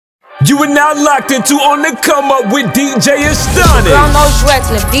You are now locked into On The Come Up with DJ Astonish. Girl knows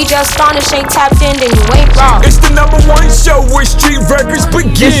Rex, and if DJ Astonish ain't tapped in, then you ain't wrong. It's the #1 show where street records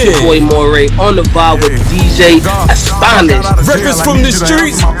begin. This your boy Moray on the vibe with DJ Astonish. Records from the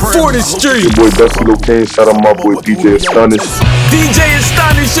streets for the streets. Your boy Dusty Lil Kane, shout out my boy DJ Astonish. DJ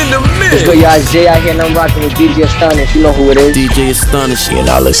Astonish in the mix. Let's go, y'all. Jay out here and I'm rocking with DJ Astonish. You know who it is. DJ Astonish. And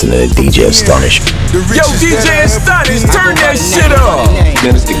I listen to DJ Astonish. Yo, DJ Astonish, turn that shit up.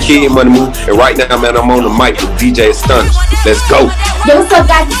 Man, it's the Kid Money Move, and right now, man, I'm on the mic with DJ Astonish. Let's go. Yo, what's up,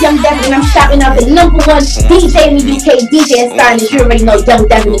 guys? It's Young Devin, and I'm shouting out the #1 DJ in the UK, DJ Astonish. You already know Young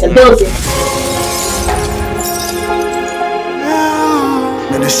Devin in the building.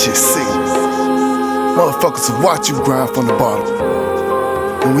 Man, this shit sick. Motherfuckers will watch you grind from the bottom.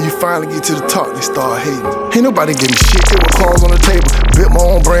 And when you finally get to the top, they start hating. Ain't nobody getting shit, it was cards on the table. Built my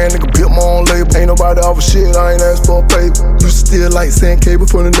own brand, nigga, built my own label. Ain't nobody offer shit, I ain't asked for a paper. Used to steal like sand cable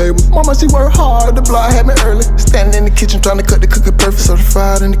from the neighbors. Mama, she worked hard, the block had me early. Standing in the kitchen trying to cut the cookie perfect.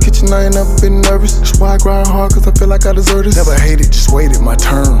 Certified in the kitchen, I ain't never been nervous. That's why I grind hard, cause I feel like I deserve this. Never hated, just waited my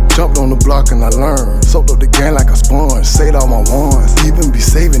turn. Jumped on the block and I learned. Soaked up the game like a sponge. Saved all my ones. Even be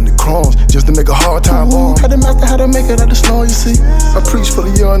saving the crumbs just to make a hard time on. Had to master how to make it out the snow, you see. I preach for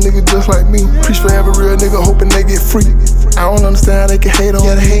the young nigga just like me. Preach for every real nigga hoping they get free. I don't understand how they can hate on.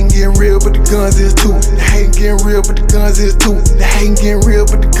 Yeah, the hating getting real, but the guns is too. The hating getting real, but the guns is too. The hating getting real,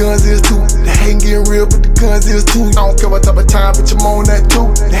 but the guns is too. The hating getting real, but the guns is too. I don't care what type of time, bitch, I'm on that too.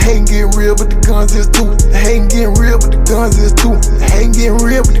 The hating getting real, but the guns is too. The hating getting real, but the guns is too. The hating getting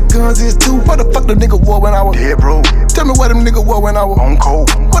real, but the guns is too. What the fuck the nigga wore when I was dead, bro? Tell me what them nigga wore when I was on cold.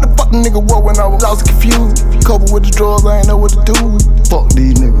 What the fuck the nigga wore when I was lost and confused? Couple with the drugs, I ain't know what to do. Fuck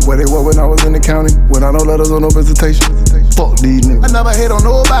these niggas. What they wore when I was in the county? Without no letters or no visitation. Fuck these niggas. I never hate on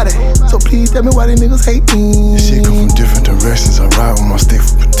nobody, so please tell me why these niggas hate me. This shit come from different directions. I ride with my stick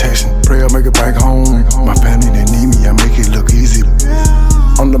for protection. Pray I make it back home. My family, they need me, I make it look easy.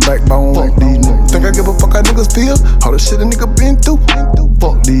 On the backbone, fuck these niggas. Think I give a fuck how niggas feel? All the shit a nigga been through.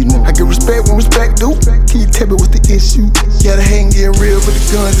 Fuck these niggas. I give respect when respect due. Can you tell me what's the issue? Yeah, the hating getting real, but the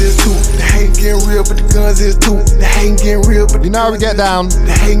guns is too. The hating getting real, but the guns is too. The hating getting real, but the you know how we get down. The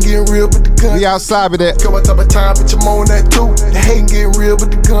hating getting real, but the guns. We outside with it. Care what type of time, bitch, I'm on that too. The hating getting real,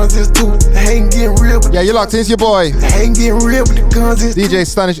 but the guns is too. The hating getting real, but yeah, you locked in, it's your boy. The hating getting real, but the guns is DJ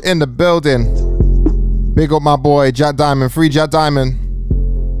Astonish in the building. Big up my boy Jack Diamond, free Jack Diamond.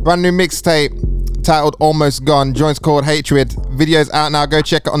 Brand new mixtape titled Almost Gone. Joint's called Hatred. Video's out now. Go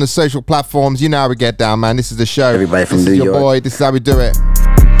check it on the social platforms. You know how we get down, man. This is the show. Everybody from New York. This is your boy. This is how we do it.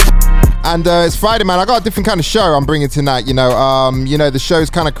 And it's Friday, man. I got a different kind of show I'm bringing tonight. You know, the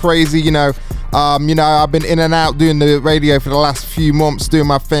show's kind of crazy. You know, I've been in and out doing the radio for the last few months, doing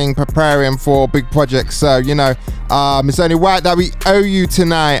my thing, preparing for big projects. So, you know, it's only right that we owe you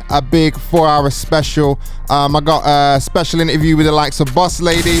tonight a big 4-hour special. I got a special interview with the likes of Boss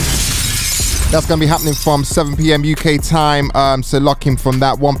Lady. That's going to be happening from 7 p.m. UK time. So lock in from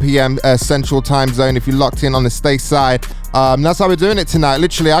that 1 p.m. Central time zone if you're locked in on the Stay side. That's how we're doing it tonight.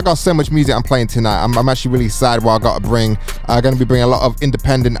 Literally, I got so much music I'm playing tonight. I'm actually really excited what I got to bring. I'm going to be bringing a lot of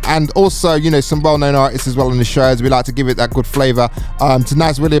independent and also, you know, some well-known artists as well on the show, as we like to give it that good flavor.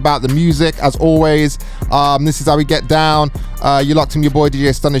 Tonight's really about the music, as always. This is how we get down. You locked in your boy DJ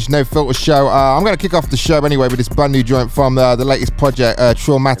Astonish, No Filter Show. I'm going to kick off the show anyway with this brand new joint from the latest project,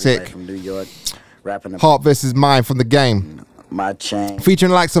 Traumatic. From New York, Heart vs. Mind from the Game. My chain. Featuring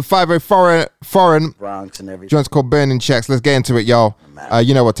the likes of 50 Foreign. Bronx and everything. Joint's called Burning Checks. Let's get into it, y'all.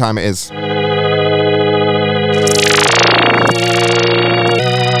 You know what time it is.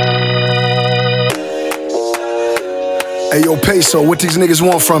 Hey yo, Peso, what these niggas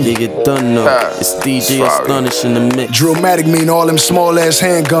want from me? You get done now. It's DJ Astonish in the mix. Drillmatic mean all them small ass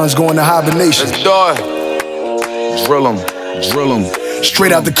handguns going to hibernation. Let's do it. Drill 'em.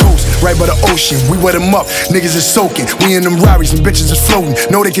 Straight out the coast, right by the ocean. We wet them up, niggas is soaking. We in them Rarries and bitches is floating.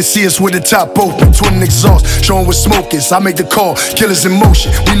 Know they can see us with the top open. Twin exhaust, showing what smoke is. I make the call, killers in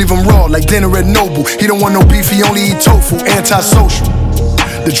motion. We leave them raw like dinner at Noble. He don't want no beef, he only eat tofu. Antisocial.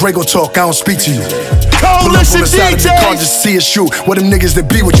 The Draco talk, I don't speak to you. Pull up on the side of the car, just see us shoot. What them niggas that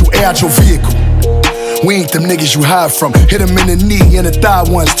be with you, air out your vehicle. We ain't them niggas you hide from. Hit them in the knee and the thigh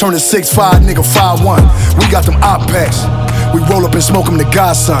ones. Turn a 6'5", nigga 5'1". We got them op packs. We roll up and smoke them to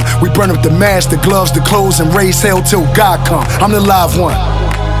Godson. We burn up the mask, the gloves, the clothes, and raise hell till God come. I'm the live one.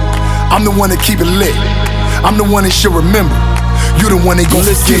 I'm the one that keep it lit. I'm the one that should remember. You the one they gon'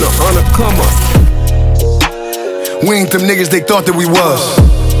 forget. On the come up. We ain't them niggas they thought that we was.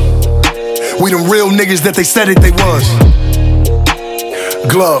 We them real niggas that they said that they was.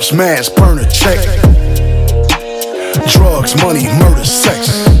 Gloves, mask, burner, check. Drugs, money, murder,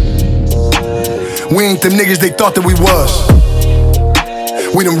 sex. We ain't them niggas they thought that we was.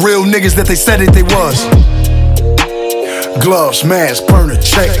 We them real niggas that they said that they was. Gloves, mask, burner,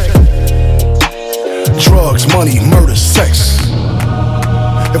 check. Drugs, money, murder, sex.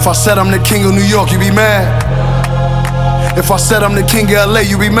 If I said I'm the king of New York, you be mad. If I said I'm the king of LA,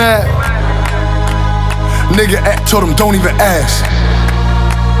 you be mad. Nigga told him don't even ask.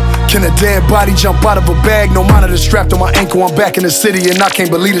 Can a dead body jump out of a bag? No monitor strapped on my ankle, I'm back in the city and I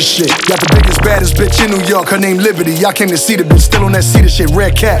can't believe this shit. Got the biggest, baddest bitch in New York, her name Liberty. Y'all came to see the bitch, still on that cedar shit.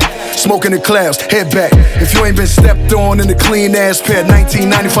 Red cat, smoking the clouds, head back. If you ain't been stepped on in the clean ass pair,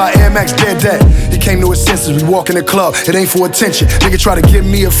 1995 Air Max, dead that. He came to his senses, we walk in the club, it ain't for attention. Nigga try to give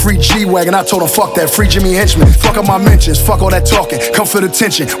me a free G-Wagon, I told him fuck that, free Jimmy Henchman. Fuck up my mentions, fuck all that talking, come for the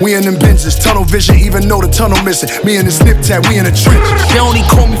tension. We in them Benzes, tunnel vision, even though the tunnel missing. Me and the snip tag, we in the trenches. They only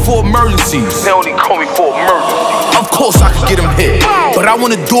call me for emergencies. Of course I can get him hit, but I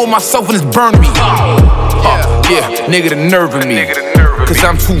wanna do it myself and it's burn me. Yeah, nigga, the nerve of me. Cause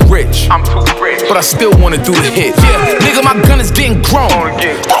I'm too rich, but I still wanna do the hit. Yeah, nigga, my gun is getting grown.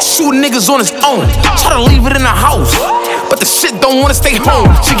 Don't shoot niggas on his own. Try to leave it in the house, but the shit don't wanna stay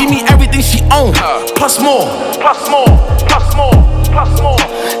home. She give me everything she own, plus more.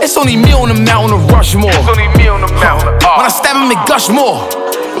 It's only me on the mountain of Rushmore. When I stab him, it gush more.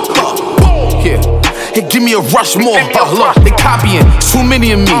 Yeah, hey, give me a rush more. Look, they copying, too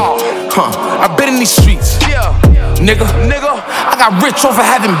many of me. I've been in these streets. Nigga, I got rich off of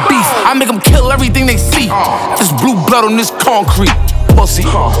having beef. I make them kill everything they see. There's blue blood on this concrete. Pussy.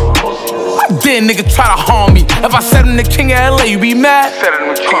 I dare nigga try to harm me. If I said I'm the king of LA, you be mad?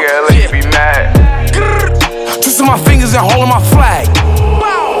 Twisting my fingers and holding my flag.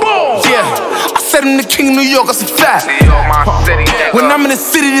 Yeah, I said I'm the king of New York, that's a fact. When I'm in the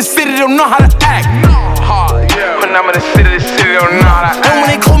city don't know how to act. When I'm in the city don't know how to act. And when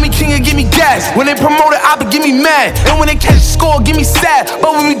they call me king, it give me gas. When they promote it, I be give me mad. And when they catch a score, give me sad.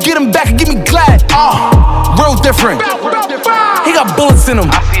 But when we get him back, it give me glad. Real different. He got bullets in him.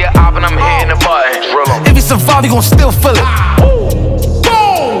 I see an op and I'm hitting the button. If he survive, he gon' still feel it.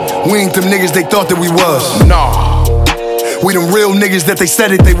 We ain't them niggas they thought that we was. Nah. We them real niggas that they said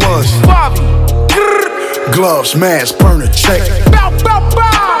that they was. Gloves, mask, burner, check.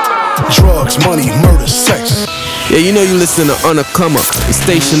 Drugs, money, murder, sex. Yeah, you know you listen to On a Come Up, the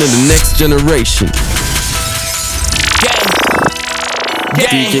station of the next generation.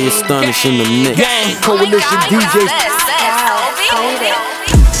 DJ Astonish in the mix. Coalition DJs.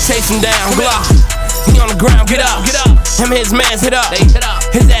 Chase him down, Glock. He on the ground, get up. Him and his mans hit up.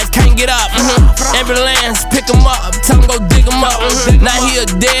 His ass can't get up. Ambulance, pick him up. Tell him go dig him up. Now he a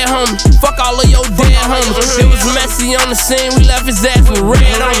dead homie. Fuck all of your dead homies. It was messy on the scene. We left his ass with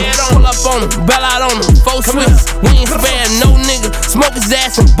red on him. Pull up on him, bell out on him. 4 switches. We ain't sparing no nigga. Smoke his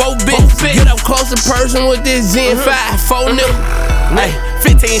ass from both bitches. Get up close in person with this Z5 4 nigga. Hey,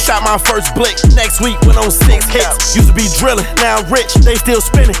 15 shot my first blick. Next week went on 6 hits. Used to be drilling, now I'm rich. They still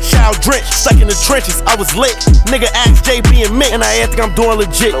spinning, shower drenched. Stuck in the trenches, I was lit. Nigga asked JB and Mick, and I think I'm doing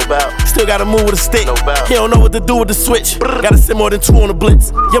legit. Still gotta move with a stick. He don't know what to do with the switch. Gotta send more than 2 on the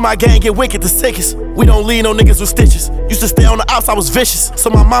blitz. Yeah, my gang get wicked, the sickest. We don't leave no niggas with stitches. Used to stay on the outs, I was vicious. So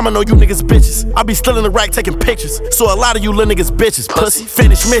my mama know you niggas bitches. I be still in the rack taking pictures. So a lot of you little niggas bitches. Pussy,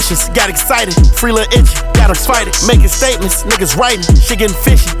 finish missions, got excited. Free little itchy, gotta fight it. Making statements, niggas writing. Shit getting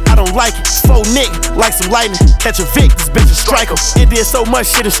fishy, I don't like it. Faux nigga, like some lightning. Catch a Vic, this bitch a striker. It did so much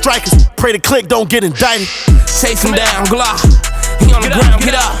shit to strikers. Pray the click don't get indicted. Chase him down, Glock. He on the ground,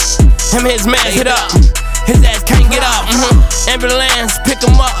 get up. Him and his man hit up. His ass can't get up. Ambulance, pick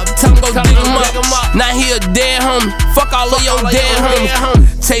him up. Tell him go dig him up. Now he a dead homie. Fuck all of your dead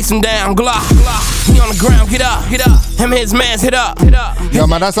homies. Chase him down, Glock. He on the ground, get up. Him and his mans hit up. Yo,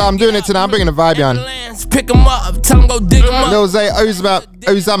 man, that's how I'm doing it tonight. I'm bringing the vibe on. Pick him up, tell him go dig him up. Lil Zay,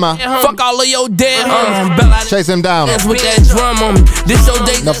 Ozama. Fuck all of your dead homies. Chase him down. With that drum on me. This your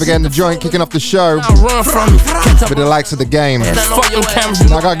day. Not forgetting the joint kicking off the show run from me. with the likes of the game. Fuck them cameras.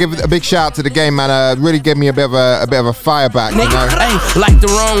 I gotta give a big shout out to the game, man. Really gave me a bit of a fire back, you know. Like the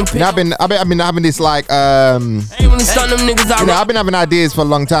wrong you know, I've been having this like I've been having ideas for a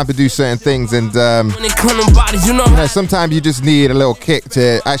long time to do certain things, and you know, sometimes you just need a little kick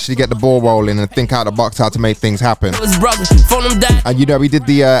to actually get the ball rolling and think out the box how to make things happen. And you know, we did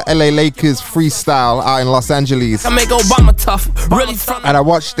the LA Lakers freestyle out in Los Angeles. I make Obama tough, really. And I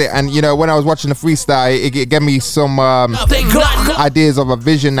watched it, and you know, when I was watching the freestyle, it gave me some ideas of a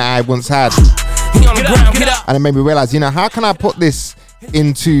vision that I once had. And it made me realize, you know, how can I put this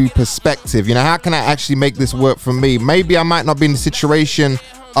into perspective? You know, how can I actually make this work for me? Maybe I might not be in the situation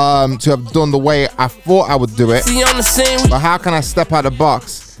to have done the way I thought I would do it, but how can I step out of the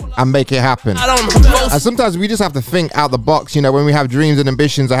box and make it happen. And sometimes we just have to think out the box, you know, when we have dreams and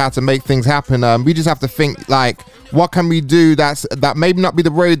ambitions of how to make things happen. We just have to think like, what can we do that maybe not be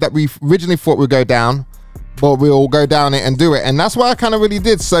the road that we originally thought we'd go down, but we'll go down it and do it. And that's what I kind of really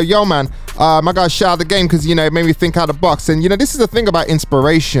did. So, yo, man, I got to shout out the game because, you know, it made me think out of the box. And, you know, this is the thing about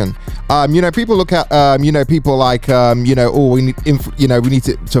inspiration. You know, people look at, you know, people like, you know, oh, we need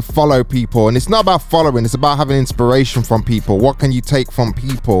to follow people. And it's not about following. It's about having inspiration from people. What can you take from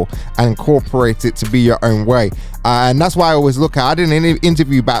people and incorporate it to be your own way? And that's why I always look at, I did an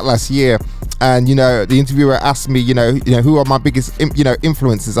interview back last year. And, you know, the interviewer asked me, you know, who are my biggest,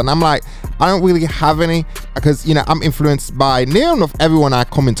 influences? And I'm like, I don't really have any because, you know, I'm influenced by near enough everyone I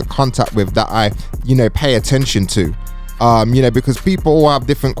come into contact with that I, you know, pay attention to. You know, because people all have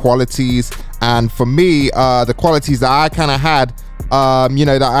different qualities. And for me, the qualities that I kind of had, you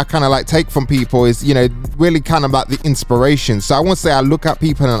know, that I kind of like take from people is, you know, really kind of like the inspiration. So I won't say I look at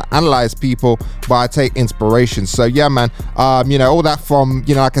people and analyze people, but I take inspiration. So yeah, man, you know, all that from,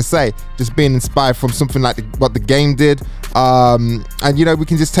 you know, like I say, just being inspired from something like what the game did. And, you know, we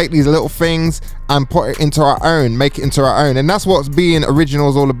can just take these little things and put it into our own, make it into our own. And that's what being original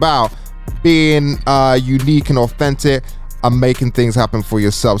is all about, being unique and authentic. And making things happen for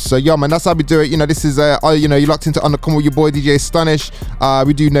yourself. So yo, man, that's how we do it. You know, this is you know, you're locked into Undercover with your boy DJ Astonish.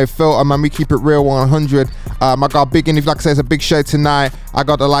 We do no filter, man. We keep it real 100. I got a big interview, like I said, it's a big show tonight. I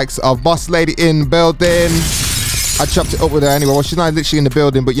got the likes of Boss Lady in building. I chopped it up with her anyway. Well, she's not literally in the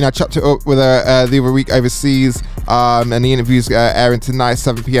building, but you know, I chopped it up with her the other week overseas. And the interview's airing tonight,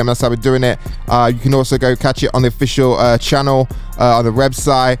 7 p.m. That's how we're doing it. You can also go catch it on the official channel on the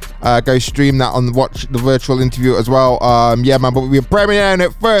website. Go stream that on watch the virtual interview as well. Yeah, man, but we're premiering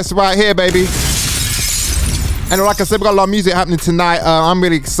it first right here, baby. And like I said, we got a lot of music happening tonight. I'm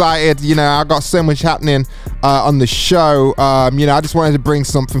really excited. You know, I got so much happening on the show. You know, I just wanted to bring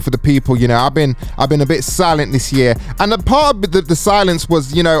something for the people. You know, I've been a bit silent this year, and the part of the silence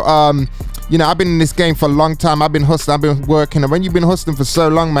was, you know, I've been in this game for a long time. I've been hustling, I've been working, and when you've been hustling for so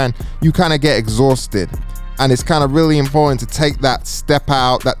long, man, you kind of get exhausted. And it's kind of really important to take that step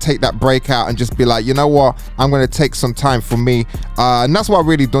out, take that break out, and just be like, you know what, I'm going to take some time for me. And that's what I've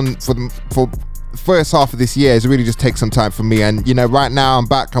really done for first half of this year, is really just take some time for me. And you know, right now I'm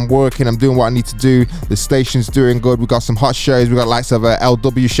back, I'm working, I'm doing what I need to do. The station's doing good. We got some hot shows. We got likes of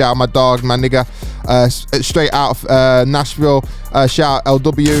LW, shout out my dog, my nigga, straight out of Nashville, shout out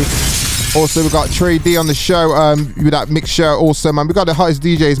LW. Also, we got Trey D on the show with that mixed show. Also, man, we got the hottest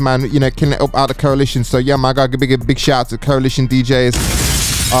DJs, man, you know, killing it up out of Coalition. So yeah, man, I got a big shout out to Coalition DJs.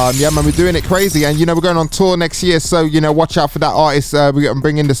 Yeah, man, we're doing it crazy, and you know, we're going on tour next year, so you know, watch out for that artist. We're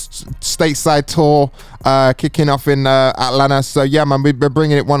bringing the stateside tour kicking off in Atlanta. So yeah, man, we're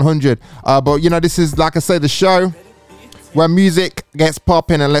bringing it 100. But you know, this is, like I say, the show where music gets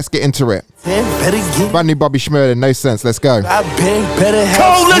popping, and let's get into it. Brand new Bobby Schmurda, No Sense. Let's go.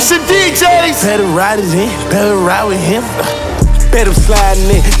 Coalition DJs. Better ride it in, better ride with him. Better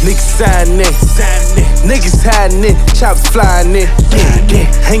sliding in, niggas signing in. Niggas hiding in, chops flying in.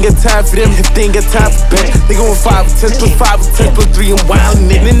 Ain't got time for them if they ain't got time for bitch. They going 5 or 10 plus 5 or 10 plus 3 and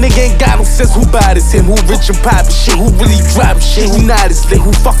wildin' in. Then nigga ain't got no sense. Who buy this him? Who rich and poppin' shit? Who really driving shit? Who not as lit?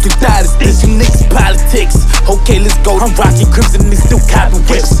 Who fucking died as this? You niggas politics. Okay, let's go. I'm rocking crips and they still copping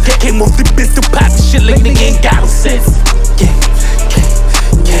whips. Came off the bitch still poppin' shit like nigga ain't got no sense.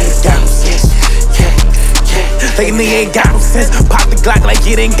 Got no sense. Like a nigga ain't got no sense. Pop the Glock like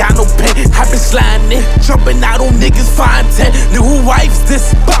it ain't got no pen. I been sliding in, jumping out on niggas 5 and 10. Nigga who wife's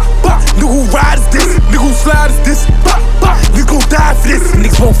this? Nigga who rides this? Nigga who slides this? Nigga gon' die for this.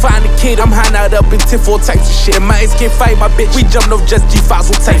 Niggas won't find a kid. I'm hiding out up in 10-4 types of shit. My ass can't fight my bitch. We jumpin' off just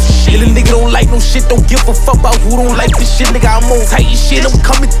G5 type of shit. And the nigga don't like no shit. Don't give a fuck about who don't like this shit. Nigga, I'm on tight shit. I'm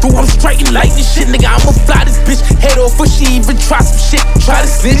coming through. I'm striking like this shit. Nigga, I'ma fly this bitch head off before she even try some shit. Try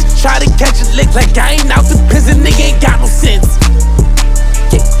to snitch, try to catch a lick like I ain't out the prison. Nigga ain't got no sense.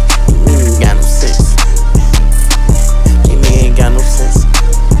 Yeah, nigga ain't got no sense. Yeah, nigga ain't got no sense.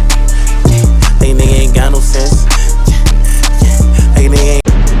 Yeah, nigga ain't got no sense. Yeah, nigga ain't.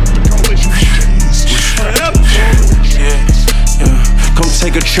 Come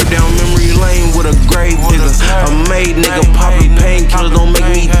take a trip down memory lane with a grave digger. A made nigga poppin' painkillers don't make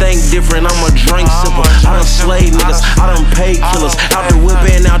me think different. different, I'm a drink sipper. I done slayed niggas, I done paid killers. Out the whip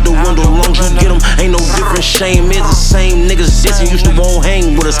and out the window, long as you get them, ain't no different. Shame is the same niggas dissing, used to won't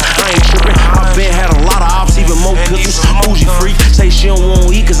hang with us. I ain't trippin', I been had a lot of ops, even more pistols. Bougie freak, say she don't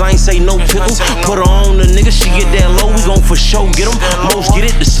want eat, cause I ain't say no pickles. Put her on the nigga, she get that low, we gon' for sure get them. Most get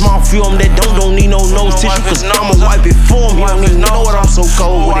it, the small few of them that don't need no nose tissue, cause I'ma wipe it for him. He don't even know it, I'm so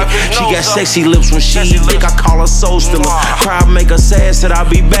cold with it. She got sexy lips when she eat dick, I call her soul stiller. Cry make her sad, said I'll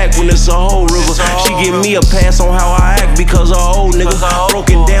be back when it's a whole river. She give me a pass on how I act because her old nigga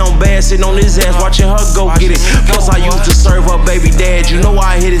broken down bad, sitting on his ass, watching her go get it. Plus I used to serve her baby dad, you know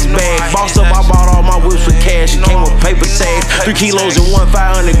I hit his bag. Bossed up, I bought all my whips with cash, it came with paper tags. 3 kilos and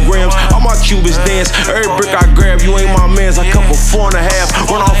 500 grams, all my Cubans dance. Every brick I grab, you ain't my mans, I come for 4.5.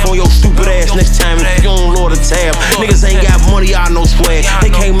 Run off on your stupid ass next time if you don't load a tab. Niggas ain't got money, I know swag, they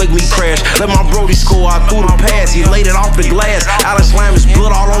can't make me crash. Let my Brody score, I threw the pass, he laid it off the glass. Alex Lamb is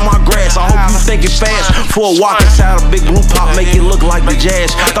blood all on my grass, I hope you think it fast. For a walk inside a big blue pop, make it look like the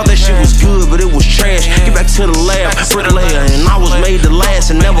jazz. Thought that shit was good, but it was trash. Get back to the lab, bricklayer, and I was made to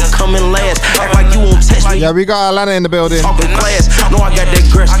last and never come in last. Act like you won't test me. Yeah, we got Atlanta in the building. Talking class, no, I got that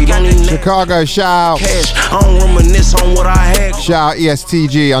Gretzky, don't even Chicago, shout out. Cash, I don't reminisce on what I had. Shout out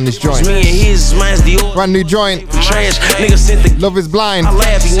ESTG on this joint. Me and his man's the old brand new joint. Trash, nigga sent the Love is Blind. I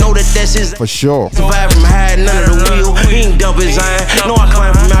laugh, you know that that's his. For sure. Survived from hiding under the wheel, he ain't dump his iron. No, I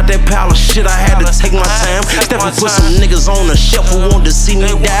climbed from out that pile of shit, I had to take my time. Step and put some niggas on the shelf who wanted to see me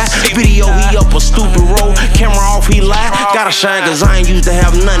die. Video, he up a stupid roll, camera off, he lie. Gotta shine cause I ain't used to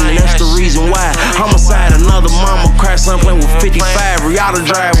have nothing, and that's the reason why. Homicide, another mama crash, son playing with 55. Riata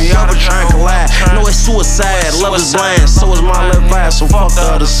drive, whoever trying to collide. No, it's suicide, love is blind, so is my left eye, so fuck the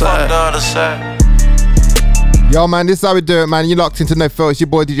other side. Yo, man, this is how we do it, man. You locked into No Filter. It's your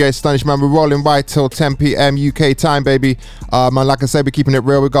boy DJ Astonish, man. We're rolling right till 10 p.m. UK time, baby. Man, like I said, we're keeping it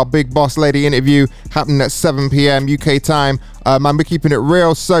real. We got Big Boss Lady interview happening at 7 p.m. UK time. Man, we're keeping it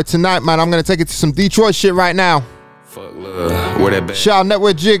real. So tonight, man, I'm gonna take it to some Detroit shit right now. Fuck love, where that bag? Shout out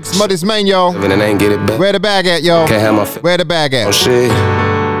Network Jigs, Muddy's Main, yo. And ain't get it back. Where the bag at, yo? Can't have my Where the bag at? Oh shit.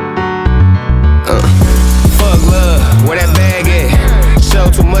 Fuck love, where that bag at?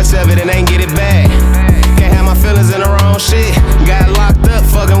 Show too much of it and ain't get it back. Can't have my feelings in the wrong shit. Got locked up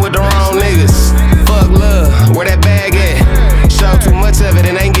fucking with the wrong niggas. Fuck love, where that bag at? Show too much of it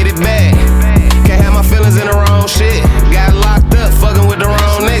and ain't get it back. Can't have my feelings in the wrong shit. Got locked up fucking with the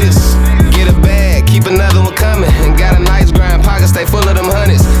wrong niggas. Get a bag, keep another one coming. And got a nice grind, pocket stay full of them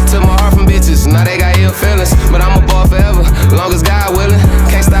hundreds. Took my heart from bitches, now they got ill feelings. But I'm a ball forever, long as God willing.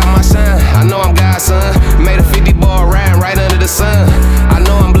 Can't stop my shine, I know I'm God's son. Made a 50 ball riding right under the sun. I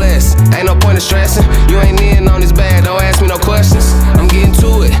know I'm blessed, ain't no point in stressing. You ain't in on this bag, don't ask me no questions. I'm getting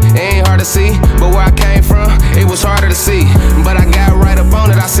to it, it ain't hard to see. But where I came from, it was harder to see. But I got right up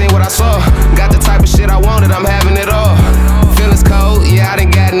on it, I seen what I saw. Got the type of shit I wanted, I'm having it all. Feelings cold, yeah, I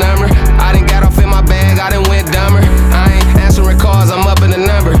done got number. I done got off in my bag, I done went dumber. I ain't answering calls, I'm up in the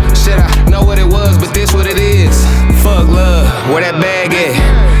number. Shit, I know what it was, but this what it is. Fuck love, where that bag at?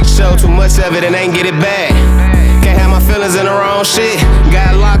 Show too much of it and ain't get it back. Can't have my feelings in the wrong shit.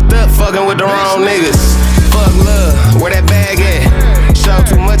 Got locked up fucking with the wrong niggas. Fuck love, where that bag at? Show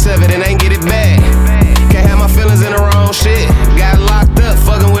too much of it and ain't get it back. Can't have my feelings in the wrong shit. Got locked up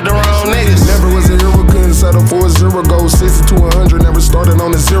fucking with the wrong niggas. Never was a hero, couldn't settle for a zero. Go 60 to 100, never started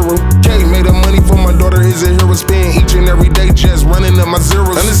on a zero. K made the money for my daughter, is a hero. Spend each and every day just running up my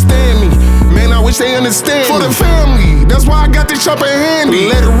zeros. Understand me, man, I wish they understand. For the family, that's why I got this chopper handy.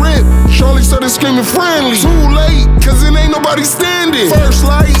 Let it rip, Charlie started screaming friendly. Too late, cause it ain't nobody standing. First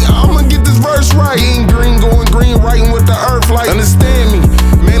light, I'ma get this verse right. Getting green, going green, writing with the earth light. Understand me,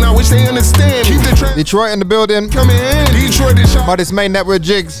 man, I wish they understand me. Keep the track. Detroit in the building. Come in, Detroit is shot. Muddy's Main, Network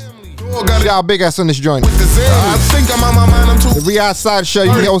Jigs. Shout out Big Ass on this joint. I think I'm on my mind, I'm too. The Real Side Show.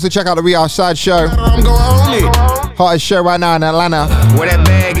 You can also check out the Real Side Show. I'm going on it. Hottest show right now in Atlanta. Where that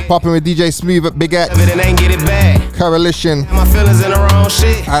bag? Popping with DJ Smooth at Big X. And ain't get it back. Coalition. My feelings in the wrong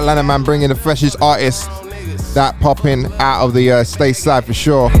shit. Atlanta, man, bringing the freshest artists that popping out of the state side for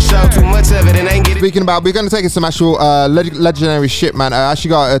sure. Show too much of it and ain't get it. Speaking about, we're going to take some actual legendary shit, man. I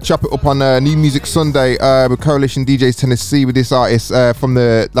actually got to chop it up on New Music Sunday with Coalition DJs Tennessee with this artist from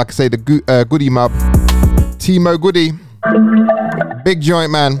the, like I say, the Goody Mob. Timo Goody. Big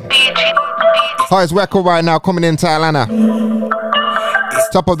joint, man. Hottest record right now coming into Atlanta.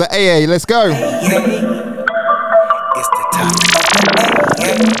 Top of the AA, let's go.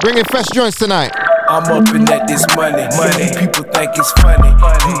 Bringing fresh joints tonight. I'm up in that this money. People think it's funny.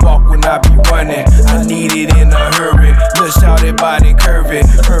 You walk when I be running. I need it in a hurry. Look how that body curving.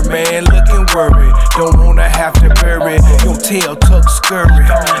 Her man looking worried. Don't wanna have to bury. Your tail tuck scurry.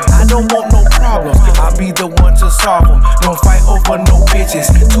 I don't want no problems. I'll be the one to solve them. Don't fight over no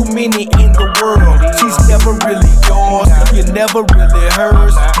bitches. Too many in the world. She's never really yours. You're never really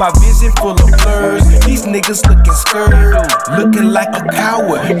hers. My vision full of blurs. These niggas looking scared, looking like a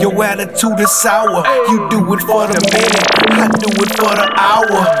coward. Your attitude is sour. You do it for the minute, I do it for the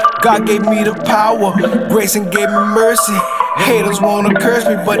hour. God gave me the power, grace and gave me mercy. Haters wanna curse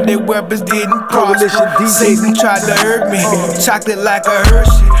me, but their weapons didn't prosper. Satan tried to hurt me, chocolate like a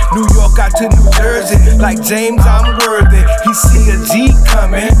Hershey. New York out to New Jersey, like James, I'm worthy. He see a G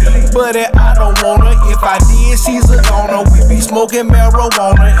coming, but I don't wanna. If I did, she's a goner. We be smoking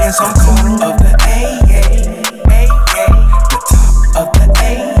marijuana in some corner of the AA, the top of the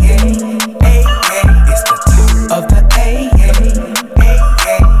AA, it's the top of the AA,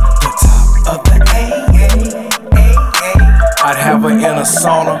 the top of the AA. I'd have her in a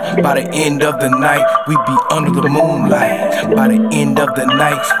sauna. By the end of the night, we'd be under the moonlight. By the end of the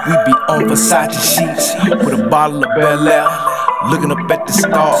night, we'd be on Versace sheets with a bottle of Bel Air, looking up at the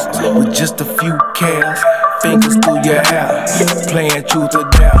stars with just a few cares. Fingers through your hair, playing truth or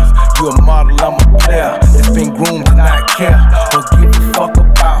dare. You a model, I'm a player that's been groomed to not care or give a fuck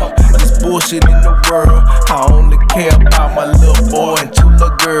about this bullshit in the world. I only care about my little boy and two little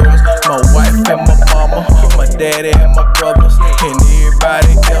girls, my wife and my mama, my daddy and my brothers, and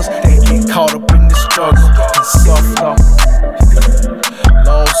everybody else that get caught up in the struggle and suffer.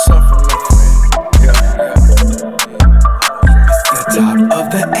 Long suffering, my friend. It's the top of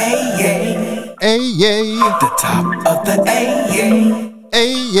the AA. The top of the AA.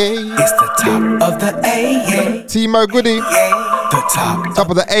 It's the top of the AA. Timo Goody. The top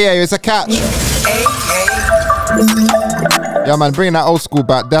of the AA is a catch. Yeah, man, bringing that old school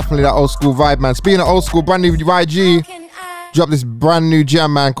back. Definitely that old school vibe, man. Speaking of old school, brand new YG dropped this brand new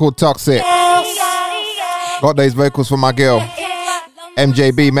jam, man, called Toxic. Got those vocals for my girl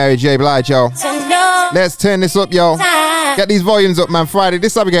MJB, Mary J. Blige, yo. Let's turn this up, yo. Get these volumes up, man. Friday,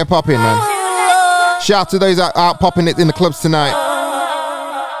 this how we get popping, man. Shout out to those out popping it in the clubs tonight.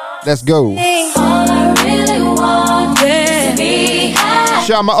 Let's go.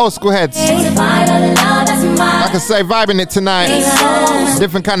 Shout out my old school heads. Like I say, vibing it tonight.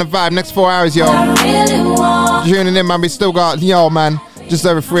 Different kind of vibe. Next 4 hours, yo. Tuning in, man. We still got, yo, man, just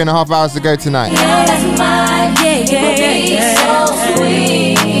over 3.5 hours to go tonight. I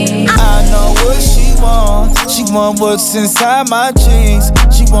know what she wants. She want what's inside my jeans.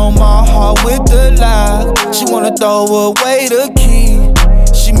 She want my heart with the lock. She wanna throw away the key.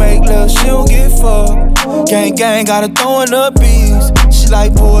 She make love, she don't get fucked. Gang, gotta throw in the beats. She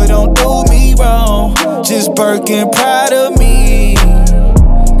like, boy, don't do me wrong. Just Birkin, proud of me.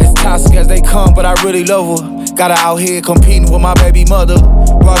 As toxic as they come, but I really love her. Got her out here competing with my baby mother.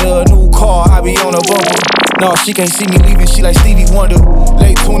 Brought her a new car, I be on a bumper. No, she can't see me leaving, she like Stevie Wonder.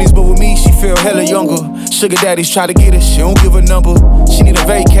 Late 20s, but with me, she feel hella younger. Sugar daddies try to get her, she don't give a number. She need a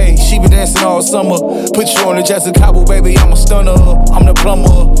vacay, she been dancing all summer. Put you on the Jessica Cabo, baby, I'm a stunner. I'm the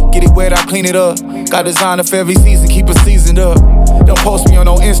plumber, get it wet, I clean it up. Got designer for every season, keep it seasoned up. Don't post me on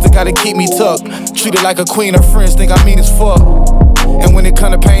no Insta, gotta keep me tucked. Treat her like a queen, her friends think I mean as fuck. And when it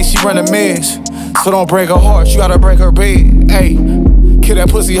come to pain, she run a mess. So don't break her heart, you gotta break her bed. Ayy. Kill that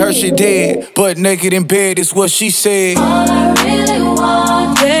pussy, her shit dead. Butt naked in bed is what she said. All I really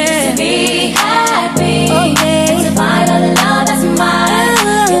want is to be happy. Oh, yeah. To find a love that's mine.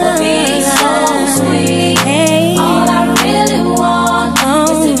 It'll be so sweet. Hey. All I really want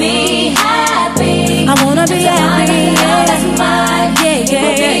is to be happy. I wanna be happy. Love that's mine.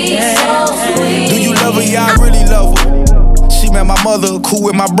 Yeah. So sweet. Do you love her? Yeah, I really love her. She met my mother, cool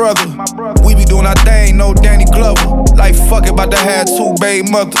with my brother. We be doing our thing, no Danny Glover. Like fuck it, about to have 2 baby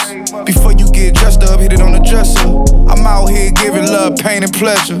mothers. Before you get dressed up, hit it on the dresser. I'm out here giving love, pain and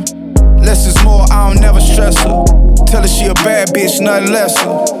pleasure. Less is more, I don't never stress her. Tell her she a bad bitch, nothing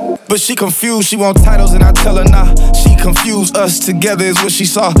lesser. But she confused, she want titles and I tell her nah. She confused, us together is what she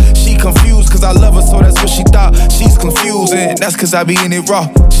saw. She confused cause I love her, so that's what she thought. She's confused and that's cause I be in it raw.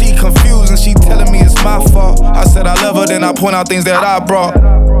 She confused and she telling me it's my fault. I said I love her, then I point out things that I brought.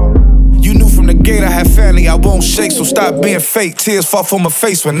 You knew from the gate I had family, I won't shake, so stop being fake. Tears fall from my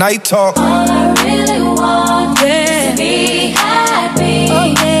face when I talk. All I really want is to be happy. Oh,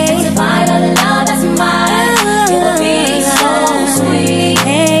 yeah. To find a love that's mine. It'll be so sweet.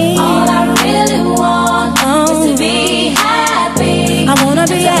 Hey. All I really want is to be happy. I wanna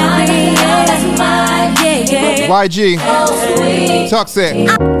be happy. That's mine. Yeah. YG. Toxic.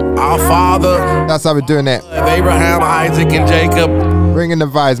 Our Father. That's how we're doing it. Abraham, Isaac, and Jacob. Bringing the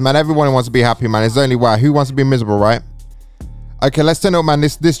vibes, man. Everyone wants to be happy, man. It's only why. Who wants to be miserable, right? Okay, let's turn it up, man.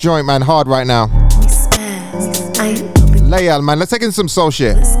 This joint, man, hard right now. Layal, man. Let's take in some soul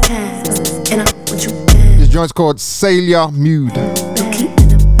shit. This joint's called Sailor Mood.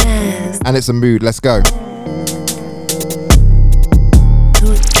 And it's a mood. Let's go.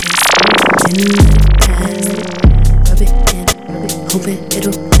 Hoping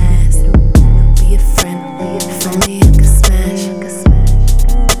it'll last. Be a friend, if only I could smash.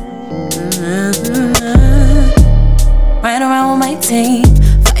 Right around with my team,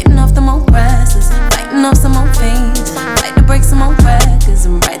 fighting off the more restless, fighting off some more fiends, fight to break some more records,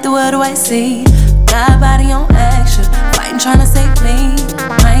 and right through what do I see? Got body on extra, fighting trying to stay clean.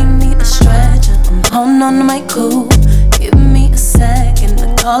 Might need a stretcher, I'm holding on to my cool. Give me a second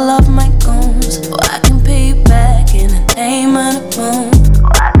to call off my goons, so I can pay you back in the name of the moon.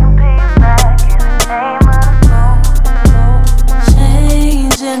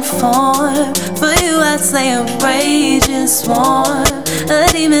 Changing form, for you I'd say a raging swarm. The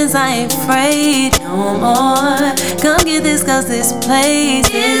demons I ain't afraid no more. Come get this cause this place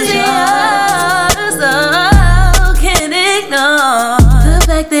is yours. Oh, can't ignore the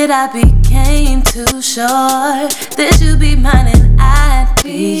fact that I became too sure that you'd be mine and I'd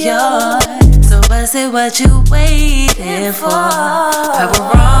be yours. So I said, what you waiting for? Purple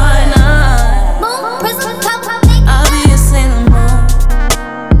runner. I'll be a Sailor Moon.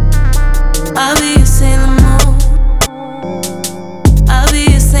 I'll be a Sailor Moon. I'll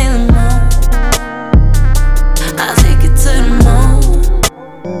be a Sailor Moon. I'll take it to the moon.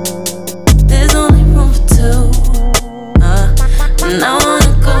 There's only room for two. And I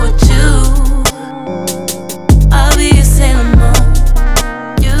wanna go with you. I'll be a Sailor Moon.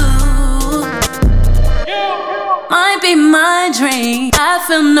 Might be my dream. I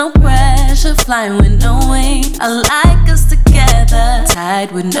feel no pressure, flying with no wing. I like us together,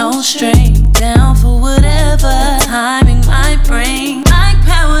 tied with no string. Down for whatever timing might bring. Like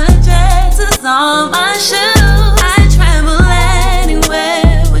power jets is on my shoes. I travel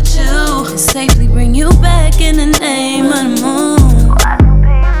anywhere with you and safely bring you back in the name of the moon.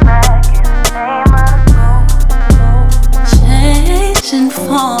 Changing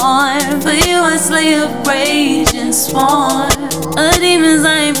form, for you I slay a raging swarm. The demons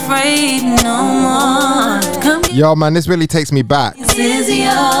I ain't afraid no more. Come Yo, man, this really takes me back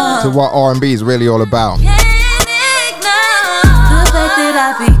to what R&B is really all about. the fact that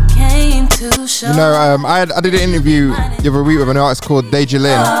I became too sure. You know, I did an interview the other week with an artist called Deja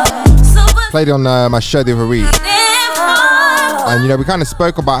Lynn. Played on my show the other week. And, you know, we kind of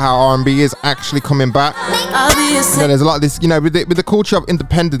spoke about how R&B is actually coming back. You know, there's a lot of this, you know, with the culture of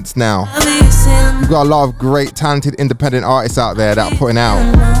independence now. You've got a lot of great, talented, independent artists out there that are putting out.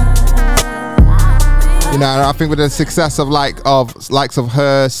 You know, and I think with the success of likes of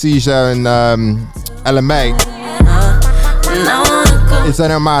her, Seizure, and LMA, it's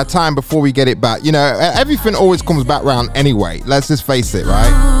only a matter of time before we get it back. You know, everything always comes back round anyway. Let's just face it, right?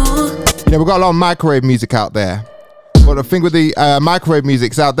 You know, we've got a lot of microwave music out there. But the thing with the microwave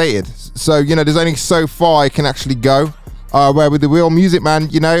music, it's outdated. So, you know, there's only so far it can actually go. Where with the real music, man,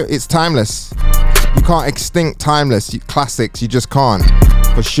 you know, it's timeless. You can't extinct timeless classics. You just can't,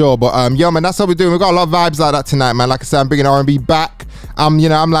 for sure. But yo, man, that's what we're doing. We've got a lot of vibes like that tonight, man. Like I said, I'm bringing R&B back. You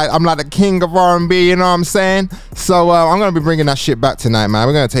know, I'm like the king of R&B. You know what I'm saying? So I'm gonna be bringing that shit back tonight, man.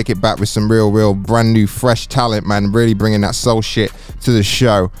 We're gonna take it back with some real, brand new, fresh talent, man. Really bringing that soul shit to the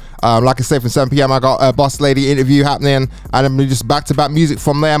show. Like I say, from 7 p.m. I got a Boss Lady interview happening, and I'm just back-to-back music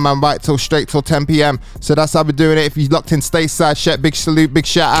from there, man, right straight till 10 p.m. So that's how we're doing it. If you locked in stateside, big salute, big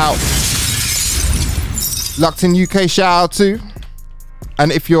shout out. Locked in UK, shout out too. And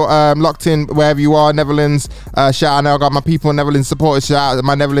if you're locked in wherever you are, Netherlands, shout out. I know I got my people in Netherlands supporters, shout out to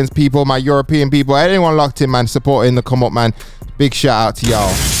my Netherlands people, my European people, anyone locked in, man, supporting the come up, man. Big shout out to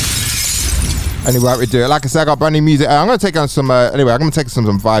y'all. Anyway, we do it. Like I said, I got brand new music. I'm gonna take on some. Anyway, I'm gonna take some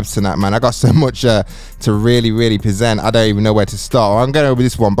vibes tonight, man. I got so much to really present. I don't even know where to start. I'm going over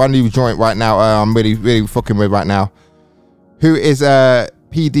this one, brand new joint right now. I'm really fucking with right now. Who is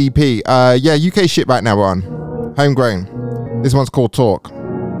PDP? Yeah, UK shit right now. We're on homegrown. This one's called Talk.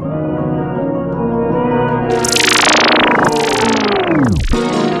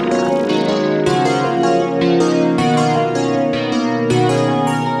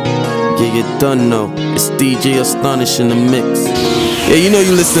 Yeah, you done know. It's DJ Astonish in the mix. Yeah, you know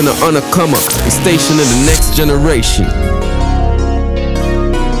you listen to Undercomer, the station of the next generation.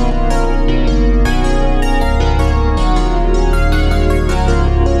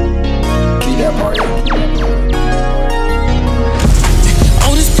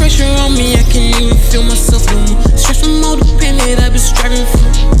 All this pressure on me, I can't even feel myself no more. Stress from all the pain that I've been striving for.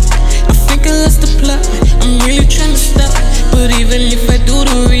 I think I lost the plot, I'm really trying to stop. But even if I do,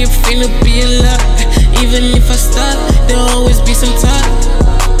 the real feeling be a lot. Even if I stop, they'll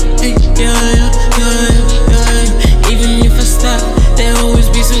Even if I stop, there'll always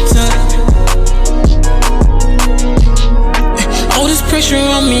be some time. All this pressure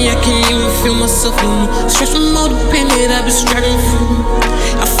on me, I can't even feel myself anymore. Stress from all the pain that I've been striving through.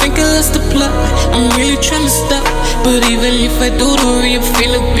 I think I lost the plot, I'm really trying to stop. But even if I do, the real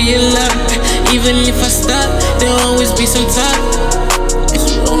feeling be a lot. Even if I stop, there'll always be some time.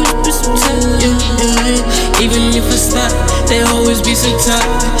 There'll always be some time, Even if I stop, there'll always be some time,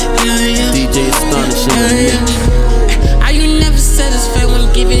 DJ Astonish in the mix. Are you never satisfied when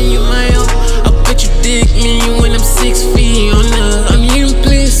I'm giving you my all? I bet you dig me when I'm 6 feet on the. I'm here in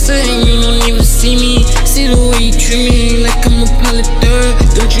plain sight, you don't even see me. See the way you treat me like I'm a pilot third.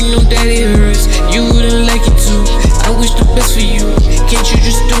 Don't you know that it hurts? You wouldn't like it too. I wish the best for you. Can't you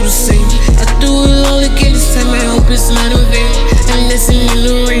just do the same? I do it all again this time. I hope it's not in vain. I'm dancing in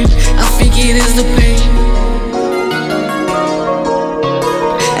the rain. I think it is the pain.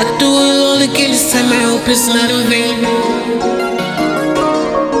 I do it all again this time. I hope it's not in vain.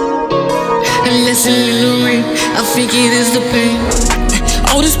 I'm dancing in the rain. I think it is the pain.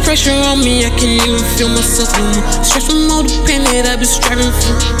 All this pressure on me, I can't even feel myself anymore. Stress from all the pain that I've been striving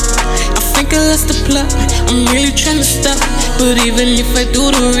for. I think I lost the plot, I'm really trying to stop. But even if I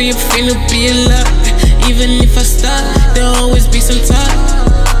do, the real feeling be a lot. Even if I stop, there'll always be some time.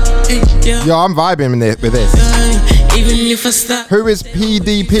 Yo, I'm vibing with this. Even if I stop. Who is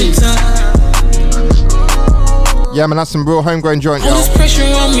PDP? Yeah, man, that's some real homegrown joint, yo. It's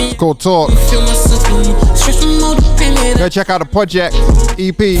called Talk. Go check out the project,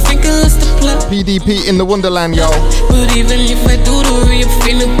 EP. PDP in the Wonderland, yo. But even if I do, the real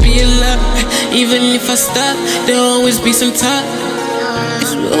feeling be a lot. Even if I stop, there'll always be some time.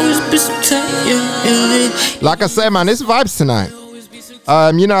 There'll always be some time, Like I say, man, it's vibes tonight.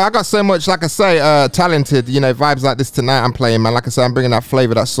 You know, I got so much, like I say, talented, you know, vibes like this tonight I'm playing, man. Like I say, I'm bringing that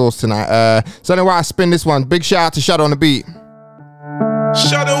flavor, that sauce tonight. So anyway, I spin this one. Big shout out to Shadow on the beat.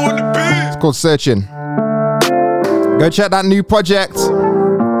 Shadow on the beat. It's called Searching. Go check that new project.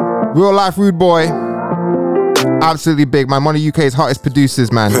 Real Life Rude Boy. Absolutely big, man. One of UK's hottest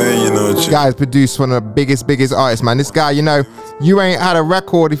producers, man. Hey, you know, this guy has produced one of the biggest artists, man. This guy, you know, you ain't had a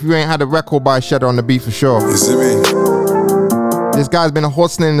record if you ain't had a record by Shadow on the beat for sure. You see me? This guy's been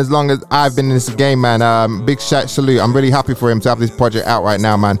hustling as long as I've been in this game, man. Big salute. I'm really happy for him to have this project out right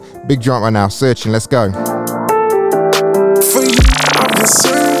now, man. Big joint right now. Searching. Let's go. For you, I've been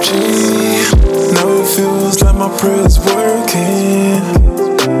searching. Now it feels like my prayer's working.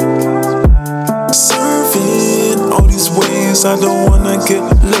 Serving all these ways, I don't wanna get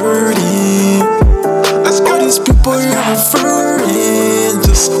flirty. All these people you're referring,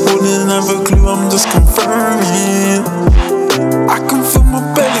 just wouldn't have a clue, I'm just confirming. I can feel my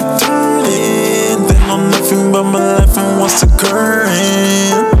belly turning, then I'm nothing but my life and what's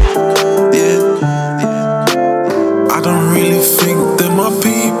occurring. Yeah, I don't really think they're my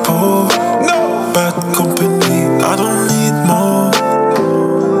people. No, bad company, I don't need more.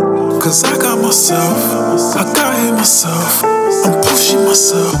 Cause I got myself, I got it myself. I'm pushing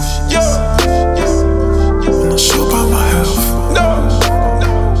myself. I'm not sure about my health. No.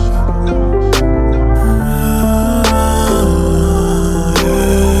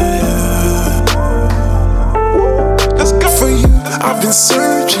 I've been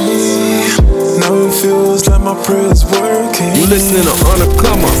searching, now it feels like my prayer's working. You listening to On a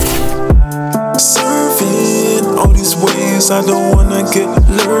Come Up. Serving all these ways, I don't wanna get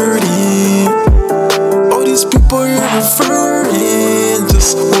flirty. All these people you're referring,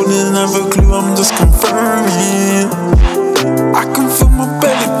 just wouldn't have a clue, I'm just confirming. I can feel my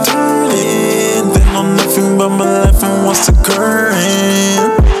belly turning, then I'm nothing but my life and what's occurring.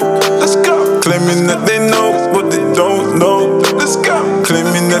 Let's go. Claiming that they know, but they don't know. Let's go.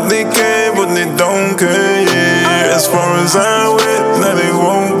 Claiming that they care, but they don't care, yeah. As far as I went, now they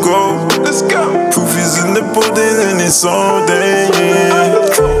won't go. Let's go. Proof is in the pudding and it's all day,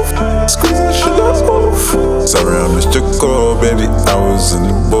 yeah. Squeezing the shit out off. Sorry I missed your call, baby, I was in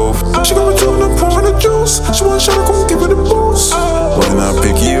the booth. She got me drunk and pouring the juice. She want shot, come give it a boost. When I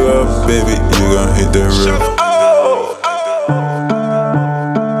pick you up, baby, you gon' hit the roof.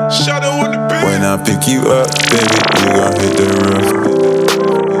 When I pick you up, baby, you gon' hit the roof.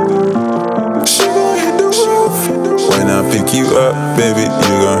 She gon' hit the roof. When I pick you up, baby,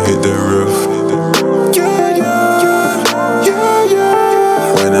 you gon' hit the roof. Yeah, yeah, yeah, yeah,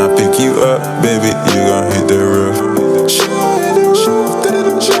 yeah. When I pick you up, baby, you gon' hit the roof. She gon' hit the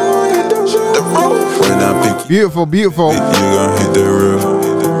roof. She gon' hit the roof. When I pick beautiful, beautiful. You gon' hit the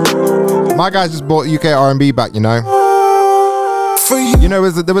roof. My guys just bought UK R&B back, you know. for you. You know,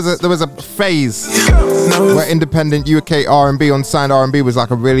 there was a phase where independent UK R&B, unsigned R&B was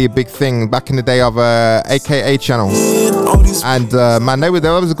like a really big thing back in the day of AKA channel. And man, there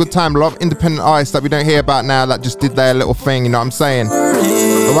was a good time. A lot of independent artists that we don't hear about now that just did their little thing. You know what I'm saying?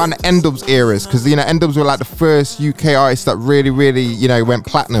 Around the N-Dubs eras, because you know N-Dubs were like the first UK artists that really went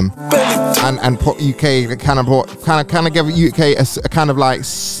platinum and put UK kind of gave UK a kind of like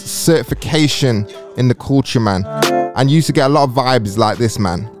certification in the culture, man. And you used to get a lot of vibes like this,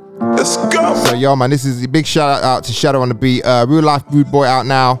 man. Let's go. So yo, man, this is a big shout out to Shadow on the Beat. Real Life Rude Boy out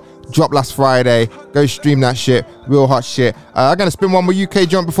now. Dropped last Friday. Go stream that shit. Real hot shit. I'm gonna spin one more UK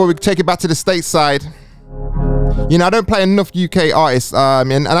jump before we take it back to the stateside. You know, I don't play enough UK artists,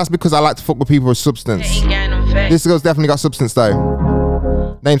 and that's because I like to fuck with people with substance. This girl's definitely got substance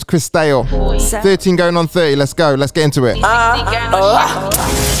though. Name's Chris Dale. 13 going on 30. Let's go. Let's get into it.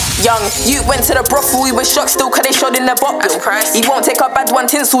 Young, you went to the brothel, we were shocked still cause they showed in the bottle. He won't take a bad one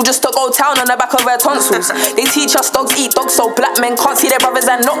tinsel just to go town on the back of her tonsils. They teach us dogs eat dogs so black men can't see their brothers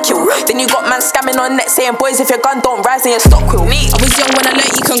and not kill. Then you got man scamming on net saying boys if your gun don't rise then your stock will. I was young when I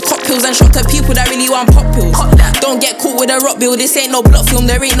learned you can cop pills and shot to people that really want pop pills. Don't get caught with a rock bill, this ain't no block film,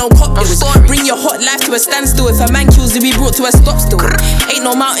 there ain't no cop bills. Bring your hot life to a standstill, if a man kills to be brought to a stop still. Ain't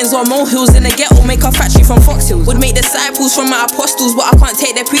no mountains or molehills in the ghetto, make a factory from Fox Hills. Would make disciples from my apostles, but I can't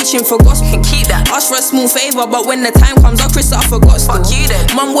take their preaching for gospel. Keep that. Ask for a small favour, but when the time comes, I'll Chris I forgot still. Fuck you then.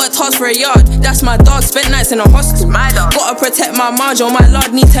 Mum worked hard for a yard, that's my dog, spent nights in a hostel. My dog. Gotta protect my margin, my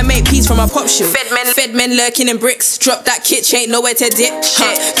lord need to make peace from a pop shoot. Fed men lurking in bricks, drop that kitch, ain't nowhere to dip.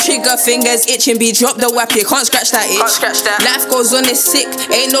 Shit. Trigger fingers itching, be drop the whap, you can't scratch that itch. Life goes on, it's sick,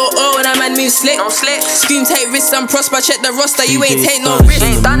 ain't no O when a man moves slick. No slick. Scream, take risks and prosper, check the roster, you ain't take no risk.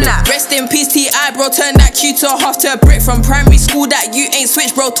 Ain't done that. Rest in peace, T.I. bro, turn that Q to a half to a brick. From primary school that you ain't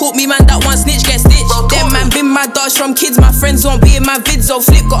switched, bro, taught me man that one snitch get stitched. Them man been my dodge from kids, my friends won't be in my vids. Oh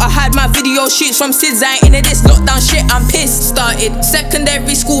flip, gotta hide my video shoots from SIDS, I ain't into this lockdown shit, I'm pissed. Started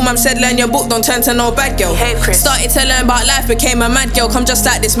secondary school, mum said learn your book, don't turn to no bad girl. Started to learn about life, became a mad girl, come just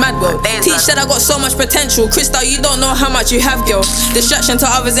like this mad world. Teach said I got so much potential, Crystal you don't know how much you have girl. Distraction to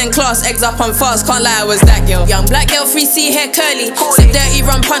others in class, eggs up on fast, can't lie I was that girl. Young black girl, 3C hair curly, sip dirty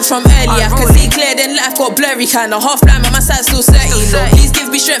run punch from early. I can see clear then life got blurry, kinda half blind but my side still 30. Lord, please give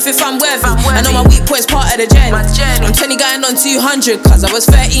me strength if I'm worthy. I know my weak point's part of the journey. I'm 20 going on 200 cause I was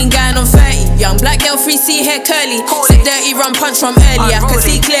 13 going on 30. Young black girl, 3C hair curly, sip dirty run punch from early. I can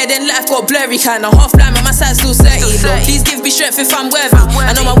see clear then life got blurry, kinda half blind but my side still 30. Lord, please give me strength if I'm worthy.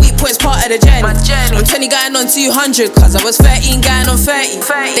 I know my weak point's part of the journey. I'm 20 going on 200 cause I was 13 going on 30.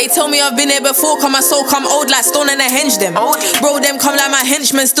 They tell me I've been here before, cause my soul come old like stone and a henge them. Bro them come like my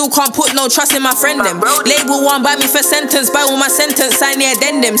henchmen, still can't put no trust in my friend them. Label one buy me for sentence, buy all my sentence, sign the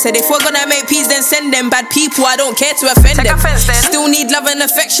addendum. Said if we're gonna make peace then send them. Bad people I don't care to offend them. Still need love and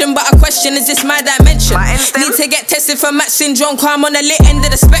affection, but a question, is this my dimension? Need to get tested for match syndrome, cause I'm on the lit end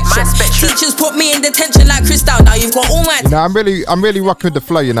of the spectrum. Teachers put me in detention like Crystal, now you've got all my. You know, I'm really rocking with the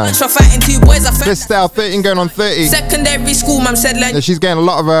flow, you know. Fighting two boys, I Crystal 13 going on 30. Secondary school, mum said learn. Yeah, she's getting a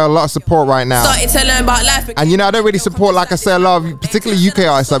lot of support right now. Started to learn about life. And you know, I don't really support, like I say, a lot of particularly UK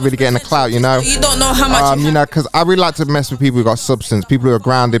artists that really getting the clout, you know. You don't know how much you know, because I really like to mess with people who got substance, people who are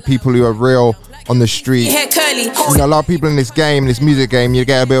grounded, people who are real on the street. Hair curly. You know, a lot of people in this game, this music game, you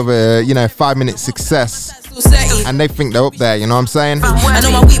get a bit of a, 5-minute success. And they think they're up there, you know what I'm saying? I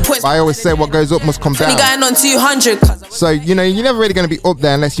know my weak points. But I always say what goes up must come down. Going on 200. So, you know, you're never really going to be up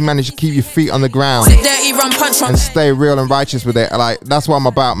there unless you manage to keep your feet on the ground Dirty run punch from and stay real and righteous with it. Like, that's what I'm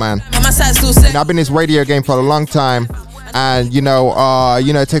about, man. My side still You know, I've been in this radio game for a long time. And,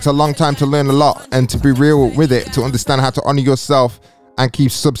 it takes a long time to learn a lot and to be real with it, to understand how to honor yourself and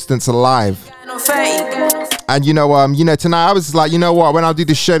keep substance alive. And tonight I was like, you know what, when I did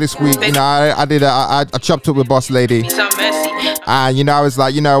this show this week, I chopped up with Boss Lady. And I was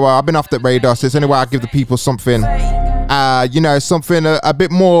like, I've been off the radar, so it's only way I give the people something, something a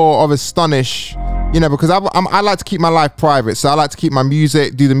bit more of Astonish, because I like to keep my life private, so I like to keep my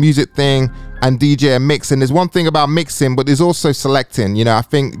music, do the music thing, and DJ and mix. And there's one thing about mixing, but there's also selecting. I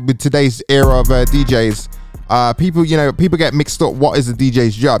think with today's era of DJs, people get mixed up what is a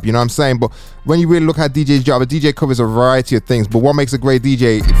DJ's job, you know what I'm saying? But when you really look at DJ's job, a DJ covers a variety of things, but what makes a great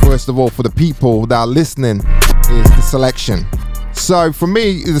DJ, first of all, for the people that are listening, is the selection. So for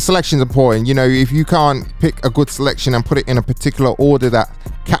me, the selection is important. If you can't pick a good selection and put it in a particular order that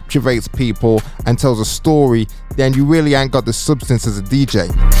captivates people and tells a story, then you really ain't got the substance as a DJ.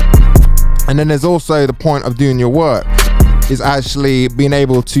 And then there's also the point of doing your work, is actually being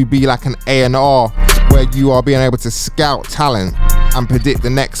able to be like an A&R, where you are being able to scout talent and predict the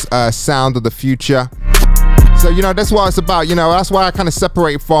next sound of the future. So, you know, that's what it's about. You know, that's why I kind of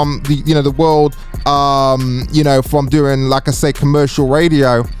separate from the, you know, the world, you know, from doing, like I say, commercial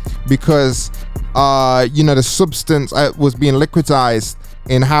radio, because, you know, the substance was being liquidized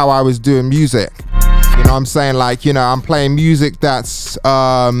in how I was doing music. You know what I'm saying? Like, you know, I'm playing music that's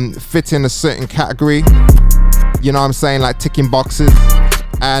fit in a certain category. You know what I'm saying? Like ticking boxes.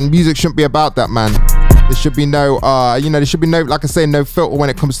 And music shouldn't be about that, man. There should be no, you know, there should be no, like I say, no filter when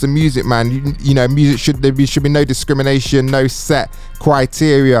it comes to music, man. You know, music should be no discrimination, no set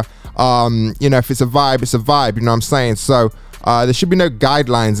criteria. You know, if it's a vibe, it's a vibe. You know what I'm saying? So there should be no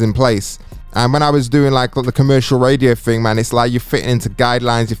guidelines in place. And when I was doing like the commercial radio thing, man, it's like you're fitting into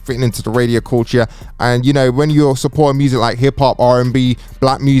guidelines, you're fitting into the radio culture. And, you know, when you're supporting music like hip hop, R&B,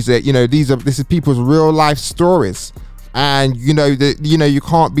 black music, you know, this is people's real life stories. And, you know, you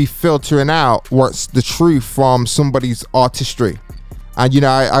can't be filtering out what's the truth from somebody's artistry. And, you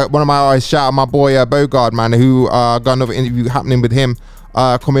know, one of my artists, shout out my boy Bogard, man, who got another interview happening with him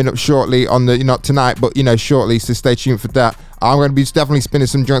coming up shortly on the, not tonight, but, you know, shortly. So stay tuned for that. I'm going to be definitely spinning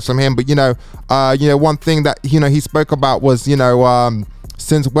some joints from him. But, you know, one thing that, you know, he spoke about was, you know,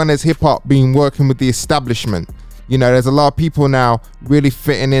 since when has hip hop been working with the establishment? You know, there's a lot of people now really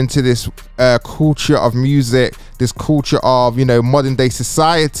fitting into this culture of music, this culture of, you know, modern day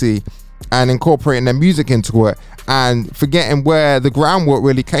society, and incorporating their music into it and forgetting where the groundwork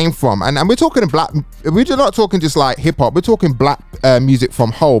really came from. And we're talking we're not talking just like hip hop, we're talking black music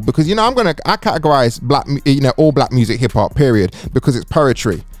from whole, because, you know, I categorize black, you know, all black music hip hop, period, because it's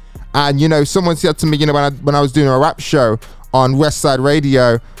poetry. And, you know, someone said to me, you know, when I was doing a rap show on Westside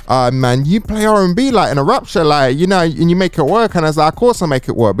Radio, man, you play R&B like in a rap show, like, you know, and you make it work. And I was like, of course I make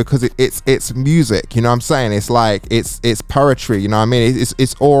it work, because it's music, you know what I'm saying? It's like, it's poetry, you know what I mean?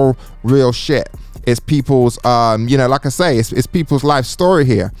 It's all real shit. It's people's, you know, like I say, it's people's life story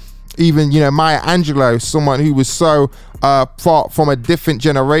here. Even, you know, Maya Angelou, someone who was so from a different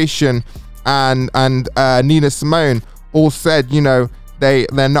generation, and Nina Simone all said, you know, they're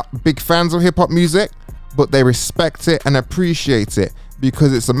not big fans of hip hop music, but they respect it and appreciate it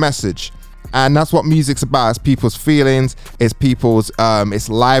because it's a message. And that's what music's about. It's people's feelings, it's people's it's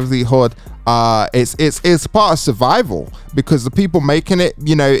livelihood, it's part of survival, because the people making it,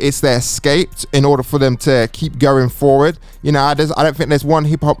 you know, it's their escape in order for them to keep going forward. You know, I don't think there's one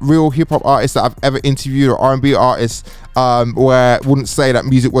real hip hop artist that I've ever interviewed, or R&B artist, where wouldn't say that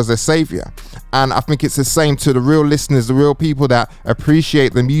music was their savior. And I think it's the same to the real listeners, the real people that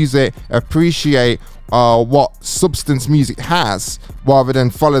appreciate the music, appreciate what substance music has, rather than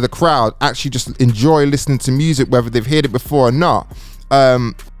follow the crowd, actually just enjoy listening to music, whether they've heard it before or not,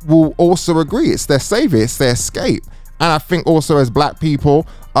 will also agree it's their savior, it's their escape. And I think also as black people,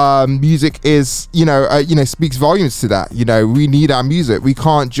 music is, you know, speaks volumes to that. You know, we need our music. We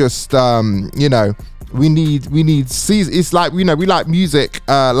can't just, you know, we need season. It's like, you know, we like music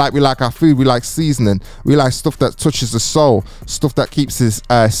like we like our food. We like seasoning. We like stuff that touches the soul, stuff that keeps us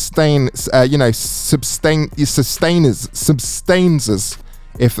sustains us.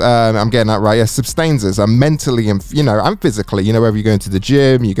 If I'm getting that right, yeah, sustains us, mentally and, you know, and physically. You know, whether you're going to the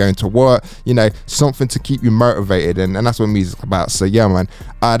gym, you're going to work, you know, something to keep you motivated, and that's what music's about. So yeah, man,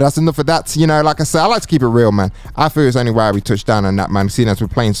 that's enough of that. You know, like I said, I like to keep it real, man. I feel it's only right we touch down on that, man. Seeing as we're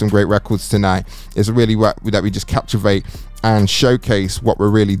playing some great records tonight, it's really that we just captivate and showcase what we're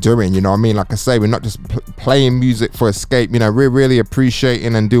really doing. You know what I mean? Like I say, we're not just playing music for escape. You know, we're really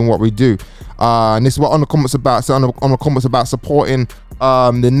appreciating and doing what we do. And this is what On The Comment's about. So On The Comment's about supporting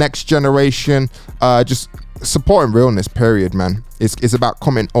the next generation, just supporting realness, period, man. It's about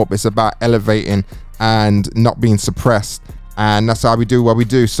coming up, it's about elevating and not being suppressed, and that's how we do what we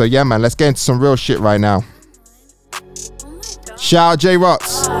do. So yeah, man, let's get into some real shit right now. Shout out J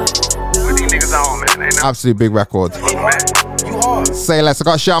Rots. Absolute big record. Say less. I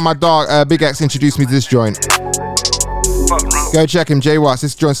got to shout out my dog, Big X introduced me to this joint. Go check him, J Watts.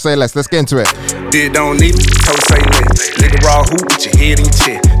 This joint Say Less. Let's get into it. Did don't need me, told say less. Nigga raw hoop with your head in your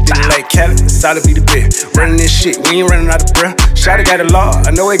chest. Didn't like Cali, solid be the best. Running this shit, we ain't running out of breath. Shotty got a law,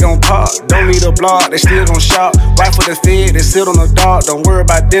 I know it gon' pop. Don't need a blog, they still gon' shop. Right for the fed, they sit on the dog. Don't worry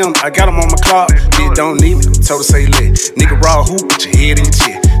about them, I got them on my clock. Did don't need me, told say less. Nigga raw hoop with your head in your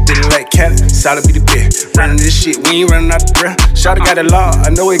chest. Didn't like Cali, solid be the best. Running this shit, we ain't running out of breath. Shotty got a law,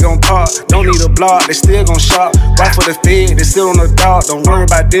 I know it gon' pop. Don't need a blog, they still gon' shop. Right for the fed, they still on the dog. Don't worry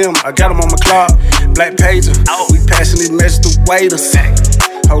about them, I got them on my clock. Black pager, we passing these messages to waiters.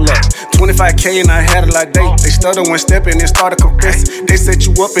 Hold up, 25K and I had it like they started one step and then started confessing. They set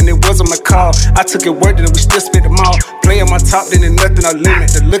you up and it wasn't my call. I took it work and we still spent them all. Play on my top, then there's nothing I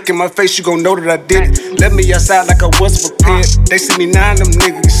limit. The look in my face, you gon' know that I did it. Left me outside like I wasn't prepared. They see me now, them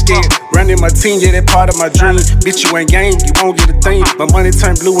niggas get scared. Running my team, yeah, that part of my dream. Bitch, you ain't game, you won't get a thing. My money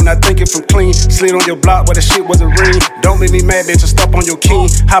turn blue when I think it from clean. Slid on your block where the shit was a ring. Don't make me mad, bitch, I stop on your king.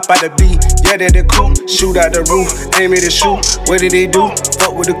 Hop out the beat, yeah, that cool. Shoot out the roof, aim at the shoot. What did they do?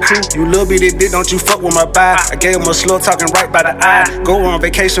 Fuck with the crew. You little bitty bitch, don't you fuck with my vibe. I gave him a slow talking right by the eye. Go on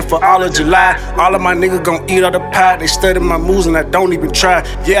vacation for all of July. All of my niggas gon' eat all the pie. They study my moves and I don't even try.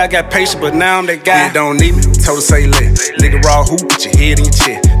 Yeah, I got patience, but now I'm that guy. You don't need me, told her say lit. Nigga raw hoop, put your head in your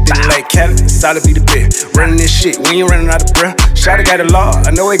chest. Didn't like Cali, solid be the best. Running this shit, we ain't running out of breath. Shawty got a law,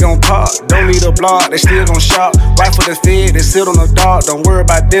 I know they gon' pop. Don't need a blog, they still gon' shop. Right for the fed, they sit on the dog. Don't worry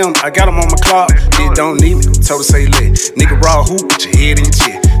about them, I got them on my clock. They don't need me, told her say lit. Nigga raw hoop, put your head in your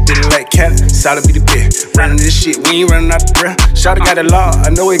chest. Didn't like Cali, solid be the best. Running this shit, we ain't running out of breath. Shawty got a law,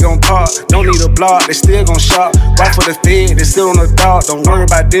 I know they gon' pop. Don't need a blog, they still gon' shop. Right for the fed, they sit on the dog. Don't worry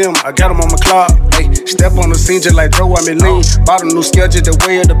about them, I got them on my clock. Hey, step on the scene just like Dro, I'm in lean. Bought a new schedule, the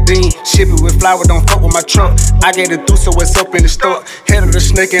way of the bean. Ship it with flour, don't fuck with my truck. I get it through, so it's up in the store. Head of the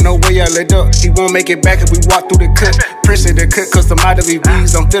snake, ain't no way I let up. He won't make it back if we walk through the cut. Prince in the cut, cause I'm out of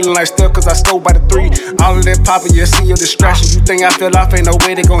VVs. I'm feeling like stuck, cause I stole by the 3. All of that poppin', yeah, see your distraction. You think I fell off, ain't no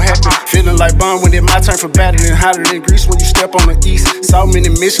way they gon' happen. Feeling like Bond when it's my turn for battle. And hotter than grease when you step on the east. Saw many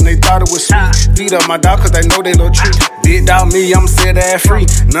mission, they thought it was sweet. Beat up my dog, cause they know they little treat. Big dog me, I'm set ass free.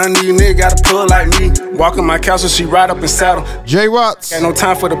 None of you niggas gotta pull like me. Walking my couch, so she ride up and saddle. J Watts. Got no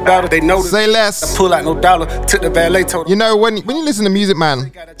time for the battle, they know. Say less. I pull out no dollar. Took the valet, told you know, when you listen to music,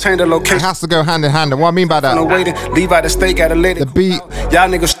 man, change the location. It has to go hand in hand. And what I mean by that? No waiting, leave out the state, gotta let it. The beat, y'all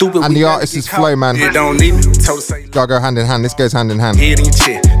niggas stupid. And the artist's flow, man. You don't need me. Told her say gotta go hand in hand. This goes hand in hand. Head in your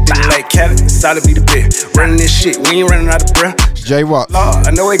chest. Didn't like Cali, solid be the best. Running this shit, we ain't running out of breath. J Watts.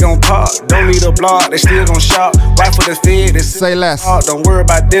 I know they gon' pop. Don't need a blog, they still gon' shop. Right for the fed, they say less. Don't worry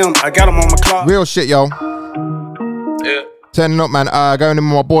about them, I got them on my clock. Real shit, yo. Yeah. Turning up, man. Going in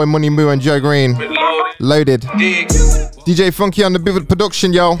with my boy Money Moo and Joe Green. Loaded. DJ Funky on the Vivid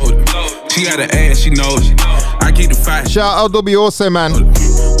production, yo. She got an ass, she knows. I keep the fight. Shout out LW also, man.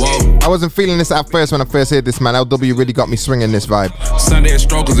 Whoa. I wasn't feeling this at first when I first heard this, man. LW really got me swinging this vibe. Sunday at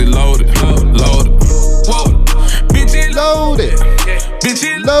Strokers, it loaded. Loaded. Whoa. Bitch, it loaded. Bitch,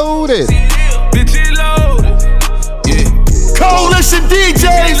 it loaded. Bitch, it loaded. Yeah. Coalition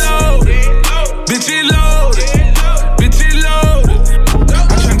DJs. Bitch, it loaded. Bitch, it loaded.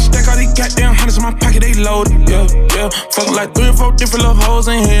 I'm trying to stack all these goddamn hundreds in my pocket, they loaded. Yeah, yeah. Fuck like 3 or 4 different little hoes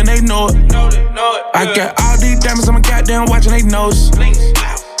in here and they know it. I got all these diamonds on my goddamn watch and they nose.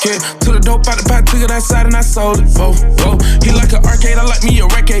 Yeah, took the dope out the pot, took it outside and I sold it. Whoa, whoa. He like an arcade, I like me a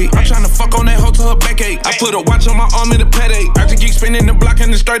recade. I'm tryna fuck on that hoe to her backache. I put a watch on my arm and a pet ache. I just keep spinning the block and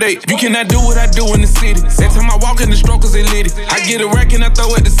the straight eight. You cannot do what I do in the city. Every time I walk in the strokers, they lit it. I get a rack and I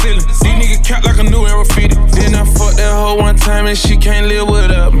throw at the ceiling. These niggas count like a new era fitted. Then I fuck that hoe one time and she can't live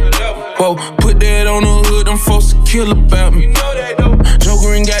without me. Whoa, put that on the hood, them folks to kill about me.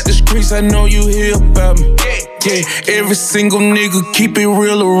 Joker ain't got the streets, I know you hear about me. Yeah, every single nigga keep it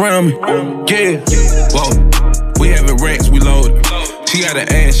real around me. Yeah, whoa, we having racks, we loaded. She got an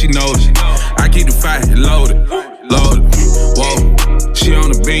ass, she knows it. I keep the fight loaded, loaded. Whoa, she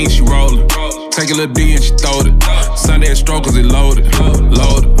on the beam, she rollin'. Take a little D and she throwed it. Sunday at Strokers, it loaded,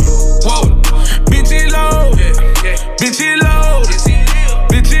 loaded. Whoa, bitch, it loaded. Bitch, it loaded.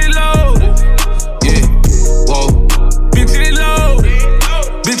 Bitch, it loaded. Yeah, whoa, bitch, it loaded.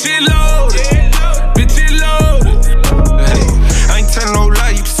 Bitch, it loaded. Bitch, it loaded. Hey, I ain't telling no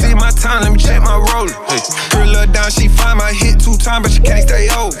lie, you can see my time, let me check my roller. Hey, put a little down, she find my hit 2 times, but she can't stay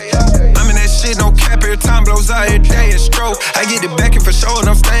over. I'm in that shit, no cap, every time blows out, every day it's stroke. I get it back and for sure, and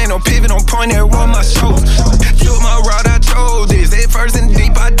I'm staying on pivot, on point, every one of my shows. Took my route, I chose this, head first and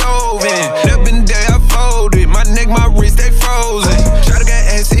deep, I dove in. Up in the day, I folded, my neck, my wrist, they frozen. Try to get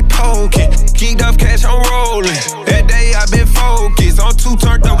ass, he poking, geeked off cash, I'm rolling. That day, I been focused, on 2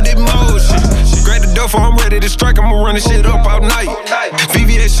 turned up with emotion. Grab the duffel, I'm ready to strike, I'ma run this shit up all night.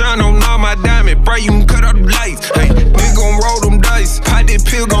 VVS shine on all my diamond, bright, you can cut out the lights. Hey, nigga gon' roll them dice, pot that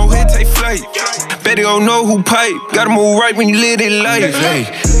pill gon' hit, take flight. Bet they don't know who pipe, gotta move right when you live that life. Hey,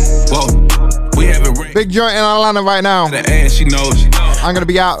 whoa, we have a big joint in Atlanta right now. The ass, she knows. I'm gonna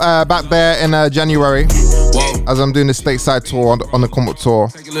be out back there in January. As I'm doing the stateside tour on the come up tour.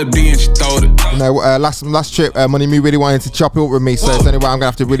 You know, last trip, Money Me really wanted to chop it up with me, so it's anyway I'm gonna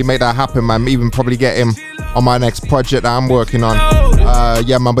have to really make that happen, man. Even probably get him on my next project that I'm working on.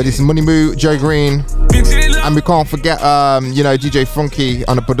 Yeah, man. But this is Money Moo, Joe Green. And we can't forget, DJ Funky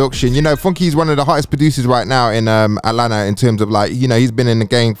on the production. You know, Funky's one of the hottest producers right now in Atlanta in terms of like, he's been in the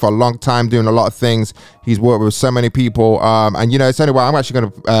game for a long time doing a lot of things. He's worked with so many people. And it's anyway, I'm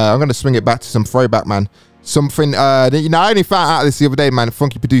actually gonna swing it back to some throwback, man. Something, I only found out this the other day, man.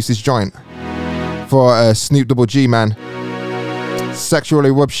 Funky produced this joint for Snoop Double G, man. Sexual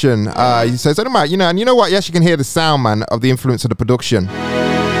Eruption. He says, and you know what? Yes, you can hear the sound, man, of the influence of the production.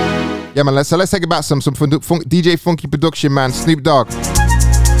 Yeah, man, let's take it back some DJ Funky production, man. Snoop Dogg.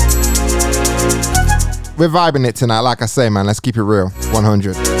 We're vibing it tonight, like I say, man. Let's keep it real.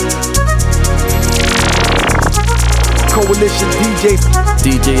 100. Coalition DJs.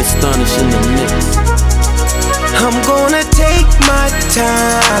 DJ Astonish in the mix. I'm gonna take my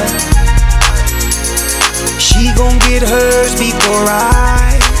time. She gon' get hers before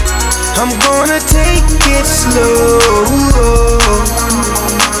I'm gonna take it slow.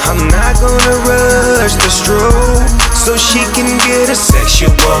 I'm not gonna rush the stroke, so she can get a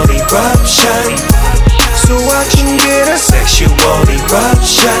sexual eruption. So I can get a sexual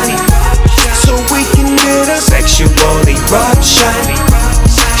eruption. So we can get a sexual eruption.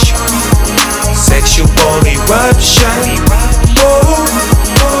 Sexual eruption. Oh.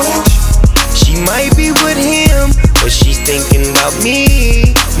 She might be with him, but she's thinking about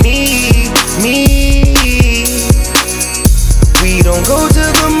me. We don't go to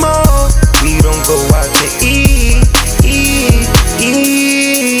the mall, we don't go out to eat.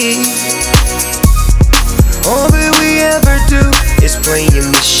 All that we ever do is play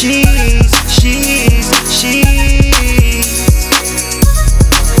in the sheets.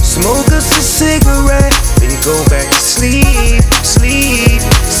 Smoke us a cigarette, then go back to sleep.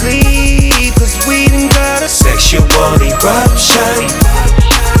 Cause we done got a sexual eruption.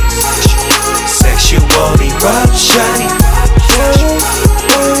 Sexual eruption.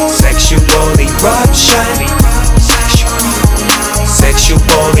 Sexual eruption. Sexual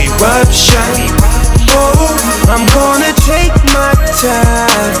eruption. Oh, I'm gonna take my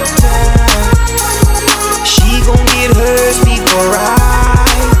time. She gon' get hers before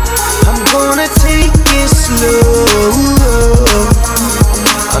I'm gonna take it slow.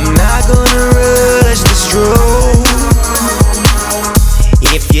 I'm not gonna rush the stroke.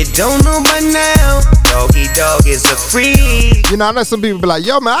 If you don't know by now, Doggy Dog is a freak. I know some people be like,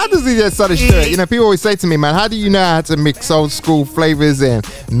 yo, man, how does DJ Astonish do it? People always say to me, man, how do you know how to mix old school flavors and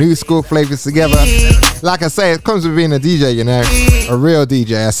new school flavors together? Like I say, it comes with being a DJ, a real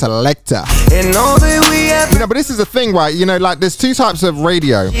DJ, a selector. And all that we have, but this is the thing, right? Like there's two types of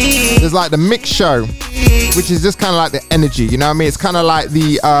radio. There's like the mix show, which is just kind of like the energy, you know what I mean? It's kind of like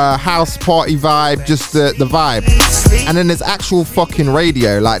the house party vibe, just the vibe. And then there's actual fucking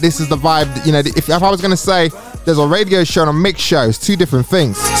radio. Like this is the vibe, if I was going to say there's a radio show and a mix show, it's two different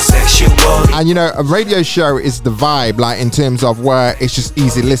things. And a radio show is the vibe, like in terms of where it's just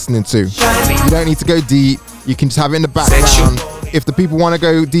easy listening to. You don't need to go deep. You can just have it in the background. If the people want to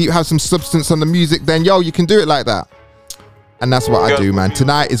go deep, have some substance on the music, then you can do it like that. And that's what I do, man.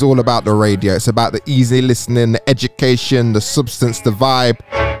 Tonight is all about the radio. It's about the easy listening, the education, the substance, the vibe.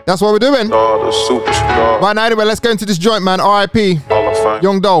 That's what we're doing. The superstar. Right now, anyway, let's go into this joint, man. R.I.P.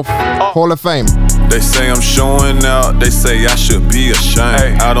 Young Dolph, Hall of Fame. They say I'm showing out, they say I should be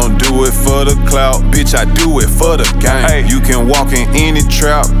ashamed. I don't do it for the clout, bitch, I do it for the game. You can walk in any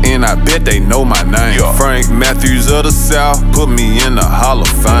trap, and I bet they know my name. Frank Matthews of the South, put me in the Hall of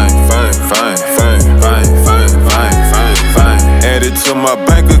Fame. Fame. Add it to my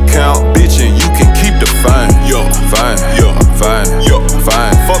bank account, bitch, and you can keep the fame.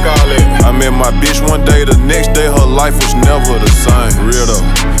 Fine. Fuck all that. I met my bitch one day, the next day her life was never the same. Real though.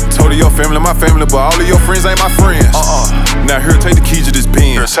 Told her your family, my family, but all of your friends ain't my friends. Now here, take the keys to this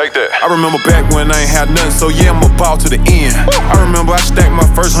Benz. Here, take that. I remember back when I ain't had nothing, so yeah, I'm about to the end. I remember I stacked my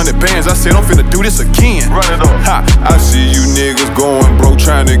first 100 bands. I said I'm finna do this again. Run it up. Ha! I see you niggas going broke,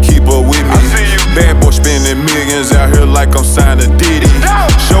 trying to keep up with me. I see you. Bad boy spending millions out here like I'm signing Diddy.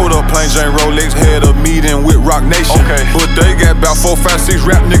 Showed up plain Jane Rolex, had a meeting with Rock Nation. But they got about 4, 5, 6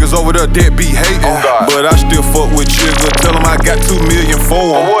 rap niggas over there that be hating. But I still fuck with Chigga, tell him I got 2 million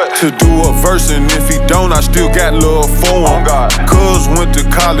for him. To do a verse, and if he don't, I still got love for him. Cuz went to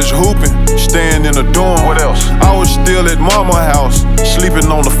college hooping, staying in a dorm. What else? I was still at mama house,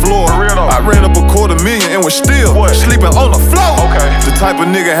 sleeping on the floor. I ran up $250,000 and was still sleeping on the floor. The type of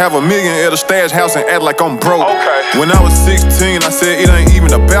nigga have $1 million at a stash house and act like I'm broke. When I was 16, I said it ain't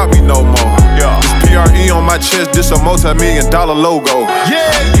even about me no more. This PRE on my chest, this a multi-million-dollar logo.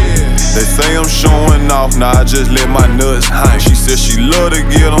 They say I'm showing off, nah, I just let my nuts hang. She said she love to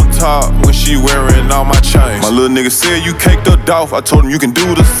get on top when she wearing all my chains. My little nigga said you caked up off, I told him you can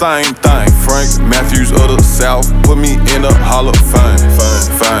do the same thing. Frank Matthews of the South, put me in the Hall of Fame.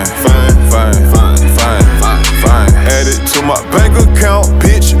 Fame. Add it to my bank account,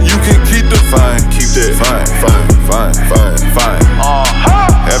 bitch, you can keep the fine. Keep that fine.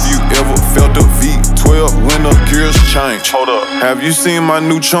 Have you ever felt a V12 when the gears change? Hold up. Have you seen my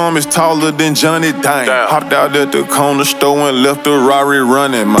new charm is taller than Johnny Dang? Hopped out at the corner store and left the Rari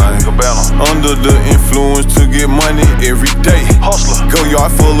running, man. Under the influence to get money every day. Hustler. Go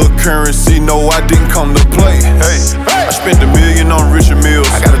yard full of currency, no, I didn't come to play. Hey. I spent $1 million on Richard Mills.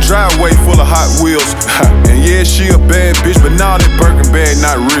 I got a driveway full of Hot Wheels. And yeah, she a bad bitch, but now that Birkin bag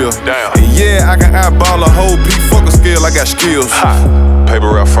not real. Damn. And yeah, I can eyeball a whole beef, fuck a scale, I got skills. Paper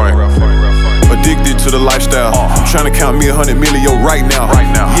route Frank. Addicted to the lifestyle. I'm trying to count me 100 million right now.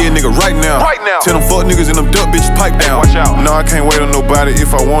 Yeah, nigga, right now. Tell them fuck niggas and them duck bitches pipe down. Watch out. No, I can't wait on nobody.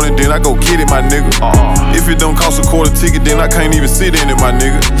 If I want it, then I go get it, my nigga. If it don't cost a quarter ticket, then I can't even sit in it, my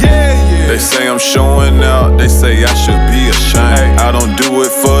nigga. Yeah. They say I'm showing out. They say I should be ashamed. I don't do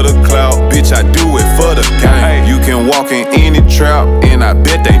it for the clout, bitch. I do it for the game. You can walk in any trap, and I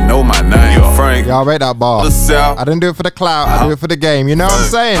bet they know my name. Frank. Y'all rate that bar. I didn't do it for the clout. I do it for the game. You know what I'm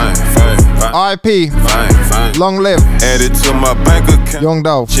saying? RIP. Long live. Add it to my bank account. Young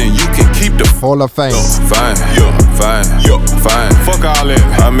Dolph. You can keep the Hall of Fame. Fine. Fuck all that.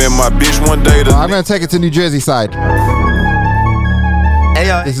 I met my bitch one day. I'm gonna take it to New Jersey side. Hey,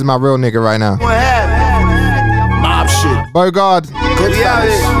 yo. This is my real nigga right now. What happened? Mob shit. Bogard.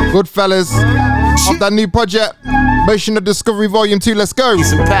 Goodfellas. Of that new project. Motion of Discovery Volume 2. Let's go.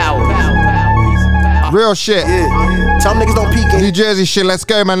 Peace and power. Real shit. Yeah. Tell them niggas don't peek in. New Jersey shit. Let's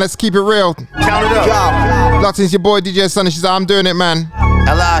go, man. Let's keep it real. Count it up. Locked into your boy DJ Astonish. She's like, I'm doing it, man.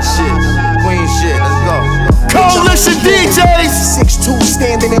 LI shit. Queen shit. Let's go. Coalition DJs. 6'2",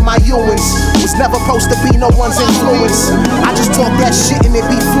 standing in my Ewins. Was never supposed to be no one's influence. I just talk that shit and it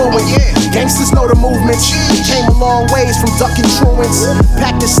be fluent. Gangsters know the movements. We came a long ways from ducking truants.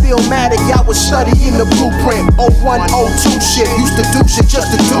 Packed the Stillmatic, y'all was studying the blueprint. 01, 02 shit. Used to do shit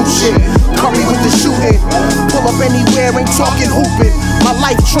just to do shit. Curry with the shooting. Pull up anywhere, ain't talking hooping. My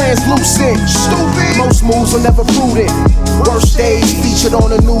life translucent. Stupid. Most moves are never prudent. Worst days featured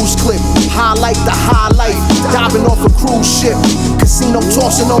on a news clip. Highlight the highlight. Diving off a cruise ship. Casino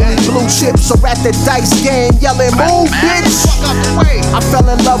tossing only blue chips. So at the dice game, yelling, move, bitch. I fell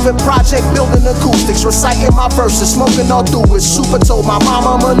in love with Project Building Acoustics. Reciting my verses, smoking all through it. Super told my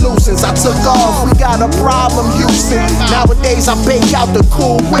mama I'm a nuisance. I took off, we got a problem, Houston. Nowadays I bake out the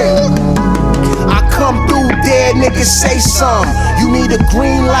cool whip. I come through, dead niggas say some. You need a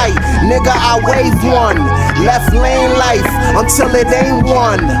green light, nigga, I wave one. Left lane life until it ain't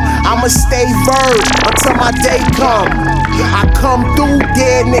one. I'ma stay verb until my day come. I come through,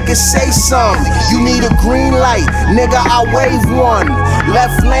 dead niggas say some. You need a green light, nigga, I wave one.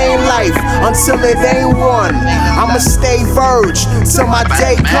 Left lane life until it ain't one. I'ma stay verge till my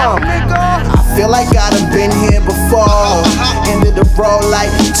day come. I feel like I done been here before. Ended the road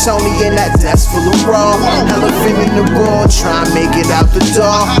like Tony in that desk full of raw. Elephant in the room, try and make it out the door.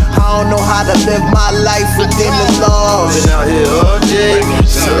 I don't know how to live my life within the laws. Been out here all day.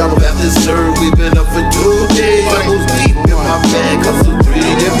 Some after serve, we been up for 2 days. I was deep in my bag, hustle 3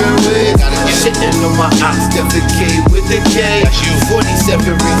 different ways. Shitting on my ops, defecate with the K. 47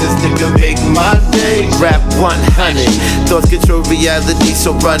 reasons nigga make my day. Rap 100, thoughts control reality,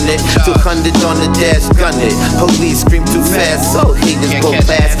 so run it. 200 on the dash, gun it. Police scream too fast, so haters go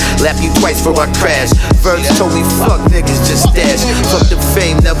fast. Lap you twice for I crash. Verbs told me fuck niggas, just stash. Fuck the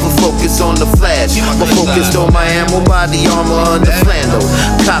fame, never focus on the flash. But focused on my ammo, body armor under flannel.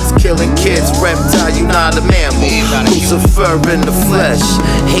 Cops killing kids, reptile, you not a mammal. Lucifer in the flesh.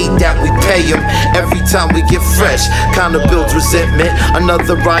 Hate that we pay him every time we get fresh. Kinda builds resentment.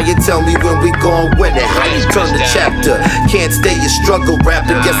 Another riot, tell me when we gon' win it. How you turn the chapter? Can't stay a struggle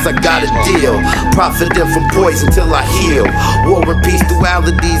rapper, guess I got a deal. Profiting from poison till I heal. War and peace,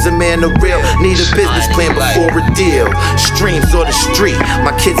 dualities, a man of real. Need a business plan before a deal. Streams or the street,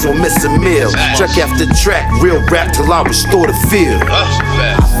 my kids won't miss a meal. Track after track, real rap till I restore the field.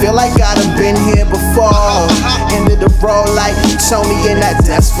 I feel like I done been here before. Ended the road like Tony in that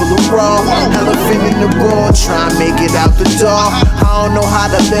desk full of raw. Elephant in the room, try and make it out the door. I don't know how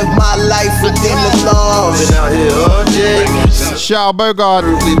to live my life within the laws. Been out here all day. Shout Bogard.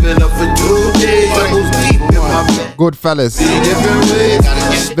 We been up for 2 days. I was deep in my bag. Goodfellas. Different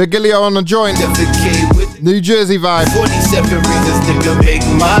ways. Vigilio on the joint. New Jersey vibe. 47 reasons nigga make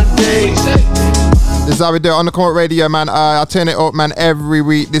my day. This is how we do it on the Comment Radio, man. I turn it up, man, every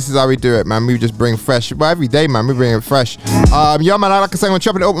week. This is how we do it, man. We just bring fresh, well, every day, man. We bring it fresh. Yeah, man, like I said, I'm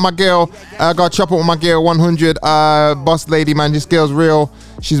chopping it up with my girl. I got to chop it up with my girl 100. Boss lady, man. This girl's real.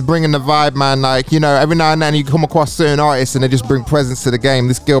 She's bringing the vibe, man. Like, you know, every now and then you come across certain artists and they just bring presence to the game.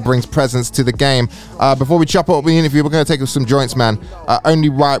 This girl brings presence to the game. Before we chop up the interview, we're going to take some joints, man. Only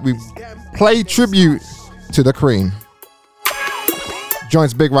right, we play tribute to the Queen.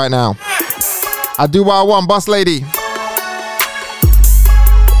 Joints big right now. I do what I want, boss lady.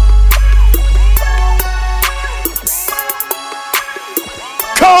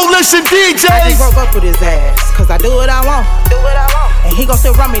 Coalition DJs. I just broke up with his ass, cause I do what I want. Do what I want. And he gon'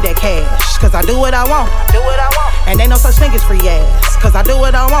 still run me that cash, cause I do what I want. Do what I want. And ain't no such thing as free ass, cause I do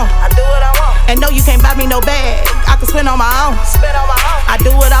what I want. I do what I want. And no, you can't buy me no bag. I can spend on my own. Spend on my own. I do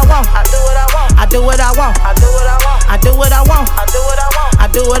what I want. I do what I want. I do what I want. I do what I want. I do what I want. I do what I want. I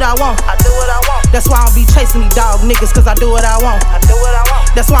do what I want. I do what I want. That's why I don't be chasing these dog niggas, cause I do what I want. I do what I want.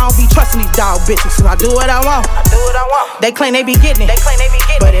 That's why I don't be trusting these dog bitches, so I do what I want. I do what I want. They claim they be getting it. They claim they be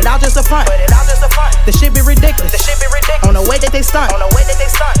getting it. But it all just a front. But it all just a front. The shit be ridiculous. The shit be ridiculous. On the way that they stunt. On the way that they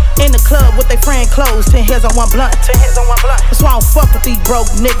stunt. In the club with their friend clothes, 10 heads on one blunt. 10 heads on one blunt. That's why I don't fuck with these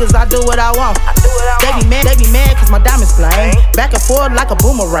broke niggas. I do what I want. I do what I want. They be mad cause my diamonds flame. Back and forth like a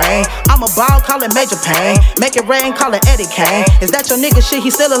boomerang. I'm a ball, call it Major Pain. Make it rain, call it Eddie Kane. Is that your nigga shit? He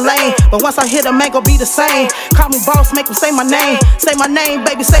still a lane. But once I hit him, ain't gon' be the same. Call me boss, make him say my name. Say my name,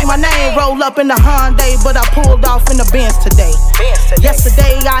 baby, say my name. Roll up in the Hyundai, but I pulled off in the Benz today.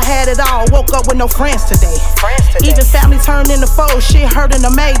 Yesterday I had it all, woke up with no friends today. Even family turned into foes, shit hurt in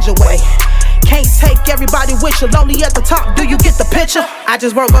a major way. Can't take everybody with you, lonely at the top, do you get the picture? I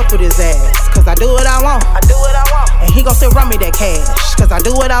just broke up with his ass, cause I do what I want. I do what I want. And he gon' still run me that cash, cause I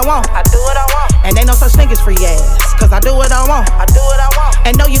do what I want. I do what I want. And ain't no such thing as free ass, cause I do what I want. I do what I want.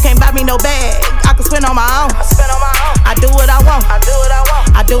 And no, you can't buy me no bag, I can spend on my own. I spend on my own. I do what I want. I do what I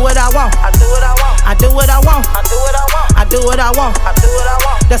want. I do what I want. I do what I want. I do what I want. I do what I want. I do what I want. I do what I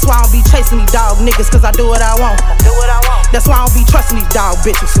want. That's why I don't be chasing these dog niggas, cause I do what I want. I do what I want. That's why I don't be trusting these dog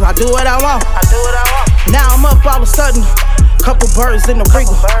bitches, so I do what I want. I do what I want. Now I'm up all of a sudden, couple birds in the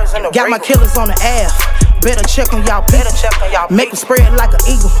wriggle. Got my killers on the air. Better check on y'all people. Make them spread like an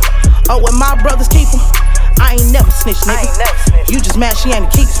eagle. Oh, when my brothers keep them, I ain't never snitch, nigga. You just mad she ain't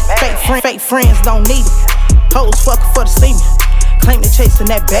a keeper. Fake friends don't need them. Hoes fucking for the semen. Claim they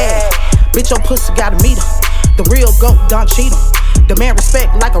chasing that bag. Bitch, your pussy gotta meet her. The real goat don't cheat him. Demand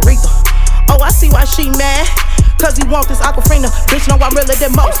respect like Aretha. Oh, I see why she mad. Cause he want this Aquafina. Bitch, know I'm realer than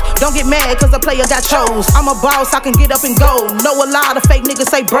most. Don't get mad cause the player got chose. I'm a boss, I can get up and go. Know a lot of fake niggas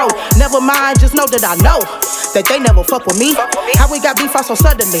say bro. Never mind, just know that I know that they never fuck with me. How we got beef out so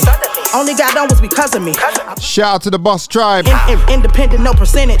suddenly? Only got on was because of me. Shout out to the Boss Tribe. Independent, no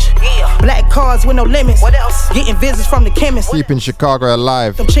percentage. Black cars with no limits. What else? Getting visits from the chemist. Keeping Chicago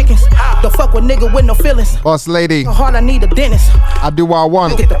alive. Them chickens. Don't fuck with nigga with no feelings. Boss lady. So hard I need a dentist. I do what I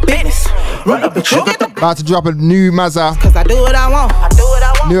want. Get the business. Run up and shoot. About to drop a new Mazza. Cause I do what I want. I do what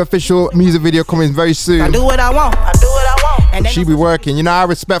I want. New official music video coming very soon. I do what I want. I do what I want. And she be working. You know, I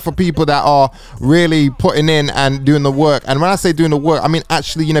respect for people that are really putting in and doing the work. And when I say doing the work, I mean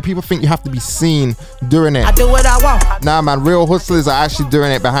actually, you know, people think you have to be seen doing it. I do what I want. Nah, man, real hustlers are actually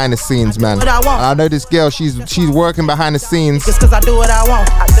doing it behind the scenes, man. What I want. And I know this girl, she's working behind the scenes. Just cause I do what I want.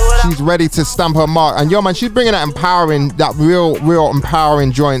 I do what she's ready to stamp her mark. And yo, man, she's bringing that empowering, that real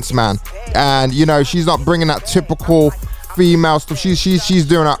empowering joints, man. And you know, she's not bringing that typical female stuff. She's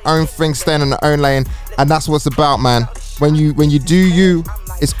doing her own thing, staying in her own lane, and that's what it's about, man. When you do you,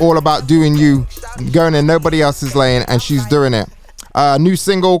 it's all about doing you, going in nobody else's lane, and she's doing it. New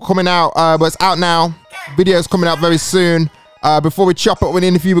single coming out, but it's out now. Video's coming out very soon. Before we chop up with the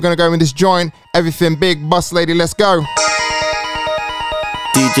interview, we're gonna go in this joint. Everything big, boss lady, let's go.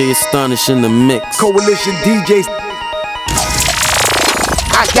 DJ Astonish in the mix. Coalition DJs.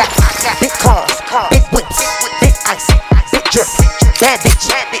 I got big cars, big whips, big ice, big jerk, bad bitch,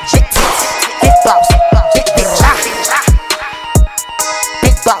 big tits, big boss, big bitch,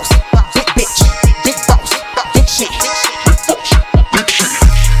 big boss, big bitch, big boss, big shit,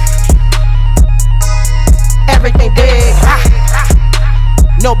 everything big.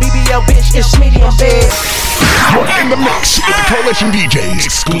 No BBL bitch, it's medium big. You're in the mix with the Coalition DJs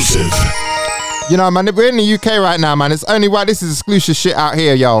exclusive. You know, man, we're in the UK right now, man. It's only right. This is exclusive shit out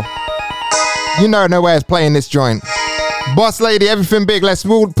here, yo. You know, nowhere's playing this joint. Boss lady, everything big. Let's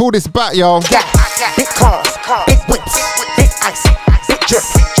pull this back, yo. Yeah, big cars, big whips, big ice, big jerk,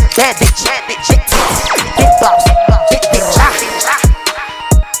 bad bitch, big tits, big boss, big bitch,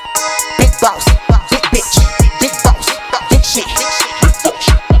 big boss, big bitch, big boss, big shit.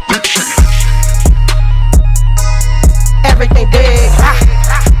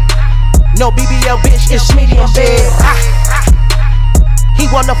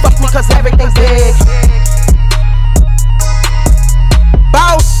 fuck me cause everything's big.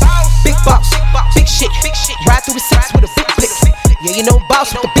 Boss, big boss, big shit. Ride through the six with a big flick. Yeah, you know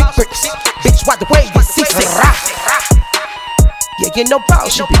boss with the big bricks. Bitch, why the way you see sick? Yeah, you know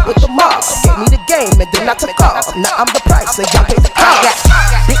boss, you be with the mob. Gave me the game and then I took off. Now I'm the price, so y'all pay the cost.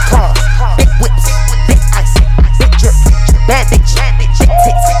 Big cars, big whips, big ice, big drip, bad bitch, big tits,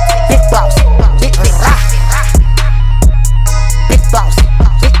 big boss, big bitch, big boss,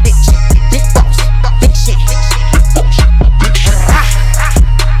 big bitch, big boss, big shit,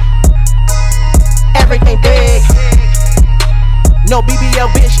 everything big. No BBL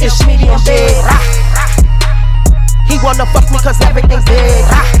bitch, it's medium big. He wanna fuck me cause everything's big.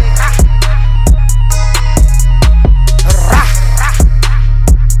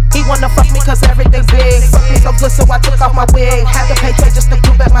 He wanna fuck me cause everything's big. Fuck me so good so I took off my wig. Had to pay trade just to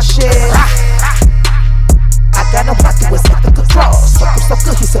prove at my shit. I got him hot to his the controls. Fuck him so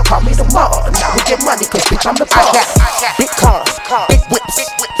good he said call me tomorrow. Now we get money cause bitch I'm the boss. I got big cars, big whips,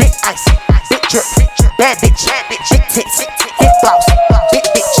 big ice, big drip, bad bitch, big tits, big boss, big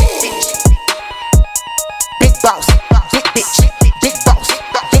bitch, big boss, big bitch, big boss,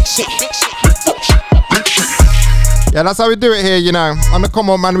 big shit, Yeah, that's how we do it here, you know. On the come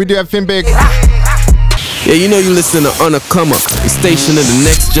on, man, we do everything big. Yeah, you know you listen to On a Come Up, the station of the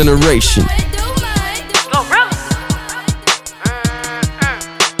next generation.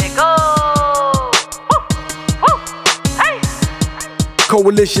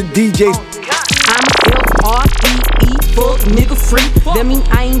 Coalition DJs. I'm F-R-E-E, fuck nigga free. That mean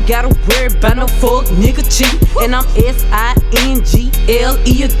I ain't gotta worry about no fuck nigga cheat. And I'm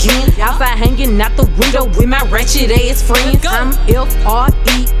S-I-N-G-L-E again. Outside hanging out the window with my ratchet ass friends. I'm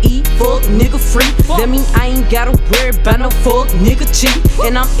F-R-E-E, fuck nigga free. That mean I ain't gotta worry about no fuck nigga cheat.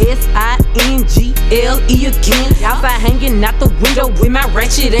 And I'm S-I-N-G-L-E again. Outside hanging out the window with my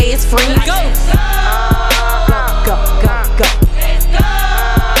ratchet ass friends. Go, go, go, go.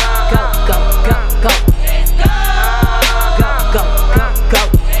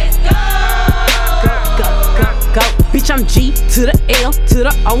 Bitch, I'm G to the L to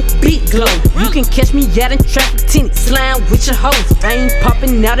the O, big glow. You can catch me out in traffic, tinted, slime with your hoes. I ain't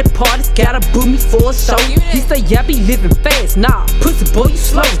popping out at parties, gotta book me for a show. He say, yeah, be living fast, nah, pussy boy, you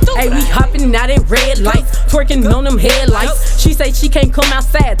slow. Hey, we hopping out at red lights, twerking on them headlights. She say she can't come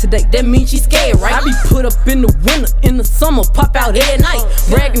outside today, that means she scared, right? I be put up in the winter, in the summer, pop out at night.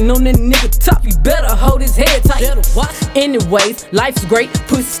 Bragging on that nigga top, you better hold his head tight. Anyways, life's great,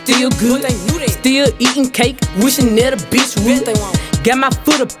 pussy still good. Still eating cake, wishing that a bitch would. Got my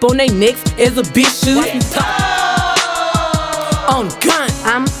foot up on they necks as a bitch should. On gun,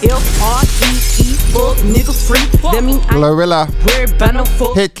 I'm F-R-E-E, fuck nigga free. That mean I Glorilla, worry about no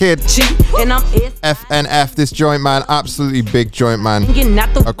fuck Hit Kid, and I'm FNF, this joint, man, absolutely big joint, man.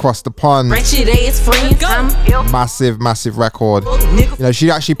 Across the pond. Ratchet ass friends. Massive, massive record. You know,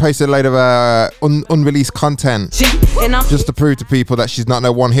 she actually posted a load of unreleased content just to prove to people that she's not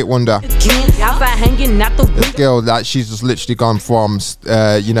no one-hit wonder. This girl, that she's just literally gone from,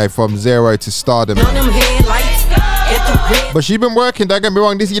 you know, from zero to stardom. But she's been working, don't get me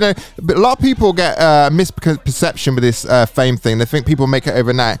wrong. This, you know, a lot of people get misperception with this fame thing. They think people make it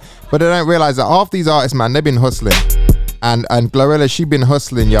overnight, but they don't realize that half these artists, man, they've been hustling. And Glorilla, she been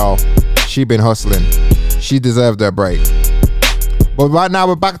hustling, y'all. She been hustling. She deserved her break. But right now,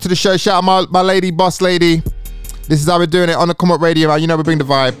 we're back to the show. Shout out my lady, boss lady. This is how we're doing it on the Come Up Radio, man. You know we bring the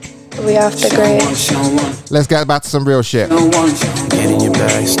vibe. We off the grid. Let's get back to some real shit. Get in your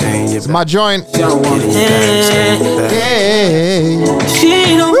bag, stay in your It's my joint. She don't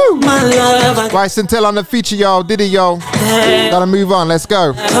my love. Right, Centel on the feature, y'all. Did it, y'all. Gotta move on. Let's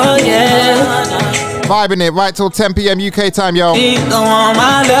go. Oh yeah. Vibing it right till 10 p.m. UK time, y'all. She don't want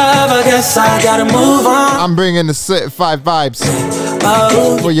my love, I guess I gotta move on. I'm bringing the certified vibes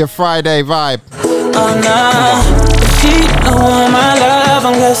for your Friday vibe. Oh no. She don't want my love,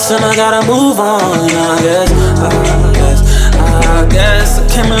 I'm guessing I gotta move on. I guess I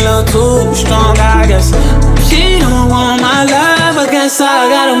came a little too strong, I guess. She don't want my love, I guess I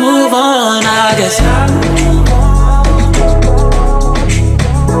gotta move on, I guess.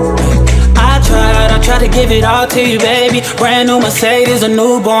 I tried to give it all to you, baby. Brand new Mercedes, a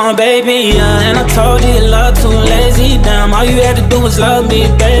newborn baby, and I told you your love too lazy. Damn, all you had to do was love me,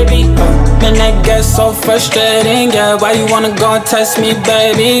 baby. And that gets so frustrating, yeah. Why you wanna go and test me,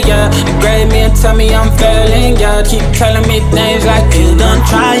 baby, yeah. Degrade me and tell me I'm failing, yeah. Keep telling me things like you done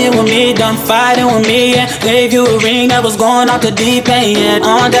trying with me, done fighting with me, yeah. Gave you a ring that was going off the deep end, yeah.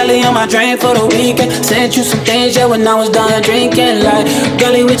 On deli on my drink for the weekend. Sent you some things, yeah, when I was done drinking. Like,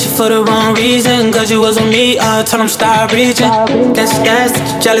 girlie with you for the wrong reason, cause you was with me, tell them stop reaching. Guess that's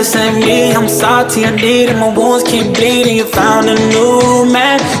jealous of me. I'm salty, I need it, my wounds keep bleeding. You found a new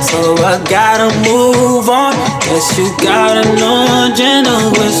man, so I gotta move on. Guess you got a new agenda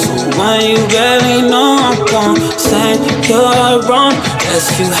with someone you barely know. I'm gon' say you're wrong.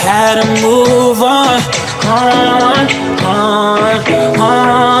 Guess you had to move on.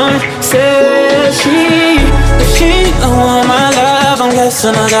 Said she don't want my love. I'm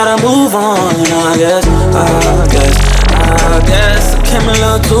guessing I gotta move on. I guess I came a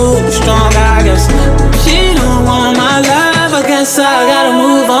little too strong. I guess she don't want my love. I guess I gotta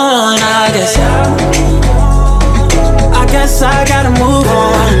move on. I guess I gotta move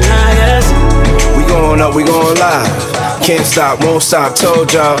on. I guess we going up, we going live. Can't stop, won't stop,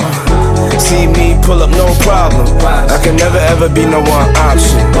 told y'all. See me pull up, no problem. I can never ever be no one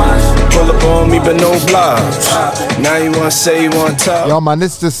option. Pull up on me, but no blocks. Now you wanna say you wanna talk. Yo, man,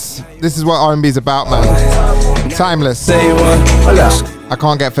 this is what R&B is about, man. Timeless. Say you want. I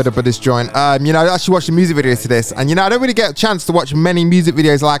can't get fed up with this joint. You know, I actually watched the music videos to this, and you know, I don't really get a chance to watch many music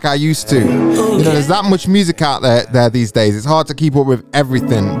videos like I used to. You know, there's that much music out there these days. It's hard to keep up with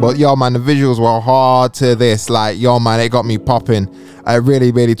everything. But yo, man, the visuals were hard to this. Like, yo, man, it got me popping. It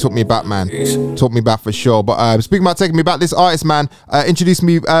really, really took me back, man. Took me back for sure. But speaking about taking me back, this artist, man, introduced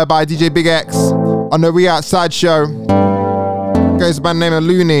me by DJ Big X on the We Outside show. Goes by the name of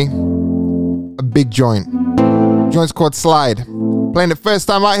Looney. A big joint. Joint's called Slide. Playing it first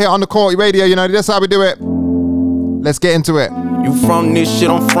time right here on the Quality Radio, you know, that's how we do it. Let's get into it. You from this shit,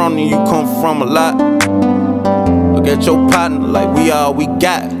 I'm from and you come from a lot. Look at your partner like we all we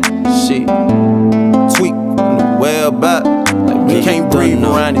got. Shit. Tweak from the well back. Like we can't breathe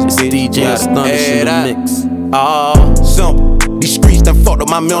around this bitch. DJ Astonish in the mix. Simple. These streets done fucked up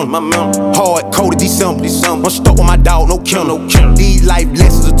my mental. Hard coded December. I'm stuck with my dog, no kennel. These life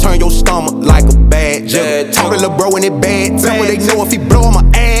lessons will turn your stomach like a bad jelly. Talk to lil' bro in it bad. Tell me they know if he blow him a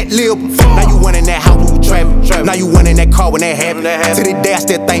ad lib. Now you went in that house with traffic. Now you went in that car when that happened. To this day I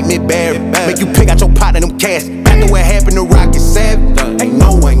still think me bad. Make you pick out your pot and them cash. Back to what happened to Rocket Savage. Ain't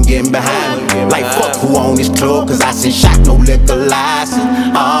no one getting behind me. Like fuck who own this club, cause I seen shot no liquor license.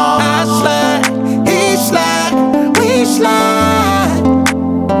 I slide, he slide, we slide.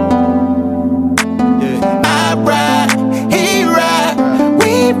 I ride, he ride,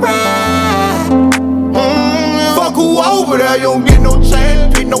 we ride. Fuck who over there, you don't get no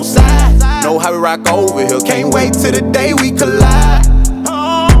chance, pick no sides. Know how we rock over here, can't wait till the day we collide.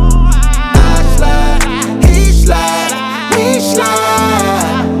 I slide, he slide, we slide.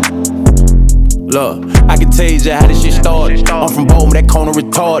 Look, I can tell you how this shit started. I'm from Bowman, that corner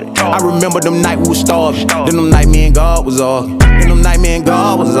retarded. I remember them night we was starving. Then them night me and God was arguing.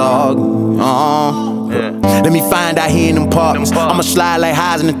 Let me find out here in them parks. I'ma slide like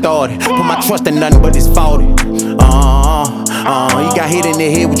highs in authority. Put my trust in nothing but this faulty. You got hit in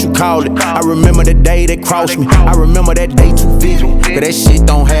the head, what you call it. I remember the day that crossed me. I remember that day too vivid. But that shit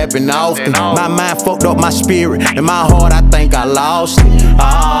don't happen often. My mind fucked up my spirit. In my heart, I think I lost it.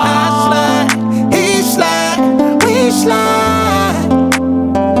 I slide, he slide, we slide.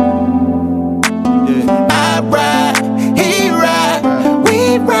 I ride, he ride,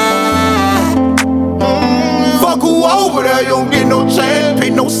 we ride. Fuck who over there, you don't get no chance,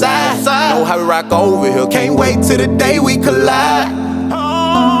 pick no sides. Know how we rock over here, can't wait till the day we collide.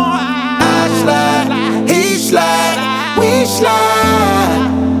 I slide, he slide, we slide.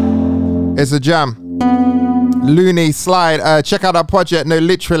 It's a jam. Looney, Slide. Check out our project. No,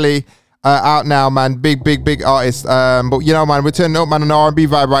 literally out now, man. Big artist. But you know, man, we're turning up, man, on the R&B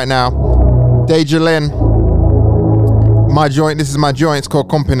vibe right now. Deja Lynn. My joint. This is my joint. It's called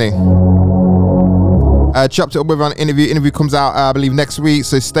Company. Chopped it up with her on an interview. Interview comes out, I believe, next week.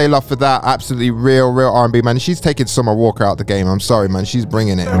 So stay locked for that. Absolutely real R&B, man. She's taking Summer Walker out the game. I'm sorry, man. She's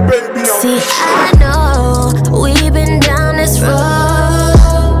bringing it. See, I know we've been down this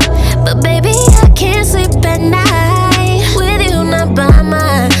road, but baby, I can't sleep at night with you not by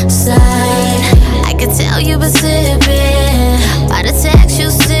my side. I can tell you been sipping by the text you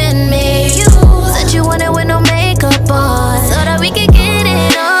sent me. You said you wanted with no makeup on, so that we could get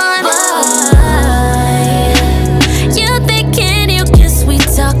it on. But you thinking you can sweet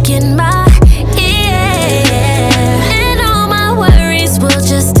talking my ear, and all my worries will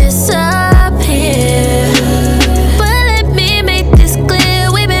just disappear. But let me make this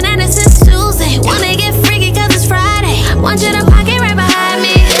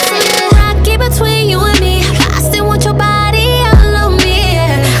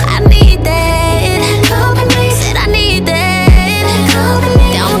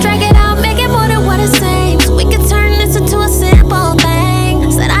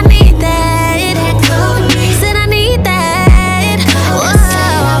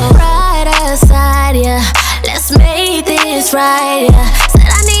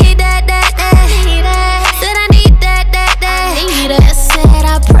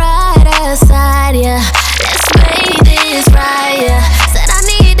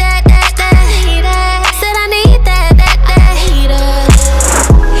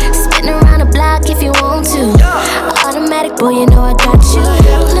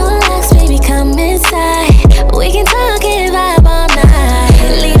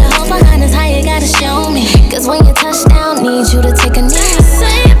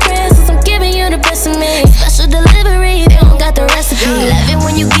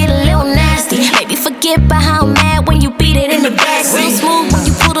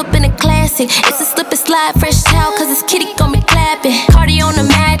got fresh towel, cause his kitty gon' be clapping. Cardi on the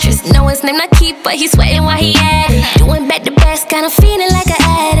mattress, know his name not Keith, but he sweating while he at it. Doing back to back, kinda feeling like an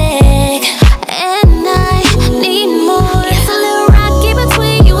addict. And I need more. It's a little rocky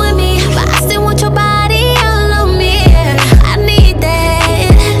between you and me, but I still want your body all on me. I need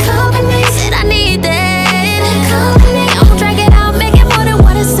that company, said I need that company. I'ma drag it out, make it more than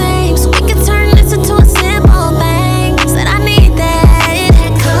what it seems, so we can turn this into a simple thing. Said I need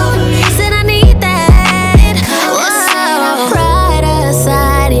that company, said I need that. Whoa, pride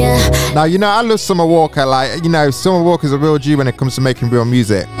aside, yeah. Now, you know, I love Summer Walker. Like, you know, Summer Walker's a real G when it comes to making real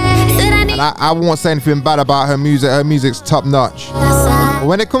music. And I won't say anything bad about her music. Her music's top notch. But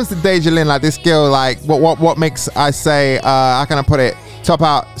when it comes to Deja Lynn, like this girl, like what makes I say, how can I put it, top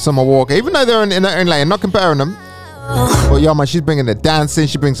out Summer Walker? Even though they're in their own lane, not comparing them. But yo, man, she's bringing the dancing,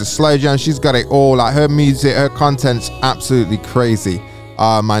 she brings the slow jam, she's got it all. Like her music, her content's absolutely crazy.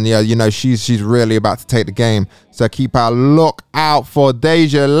 Man, yeah, you know, she's really about to take the game. So keep a look out for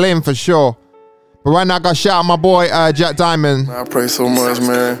Deja Lynn for sure. But right now I gotta shout out my boy Jack Diamond. I pray so much,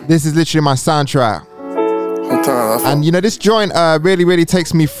 man. This is literally my soundtrack. And you know, this joint really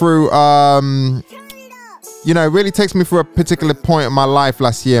takes me through you know, really takes me through a particular point in my life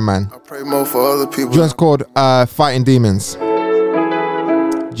last year, man. I pray more for other people. Joint's called Fighting Demons.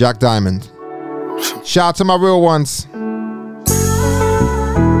 Jack Diamond. Shout out to my real ones.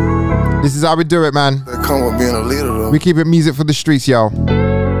 This is how we do it, man. That come with being a leader, though. We keep it music for the streets, yo.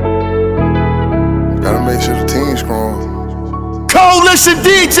 Gotta make sure the team's strong. Coalition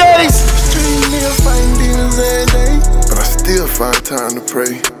DJs! Street nigga fighting demons every day, but I still find time to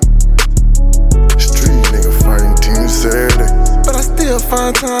pray. Street nigga fighting demons every day, but I still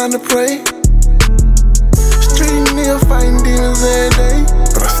find time to pray. Street nigga fighting demons every day,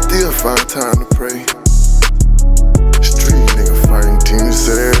 but I still find time to pray. Street nigga fighting demons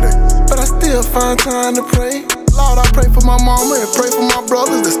every day, but I still find time to pray. Lord, I pray for my mama and pray for my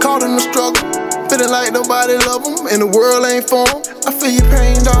brothers that's caught in the struggle. Feeling like nobody love them and the world ain't for them. I feel your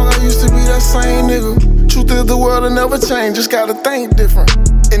pain, dog, I used to be that same nigga. Truth is the world will never change, just gotta think different.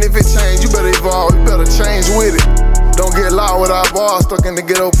 And if it change, you better evolve, you better change with it. Don't get locked with our bars stuck in the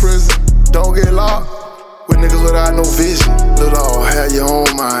ghetto prison. Don't get locked with niggas without no vision. Little all have your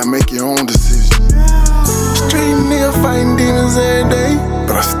own mind, make your own decisions. Street nigga fighting demons every day,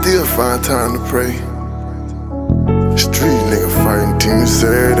 but I still find time to pray. Street nigga fighting demons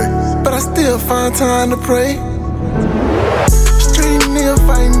every day, but I still find time to pray. Street nigga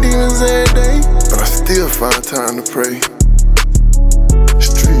fighting demons every day, but I still find time to pray.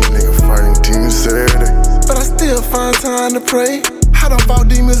 Street nigga fighting demons every day, but I still find time to pray. I done fought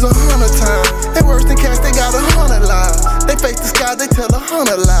demons 100 times. They worse than cats, they got 100 lives. They face the sky, they tell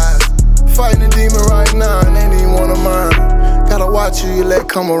 100 lies. Fighting a demon right now, and ain't even one of mine. Gotta watch who you let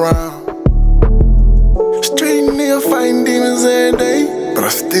come around. Street nigga fighting demons every day, but I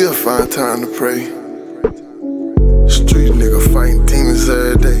still find time to pray. Street nigga fighting demons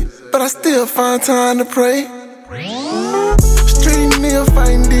every day, but I still find time to pray. Street nigga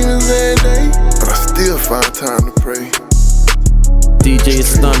fighting demons every day, but I still find time to pray. DJ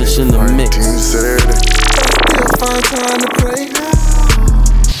Astonish in the mix. Demons every day, but I still find time to pray.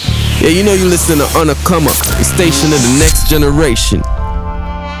 Yeah, you know you listen to Unacoma, the station of the next generation.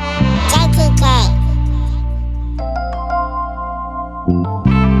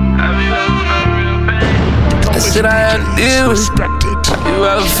 Shit I had to deal with. Have you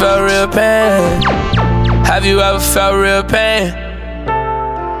ever felt real pain? Have you ever felt real pain?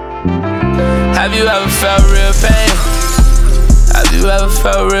 Have you ever felt real pain? Have you ever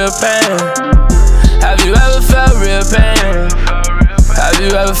felt real pain? Have you ever felt real pain? Have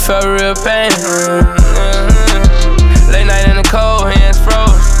you ever felt real pain? Late night in the cold, hands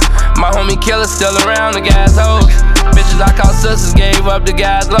froze. My homie killer still around, the guy's hoes. Bitches I call sisters gave up the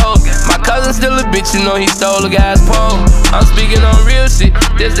guy's load. My cousin still a bitch, you know he stole the guy's pole. I'm speaking on real shit,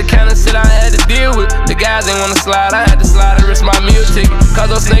 this the kind of shit I had to deal with. The guys ain't wanna slide, I had to slide and risk my meal ticket.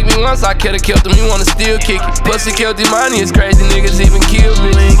 Cause they'll snake me once, I could've killed him, you wanna still kick it. Pussy killed the money, it's crazy, niggas even killed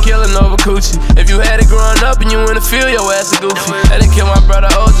me. We ain't killing over coochie. If you had it growing up and you in the field, your ass a goofy. Had to kill my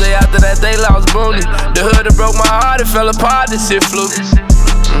brother OJ, after that they lost Booney. The hood that broke my heart, it fell apart, this shit fluky.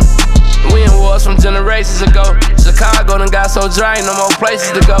 We in wars from generations ago. Chicago done got so dry, no more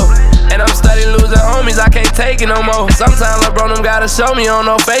places to go. And I'm steady losing homies, I can't take it no more. Sometimes LeBron them gotta show me on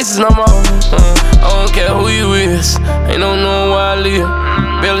no faces no more. I don't care who you is, ain't no knowing where I live.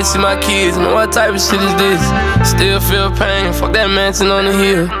 Barely see my kids, man, what type of shit is this? Still feel pain, fuck that mansion on the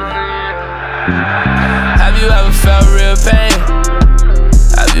hill. Have you ever felt real pain?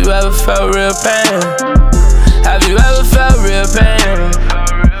 Have you ever felt real pain? Have you ever felt real pain?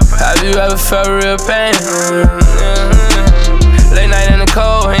 Have you ever felt real pain? Late night in the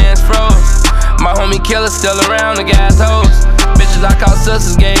cold, hands froze. My homie killer still around, the guy's hoes. Bitches I call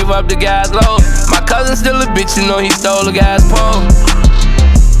sisters gave up the guy's load. My cousin still a bitch, you know he stole the guy's pole.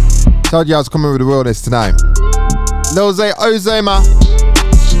 Told you I was coming with the realness tonight. Lil Zay Ozema,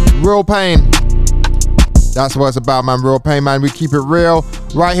 Real Pain. That's what it's about, man. Real Pain, man. We keep it real.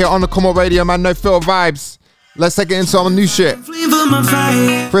 Right here on the Come On Radio, man. No filter vibes. Let's take it into some new shit.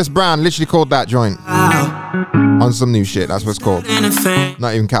 Chris Brown literally called that joint on some new shit. That's what it's called.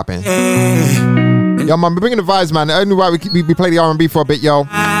 Not even capping. Yo, man, we're bringing the vibes, man. Only why we play the R&B for a bit, yo.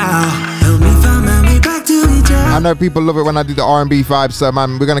 I know people love it when I do the R&B vibe, so,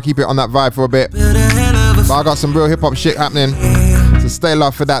 man, we're going to keep it on that vibe for a bit. But I got some real hip-hop shit happening, so stay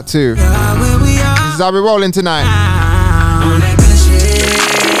low for that, too. This is how we're rolling tonight.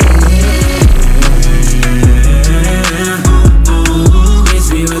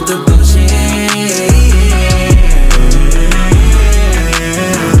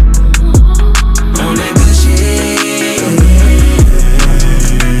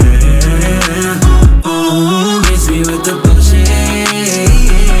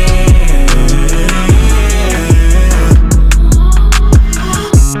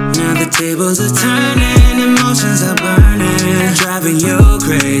 Tables are turning, emotions are burning, driving you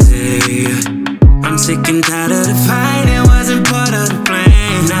crazy. I'm sick and tired of the fight, it wasn't part of the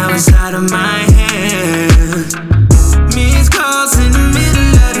plan. Now it's out of my hands. Missed calls in the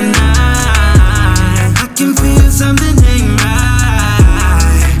middle of the night. I can feel something ain't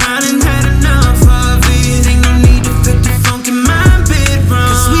right. I done had enough of it. Ain't no need to fit the funk in my bedroom.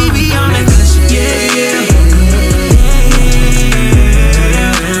 Cause we be on that good shit, yeah.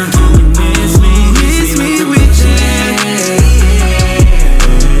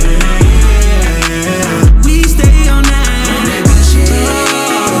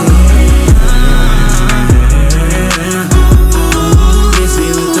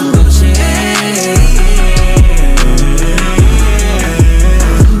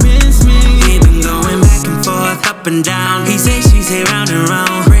 Up and down, he say, she say, round and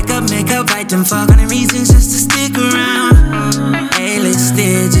round. Break up, make up, fight them, fuck on the reasons just to stick around.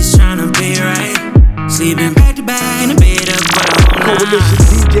 A-listed, just tryna be right. Sleeping back to back in the bed up for the whole night.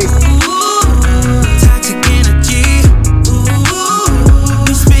 DJ. Toxic energy.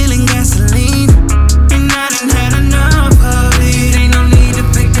 You spilling gasoline, and I done had enough of it. Ain't no need to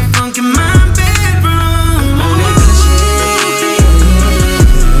pick the funk in my bedroom. On that good shit.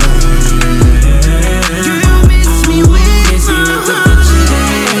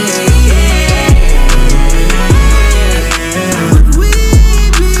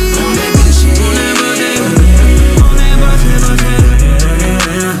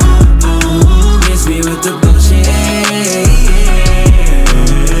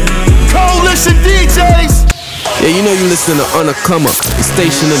 Yeah, you know you listen to On a Come Up, the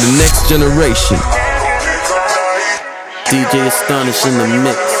station of the next generation. DJ Astonish in the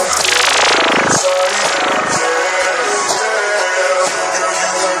mix.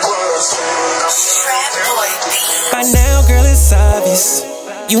 By now, girl, it's obvious.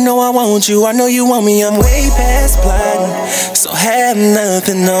 You know I want you, I know you want me. I'm way past plotting, so have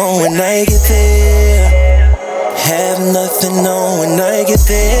nothing on when I get there. Have nothing on when I get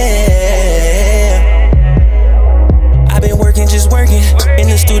there. I've been working, just working, in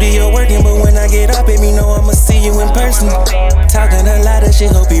the studio working, but when I get up, baby, know I'ma see you in person. Talking a lot of shit,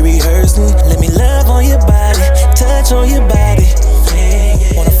 hope you rehearsing. Let me love on your body, touch on your body.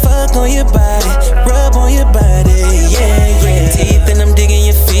 Wanna fuck on your body, rub on your body, yeah, yeah. Teeth and I'm digging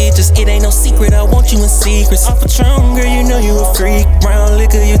your features, it ain't no secret, I want you in secrets. Off Patron, girl, you know you a freak. Brown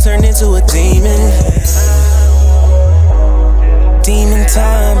liquor, you turned into a demon. Demon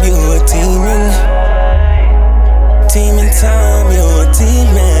time, you a demon. Demon time, you a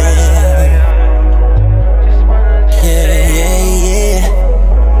demon. Yeah, yeah, yeah.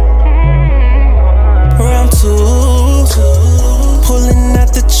 Round two. Pulling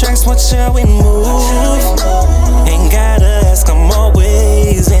out the tracks, watch how we move. Ain't gotta ask, I'm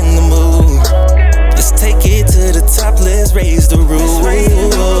always in the mood. Let's take it to the top, let's raise the roof.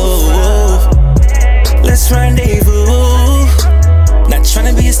 Let's rendezvous. Not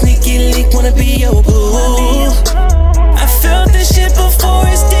tryna be a sneaky link, wanna be your boo. I felt this shit before,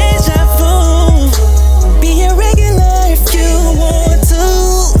 it's deja vu. Be a regular if you want to.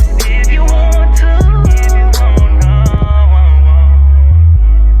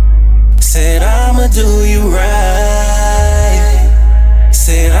 Said I'ma do you right.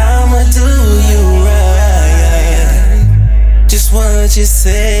 Said I'ma do you right. Just what you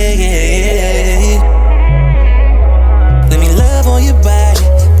say. Let me love on your body,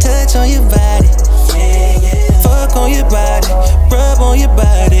 touch on your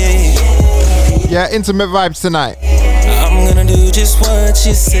body. Yeah, intimate vibes tonight. I'm gonna do just what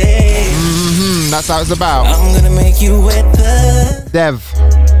you say. That's how it's about. I'm gonna make you wet the Dev.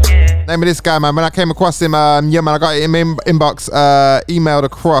 Name of this guy, man. When I came across him, yeah, man, I got him in inbox, emailed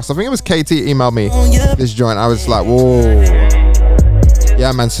across. I think it was KT emailed me this joint. I was like, whoa.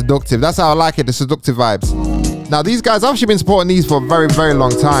 Yeah, man, seductive. That's how I like it, the seductive vibes. Now, these guys, I've actually been supporting these for a very, very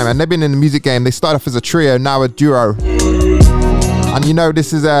long time, and they've been in the music game. They started off as a trio, now a duo. And you know,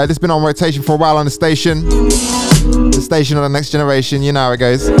 this has been on rotation for a while on the station. The station of the next generation, you know how it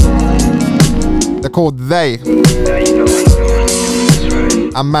goes. They're called They.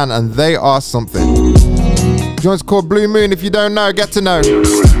 And man, and they are something. Joint's called Blue Moon. If you don't know, get to know.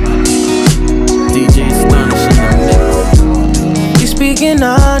 DJ Astonish in the mix. You speaking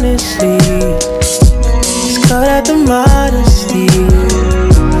honestly, it's cut at the modesty.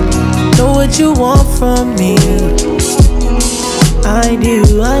 Know what you want from me. I do.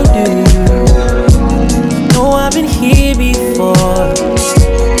 Know I've been here before.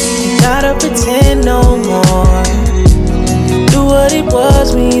 You gotta pretend no more. Do what it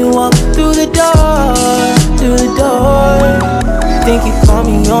was when you walked through the door. Think you call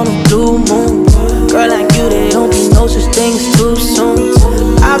me on a blue moon. Girl like you, there don't be no such thing as too soon.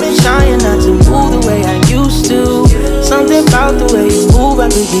 I've been trying not to move the way I used to. Something about the way you move I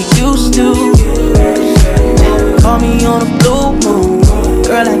could get used to. Call me on a blue moon.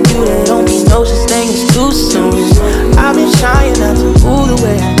 Girl like you, there don't be no such thing as too soon. I've been trying not to move the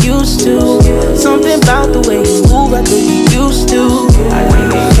way I used to. Something about the way you move I could get used to. I can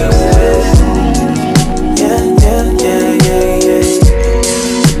get used to this.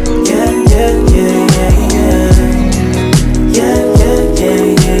 Yeah.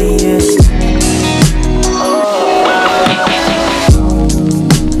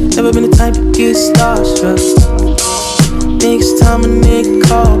 Never been the type to get starstruck. Think it's time a nigga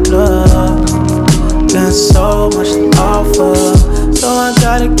call bluff. Got so much to offer, so I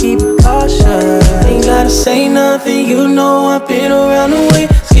gotta keep it cautious. Ain't gotta say nothing, you know I've been around the way.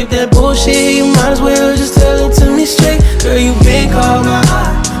 Skip that bullshit, you might as well just tell it to me straight. Girl, you been caught my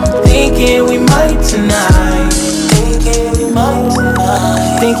eye, thinking we might tonight.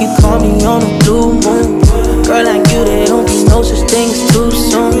 Think you call me on a blue moon. Girl like you, there don't be no such thing as too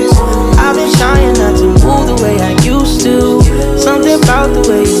soon. I've been trying not to move the way I used to. Something about the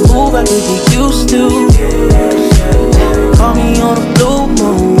way you move I could get used to. Call me on a blue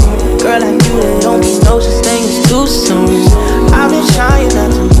moon. Girl like you, there don't be no such thing as too soon. I've been trying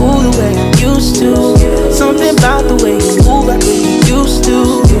not to move the way I used to. Something about the way you move I could get used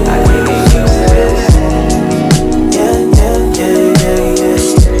to. I could get used to this.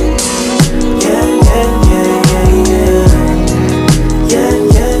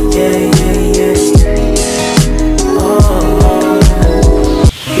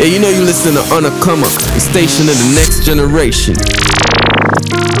 Yeah, you know you listen to Undercomer, the station of the next generation.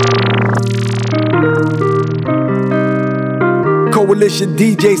 Coalition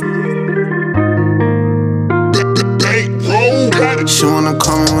DJs. She wanna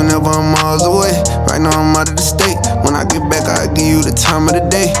call me whenever I'm miles away. Right now I'm out of the state. When I get back, I give you the time of the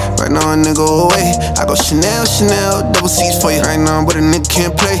day. Right now a nigga away. I go Chanel, double C's for you. Right now, but a nigga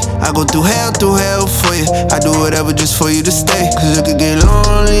can't play. I go through hell for you. I do whatever just for you to stay. Cause it could get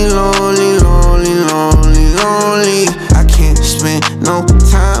lonely. I can't spend no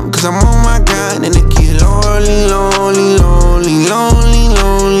time, cause I'm on my grind. And it get lonely.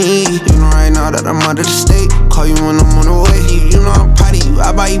 You know right now that I'm out of the state. Call you when I'm on the way. You know I'm proud of you.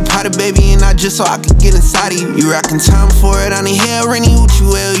 I buy you pot of baby and not just so I can get inside of you. You rockin' time for it on the hair, Rennie with you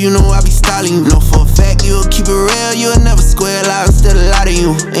well. You know I be styling you. Know for a fact you'll keep it real. You'll never square lie, still a lot of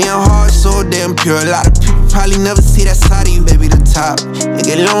you. And your heart so damn pure. A lot of people probably never see that side of you. Baby, the top, it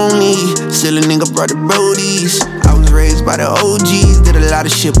get lonely. Still a nigga brought the brodies. I was raised by the OGs. Did a lot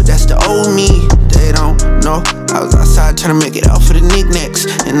of shit, but that's the old me. They don't know I was outside trying to make it out for the knickknacks.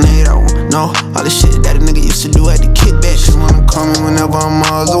 And they don't know all the shit that a nigga used to do at the kickback. She wanna call me whenever I'm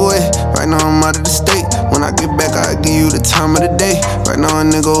miles away. Right now I'm out of the state. When I get back, I give you the time of the day. Right now a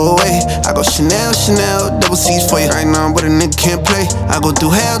nigga away. I go Chanel, double C's for you. Right now, but a nigga can't play. I go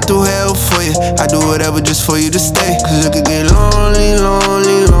through hell for you. I do whatever just for you to stay. Cause it could get lonely.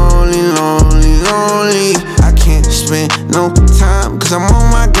 I can't spend no time, cause I'm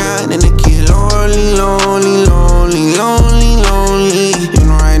on my grind. And it get lonely. You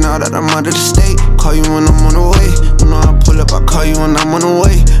know right now that I'm out of the state. Call you when I'm on the way. You know I pull up, I call you when I'm on the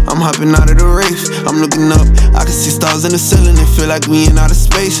way. I'm hopping out of the Wraith, I'm looking up. I can see stars in the ceiling, it feel like we in outer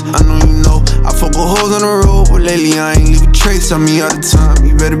space. I know you know, I fuck with hoes on the road, but lately I ain't leave a trace on me all the time.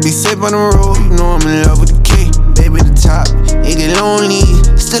 You better be safe on the road, you know I'm in love with the K. Baby, the top, it get lonely.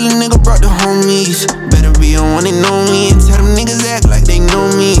 Still a nigga brought the homies. Better be on one and only. And tell them niggas act like they know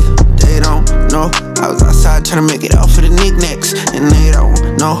me. They don't know. I was outside trying to make it out for the knickknacks. And they don't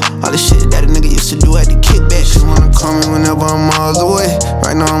know all the shit that a nigga used to do at the kickbacks. She wanna call me whenever I'm miles away.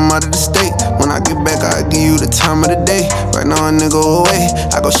 Right now I'm out of the state. When I get back, I'll give you the time of the day. Right now a nigga away.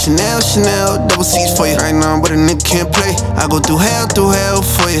 I go Chanel, double C's for you. Right now, but a nigga can't play. I go through hell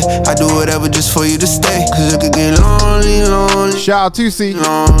for you. I do whatever just for you to stay. Cause it could get lonely. Shout out to C.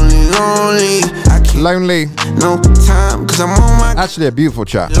 Lonely. I can't lonely. No time, cause I'm on my. Actually, a beautiful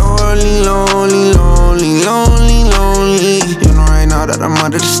chat. Lonely. You know right now that I'm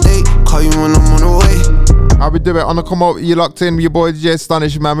out of the state. Call you when I'm on the way. How we do it on the come up? You locked in with your boy DJ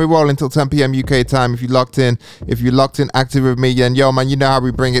Astonish, man. We roll until 10 p.m. UK time. If you locked in active with me, then yo, man, you know how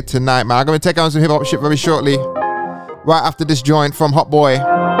we bring it tonight, man. I'm gonna take on some hip hop shit very shortly. Right after this joint from Hot Boy.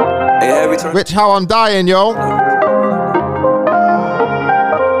 Rich, how I'm dying, yo.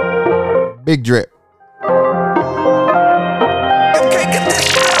 Big drip.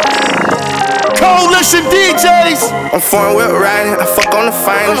 Coalition DJs. I'm foreign wheel riding, I fuck on the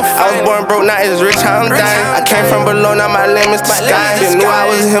finest. I was born broke, now it's rich, how I'm dying. I came from below, now my limit's the sky. Didn't know I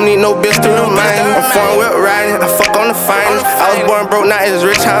was him, need no bitch to remind me. I'm foreign wheel riding, I fuck on the finest. I was born broke, now it's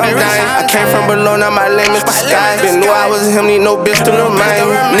rich, how I'm dying. I came from below, now my limit's the sky. Didn't know I was him, need no bitch to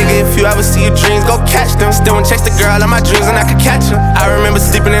remind me. Nigga, if you ever see your dreams, go catch them. Still and chase the girl in my dreams and I could catch her. I remember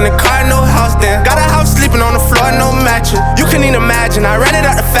sleeping in the car, no house then. Got a house sleeping on the floor, no mattress. You couldn't even imagine, I ran it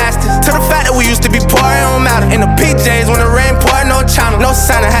out the fastest. To the fact that we used to be poor, it don't matter. In the PJs when the rain poured, no channel. No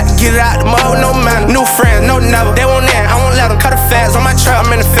sign, I had to get it out the mud, no manner. New friends, no never. They won't end, I won't let them. Cut the fast on my truck, I'm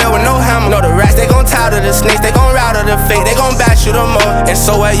in the field with no hammer. Know the rats, they gon' tie to the snakes, they gon' route to the fake, they gon' bash you the more. And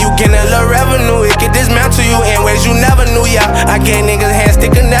so what you getting a little revenue, it get dismantled you in ways you never knew, yeah. I gave niggas hands, they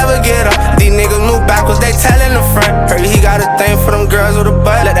could never get up. These niggas move backwards, they tellin' the front. Heard he got a thing for them girls with a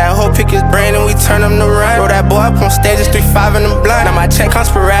butt. Let that hoe pick his brain and we turn him to run. Roll that boy up on stages, 3-5 in the blunt. Now my check comes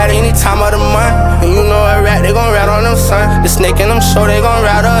sporadic any time of the month. And you know a rat, they gon' rat on them son. The snake in them show, they gon'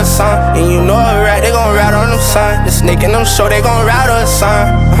 rat us son. And you know a rat, they gon' rat on them son. The snake in them show, they gon' rat us son.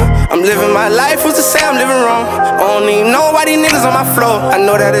 I'm living my life, who's to say I'm living wrong? I don't even know why these niggas on my floor. I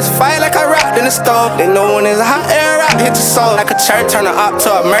know that it's fire like I rocked in the stove. They know when it's a hot air out, hit your soul. Like a church, turn it up to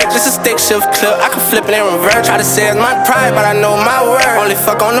a merch. It's a stick shift clip, I can flip it in reverse. Try to say it's my pride, but I know my word. Only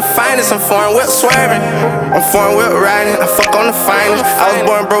fuck on the finest, I'm foreign whip swerving. I'm foreign whip riding, I fuck on the finest. I was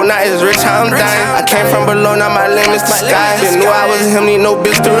born broke, now it's rich, how I'm dying. I came from below, now my limit's the sky. Didn't know I was him, need no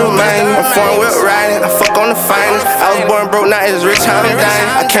bitch to remind me. I'm foreign whip riding, I fuck on the finest. I was born broke, now it's rich, how I'm dying.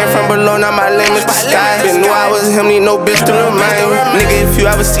 I came from below, now my limit's the sky. Didn't know I was him, need no bitch to remind me. Nigga, if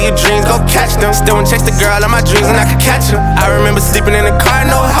you ever see your dreams, go catch them. Still and chase the girl in my dreams and I could catch her. I remember sleeping in the car,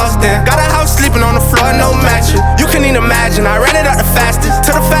 no house then. Got a house sleeping on the floor, no mattress. You couldn't even imagine, I ran it out the fastest.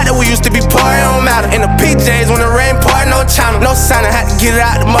 To the fact that we used to be poor, it don't matter. In the PJs when the rain poured, no channel. No sign, I had to get it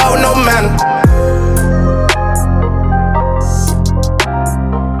out the mud, no manner.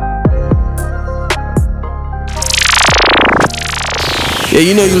 Yeah,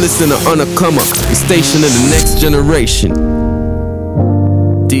 you know you listen to On a Come Up, the station of the next generation.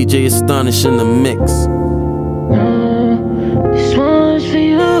 DJ Astonish in the mix. This one's for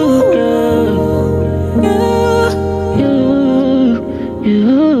you, girl. You.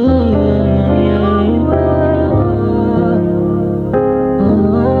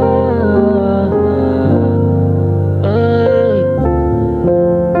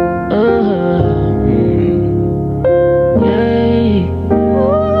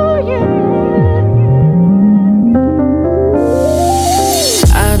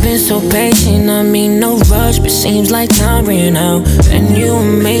 So patient, I mean no rush, but seems like time ran out. And you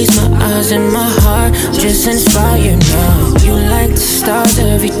amaze my eyes and my heart, just inspired now. You like the stars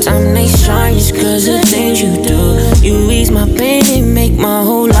every time they shine, just cause of things you do. You ease my pain and make my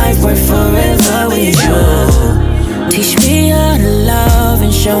whole life work forever with you. Teach me how to love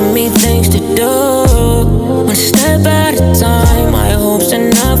and show me things to do. One step at a time, my hopes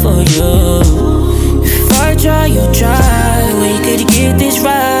enough for you. If I try, you try, we could get this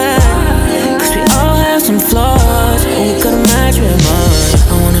right. Some flaws, and we could've matched with mine.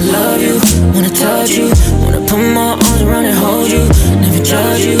 I wanna love you, wanna touch you, wanna put my arms around and hold you. Never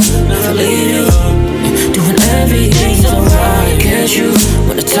judge you, never leave you. Doing everything so right, catch you,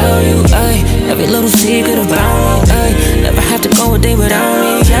 wanna tell you, ay, every little secret about me, ay, never have to go a day without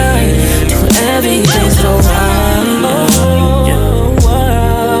me, ay. Doing everything so right,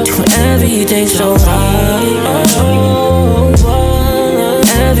 doing everything so right,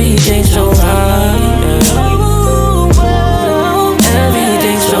 everything so right.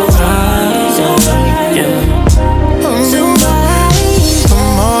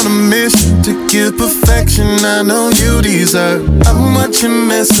 affection I know you deserve. I'm watching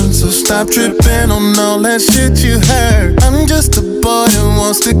messing, so stop tripping on all that shit you heard. I'm just a boy who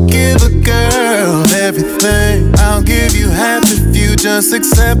wants to give a girl everything. I'll give you half if you just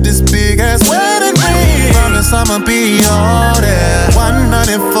accept this big ass wedding ring. Promise I'ma be all there,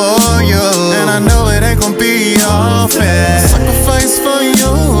 100 for you, and I know it ain't gon' be all fair. Sacrifice for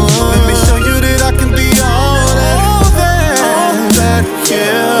you, let me show you that I can be all that,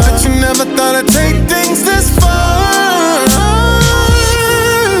 yeah. But you never thought I'd take things this far.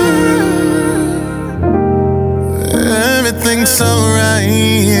 Everything's alright.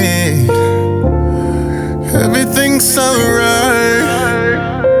 Everything's alright.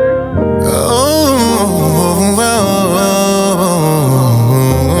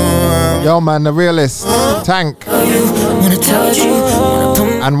 Yo man, the realist, Tank, and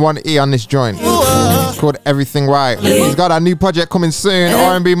 1E on this joint. It's called Everything Right. He's got a new project coming soon,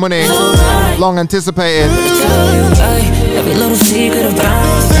 R&B Money, long anticipated.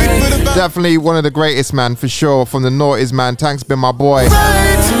 Definitely one of the greatest, man, for sure. From the noughties, man. Tank's been my boy.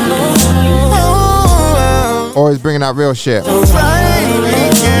 Always bringing out real shit. One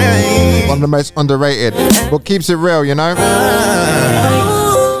of the most underrated, but keeps it real, you know.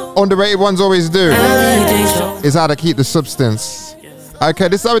 Underrated ones always do. Is how to keep the substance. Okay,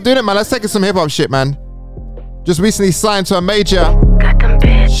 this is how we're doing it, man. Let's take some hip hop shit, man. Just recently signed to a major.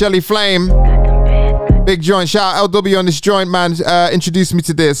 Shelly Flame. Big joint. Shout out LW on this joint, man. Introduced me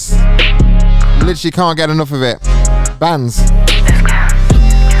to this. Literally can't get enough of it. Bands.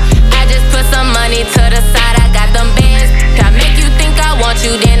 I just put some money to the side. I got them bands. I make you think I want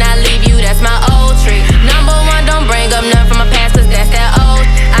you, then I leave you. That's my old trick. Number one, don't bring up none from my past, cause that's that old.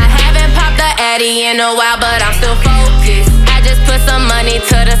 I haven't popped the Addy in a while, but I'm still focused. I just put some money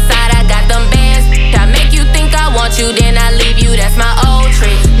to the side. I got them bands. I make you think I want you, then I leave you. That's my old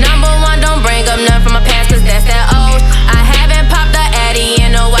trick. Number one, don't bring up none from my past, cause that's that old. I haven't popped the Addy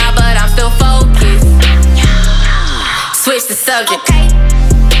in a while, but I'm still focused. Switch the subject.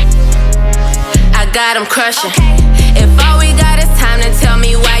 I got them crushing. If all we got is time, then tell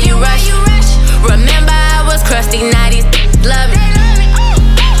me why you rush. Remember I was crusty, now these love me.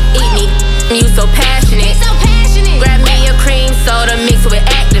 Eat me, you so passionate. Grab me a cream soda mixed with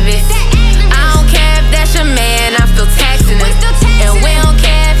activists. I don't care if that's your man, I'm still taxing him. And we don't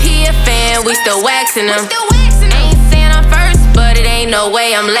care if he a fan, we still waxing him. Ain't saying I'm first, but it ain't no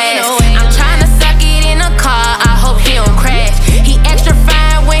way I'm last. I'm trying to suck it in a car, I hope he don't crash. He extra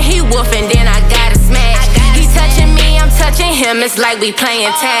fine when he woofing, then I gotta smash. He touching me, I'm touching him, it's like we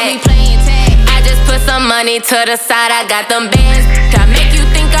playing tag. I just put some money to the side, I got them bands. I make you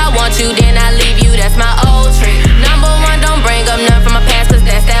think I want you, then I leave you, that's my old trick. Number one, don't bring up none from my past, cause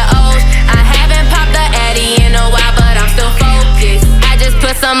that's that old. I haven't popped the Addy in a while, but I'm still focused. I just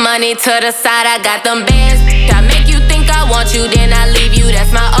put some money to the side, I got them bands. I make you think I want you, then I leave you, that's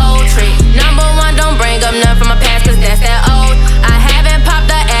my old trick. Number one, don't bring up none from my past, cause that's that old. I haven't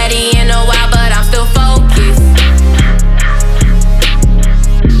popped the Addy in a while, but I'm still focused.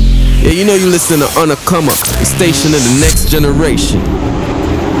 Yeah, you know you listen to Unacoma, the station of the next generation.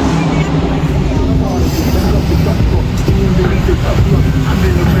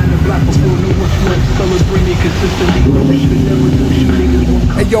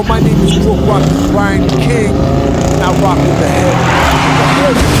 Hey yo, my name is Brook Rock, Brian King, and I rock with the head.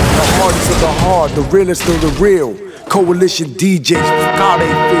 The hardest of the hard, the realest of the real. Coalition DJs, how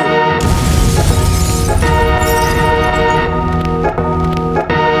they feel.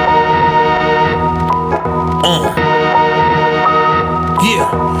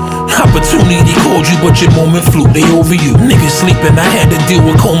 Opportunity called you, but your moment flew. They over you. Niggas sleeping, I had to deal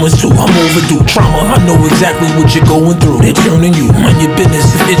with comas too. I'm overdue. Trauma, I know exactly what you're going through. They're turning you. Mind your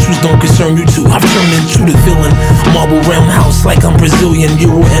business if issues don't concern you too. I've turned into the villain. Marble roundhouse like I'm Brazilian.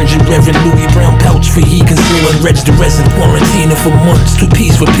 Euro engine revving. Louis Brown pouch for heat concealing. Reg the resin. Quarantining for months. 2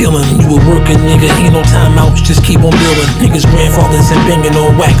 P's for peeling. You a working nigga. Ain't no timeouts. Just keep on building. Niggas grandfathers and banging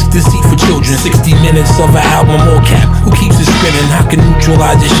on wax. Deceit for children. 60 minutes of an album or cap. Who keeps it spinning? How can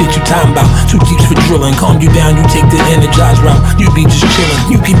neutralize the shit you time about? 2 Jeeps for drilling. Calm you down, you take the energized route. You be just chilling.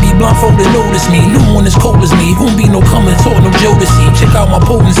 You can be blindfolded, notice me. No one as cold as me. Won't be no coming, talk, no Jodeci. Check out my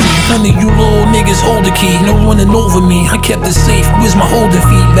potency. None of you little niggas hold the key. No running over me. I kept it safe. Where's my holding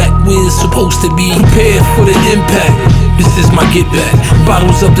feet? Back where it's supposed to be. Prepared for the impact. This is my get back.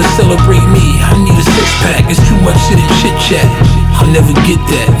 Bottles up to celebrate me. I need a 6-pack. It's too much shit and chit chat. I'll never get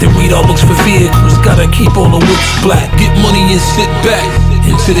that. The radar looks for vehicles. Gotta keep all the whips black. Get money and sit back.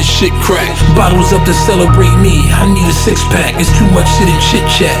 Into the shit crack. Bottles up to celebrate me. I need a 6-pack. It's too much shit and chit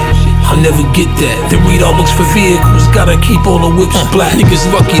chat. I'll never get that. The radar looks for vehicles, gotta keep all the whips black. Niggas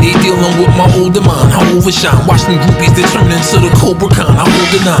lucky they dealing with my older mind. I overshine, watch them groupies that turn into the Cobra Khan. I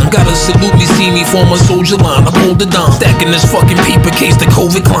hold it on, gotta salute me, see me form a soldier line. I hold it down, stacking this fucking paper case. The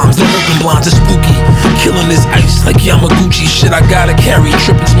COVID climbs, the open blinds are spooky. Killing this ice like Yamaguchi. Shit I gotta carry,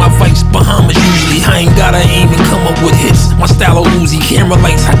 tripping's my vice. Bahamas usually, I ain't gotta aim and come up with hits. My style of Uzi, camera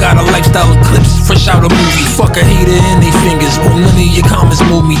lights, I got a lifestyle of clips. Fresh out a movie, fuck a hater in they fingers. Hope none of your comments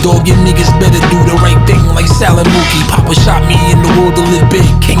move me, dog. You niggas better do the right thing like Salad Mookie. Papa shot me in the world to live big.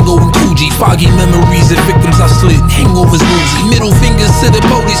 Kango and Coogee, foggy memories of victims I slid. Hangovers woozy, middle fingers to the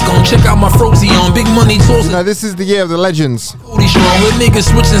police. Gon' check out my Frozy on big money tours. You know, this is the year of the legends.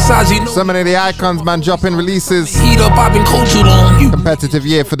 Niggas switching sides, you know. So many of the icons, man, dropping releases. Heat up, I've been cold too long. Competitive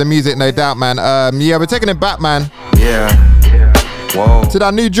year for the music, no doubt, man. Yeah, we're taking it back, man. Yeah. Whoa. To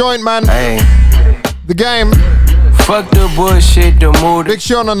that new joint, man. Hey. The Game. Fuck the bullshit, the mood. Big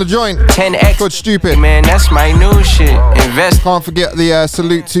Sean on the joint. 10X. Good Stupid. Man, that's my new shit. Invest. Can't forget the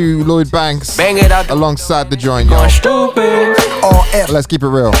salute to Lloyd Banks. Bang it out alongside the joint, yo. Stupid. Let's keep it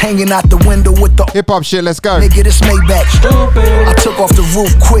real. Hanging out the window with the hip hop shit, let's go. Nigga, this Maybach. Stupid. I took off the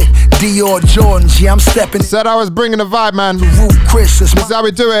roof quick. Dior Jordans, yeah, I'm stepping. Said I was bringing the vibe, man. The roof Chris, this is how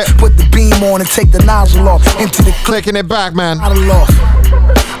we do it. Put the beam on and take the nozzle off. Into the clicking it back, man.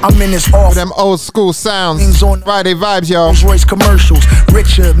 I'm in this off. Them old school sounds. Friday vibes, yo. Rolls Royce commercials.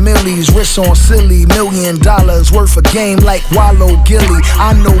 Richard Millie's wrists on silly. $1 million worth of game like Wallow Gilly.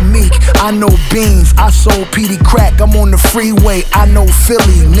 I know Meek, I know Beans. I sold Petey Crack. I'm on the freeway. I know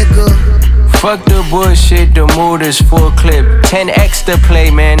Philly, nigga. Fuck the bullshit, the mood is full clip. 10X to play,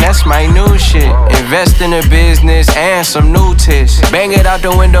 man, that's my new shit. Invest in a business and some new tits. Bang it out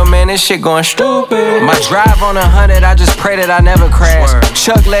the window, man, this shit going stupid. My drive on 100, I just pray that I never crash.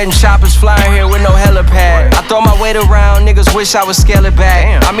 Chuck letting shoppers fly here with no helipad. I throw my weight around, niggas wish I would scale it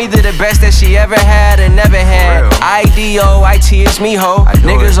back. I'm either the best that she ever had or never had. IDO-IT, it's me, ho.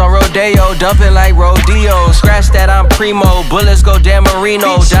 Niggas on Rodeo, dumping like Rodeo. Scratch that, I'm primo. Bullets go Dan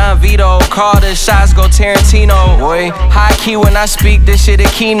Marino, Don Vito. Call the shots, go Tarantino. Boy, high key when I speak, this shit a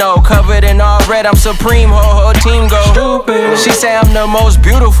keynote. Covered in all red, I'm supreme, whole team go stupid. She say I'm the most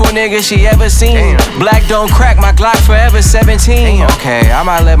beautiful nigga she ever seen. Black don't crack, my Glock forever 17. Okay, I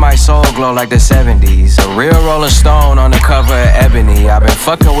might let my soul glow like the 70s. A real Rolling Stone on the cover of Ebony. I've been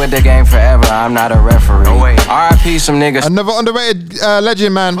fucking with the game forever, I'm not a referee. No way. RIP some niggas. Another underrated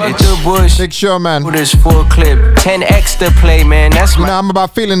legend, man. Fuck the bush. Big Sure, man. This full clip. 10X to play, man, that's my. You know, I'm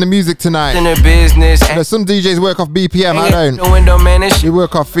about feeling the music tonight. In the business. You know, some DJs work off BPM, I don't. The window, man, they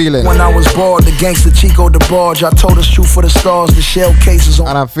work off feeling. When I was bored, the gangster Chico the barge. I told her shoot for the stars, the shell cases on.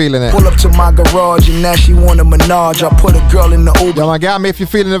 And I'm feeling it. Pull up to my garage and now she want a menage. I put a girl in the Uber. Yo, man, get at me if you're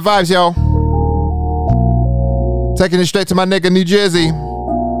feeling the vibes, yo. Taking it straight to my nigga, New Jersey.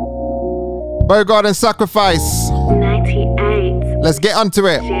 Bogart and Sacrifice. 98. Let's get onto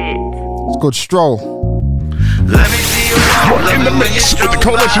it. It's called Stroll. Let me see you walk. You're in the mix with the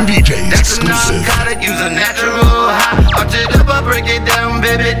Coalition DJs exclusive. Gotta use a natural high. Arch it up, I break it down,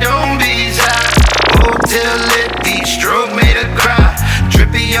 baby, don't be shy. Hotel lit, deep stroke made her cry.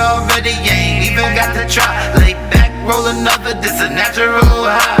 Drippy already, ain't even got to try. Lay back, roll another, this a natural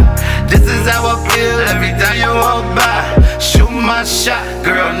high. This is how I feel every time you walk by. Shoot my shot,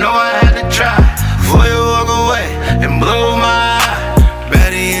 girl, know I had to try. Before you walk away and blow my eye.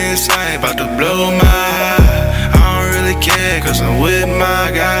 Baddie inside, about to blow my eye. Yeah, cause I'm with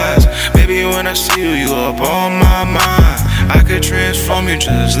my guys. Baby, when I see you, you up on my mind. I could transform you,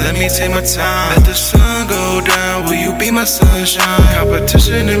 just let me take my time. Let the sun go down, will you be my sunshine?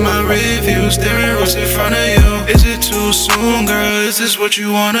 Competition in my review, staring rows in front of you. Is it too soon, girl? Is this what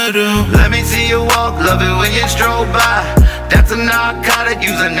you wanna do? Let me see you walk, love it when you stroll by. That's a narcotic,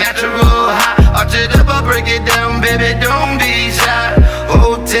 use a natural high. Arch it up, I break it down, baby, don't be shy.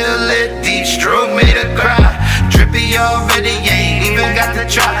 Hotel lit, deep stroke made her cry. Drippy already, ain't even got to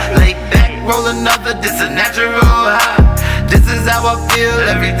try. Lay back, roll another, this a natural high. This is how I feel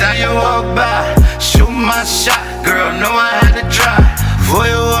every time you walk by. Shoot my shot, girl, know I had to try. Before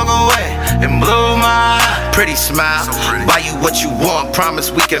you walk away and blow my eye. Pretty smile, buy you what you want,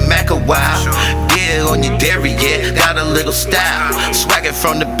 promise we can mack a while. Yeah, on your dairy, yeah, got a little style. Swagging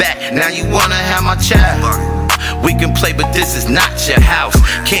from the back, now you wanna have my child. We can play, but this is not your house.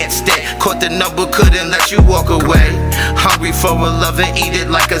 Can't stay, caught the number, couldn't let you walk away. Hungry for a love and eat it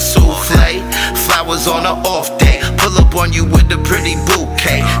like a souffle. Flowers on an off day, pull up on you with a pretty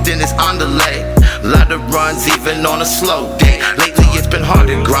bouquet. Then it's on the leg, lot of runs even on a slow day. Lately it's been hard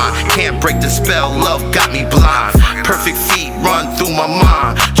to grind. mind. Can't break the spell, love got me blind. Perfect feet run through my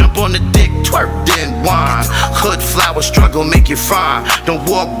mind. Jump on the dick, twerk, then whine. Hood flower struggle, make it fine. Don't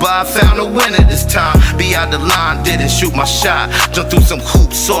walk by, found a winner this time. Be out the line, didn't shoot my shot. Jump through some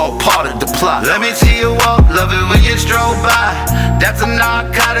hoops, all part of the plot. Let me see you walk, love it when you stroll by. That's a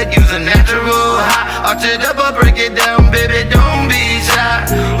narcotic, use a natural high. Arch it up or break it down, baby, don't be shy.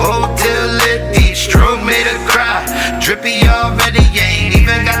 Hold till it deep, stroke made her cry. Drippy already, ain't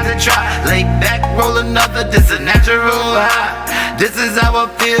even got to try. Lay back, roll another, this a natural high. This is how I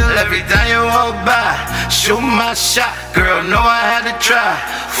feel every time you walk by. Shoot my shot, girl, know I had to try.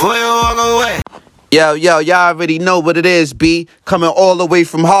 Before you walk away. Yo, y'all already know what it is, B. Coming all the way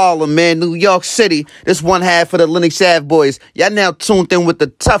from Harlem, man, New York City. This one half of the Lennox Ave boys. Y'all now tuned in with the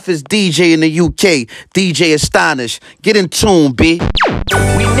toughest DJ in the UK, DJ Astonish. Get in tune, B.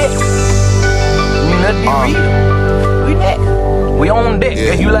 We Nick. We not be real. We Nick. We on deck.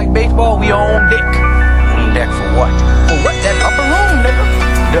 Yeah. If you like baseball, we on deck. On deck for what? For what? That upper room, nigga.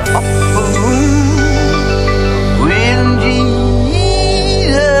 The upper room. With Jesus.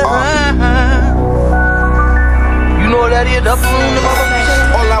 You know what that is? The upper room, the upper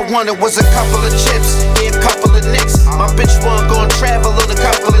room. All I wanted was a couple of chips, yeah, a couple of nicks. My bitch wanna go and travel on a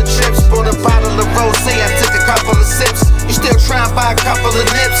couple of trips. Bought a bottle of rosé, I took a couple of sips. You still trying to buy a couple of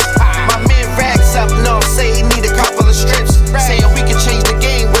nips? My man racks up north, say he need a couple of strips. Saying we can change the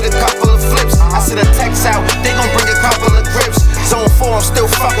game with a couple of flips. I sent a text out, they gon' bring a couple of grips. Zone 4, I'm still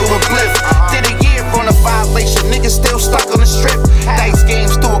fucking with Bliff. Did a year on a violation, niggas still stuck on the strip. Dice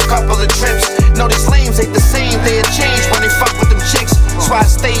games through a couple of trips. No, these lames ain't the same, they'll change when they fuck with them chicks. So I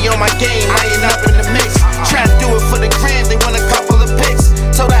stay on my game, laying up in the mix. Try to do it for the gram, they want a couple of pics.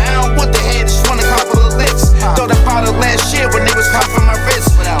 Told her I don't want the head, just want a couple of licks. Thought about it last year when they was cuffing my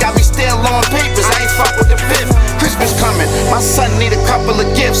wrist. Got me still on papers, I ain't fuck with the fifth. Christmas coming, my son need a couple of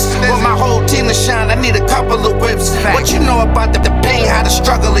gifts. Want my whole team to shine, I need a couple of whips. What you know about the pain, how the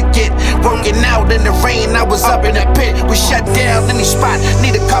struggle to get? Working out in the rain, I was up in the pit. We shut down any spot,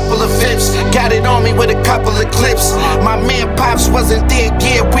 need a couple of vips. Got it on me with a couple of clips. My man Pops wasn't there,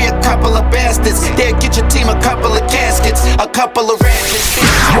 yeah, we a couple of bastards. They'll get your team a couple of caskets, a couple of ratchets.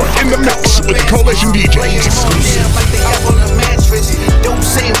 You're in the mix with the Coalition DJs exclusive. Like they up on the mattress, don't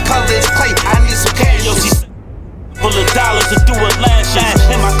same colors, clay, I need some cash. Couple of dollars to do a lashes.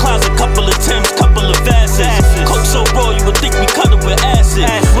 In my closet, couple of Timbs, couple of Vasses. Coke so raw, you would think we cut it with acid.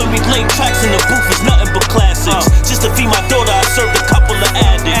 When we lay tracks in the booth, it's nothing but classics. Just to feed my daughter, I served a couple of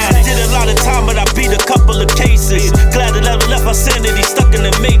addicts. Did a lot of time, but I beat a couple of cases. Glad it never left my sanity stuck in the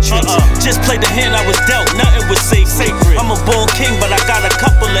matrix. Just played the hand I was dealt, nothing was sacred. I'm a born king, but I got a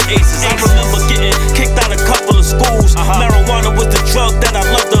couple of aces. I remember getting kicked out a couple of schools. Marijuana was the drug that I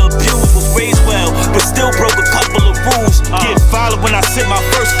loved to abuse. Was raised well, but still broke a couple of rules. Get violent when I sip my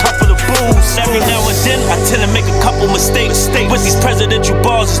first couple of booze. Every now and then I tend to make a couple mistakes. With these presidential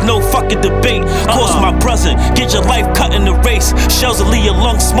bars, there's no fucking debate. Course my brother, get your life cut in the race. Shells will leave your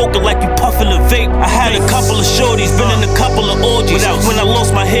lungs smoking like you puffing a vape. I had a couple of shorties, been in a couple of orgies. When I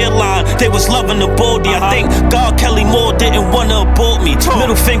lost my hairline, they was loving the baldy. I think God Kelly Moore didn't wanna abort me.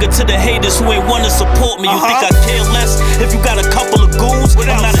 Middle finger to the haters who ain't wanna support me. You think I care less if you got a couple of goons?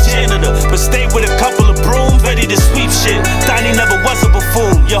 I'm not a janitor, but stay with a couple of brooms, ready to sweep shit. Donnie never was a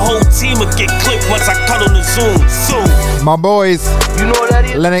buffoon. Your whole team would get clipped once I cut on the Zoom. Soon. My boys, you know what that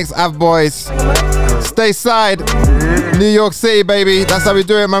is? Lennox Ave boys. Stay side. New York City, baby. That's how we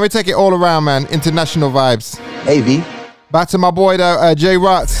do it, man. We take it all around, man. International vibes. AV. Back to my boy, though, J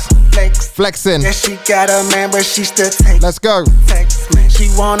Ruts. Flexing. Yeah, she got a man, but she still take. Let's go. Text me. She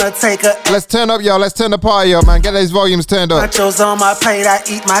wanna take a. Let's turn up, y'all. Let's turn the party up, man. Get these volumes turned up. Nachos on my plate, I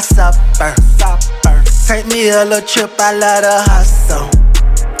eat my supper. Take me a little trip, I love the hustle.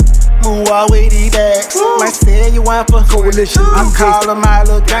 Move all with these bags. Might say you want for coalition. I'm calling my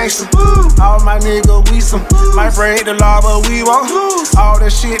little gangster. All my niggas, we some. Might break the law, but we won't. All the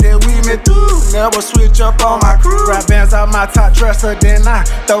shit that we been through. Never switch up on my crew. Grab bands out my top dresser, then I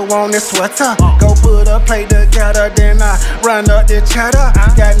throw on this sweater. Go put a plate together, then I run up the cheddar.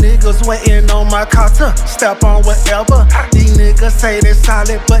 Got niggas waiting on my car to step on whatever. These niggas say they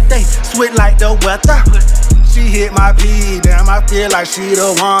solid, but they sweat like the weather. She hit my pee, damn, I feel like she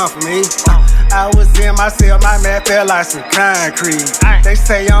the one for me. I was in my cell, my man felt like some concrete. They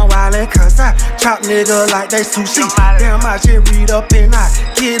say I'm wildin' cause I chop nigga like they sushi. Damn, I just read up and I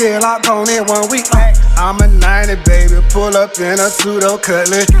get it locked on it 1 week. I'm a 90, baby, pull up in a pseudo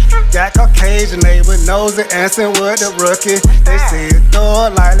cutlet. Got Caucasian neighbor, nosy, answering with the rookie. They say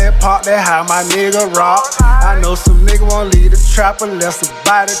throw it like that, park that how my nigga rock. I know some nigga won't leave the trap unless the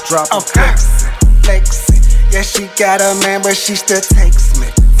body drop. I'm flexin'. Yeah, she got a man, but she still takes me.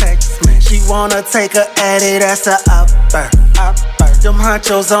 She wanna take a Addy, that's a upper. Them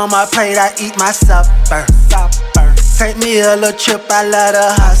honchos on my plate, I eat my supper. Take me a little trip, I love the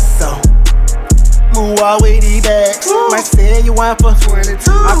hustle. Moonwalk with these bags. Might say you want for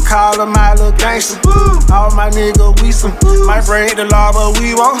 22. I call them my little gangster. All my niggas, we some. Might break the law, but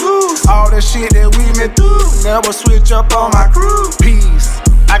we won't. All the shit that we been through. Never switch up on my crew. Peace,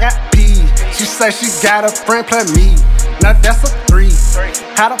 I got peas. She say she got a friend plus me. Now that's a 3.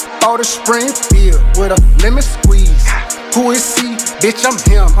 Had a photo Springfield with a lemon squeeze. Who is he? Bitch, I'm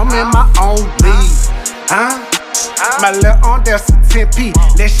him. I'm in my own league. My left on that's a 10p.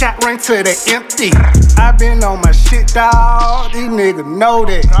 That shot ring to the empty. I been on my shit, dawg. These niggas know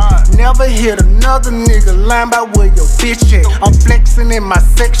that. Never hit another nigga line by where your bitch at. I'm flexing in my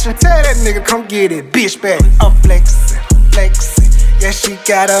section. Tell that nigga come get it, bitch back. I'm flexing. Yeah, she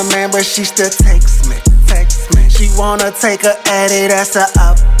got a man, but she still takes me. She wanna take a Addy, that's a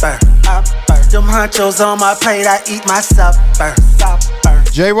upper. Them honchos on my plate, I eat my supper.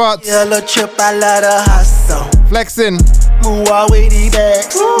 J Watts. Yeah, little trip, I love the hustle. Flexing. Moonwalk with these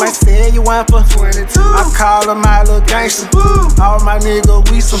bags. Might say you want for 22. I call them my little gangster. All my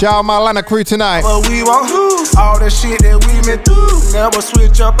niggas, we some. Shout out my Atlanta crew tonight. But we won't lose. All the shit that we been through. Never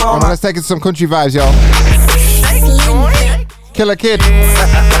switch up on. Let's take it to some country vibes, y'all. Killer Kid.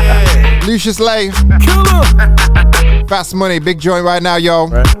 Lucius Lay. Fast Money, big joint right now, yo.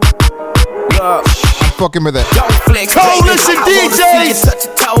 Fucking with it. Don't flex, Coalition DJs. Touch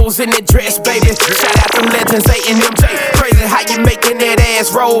your toes in the dress, baby. Shout out them legends, A and MJ. Crazy how you making that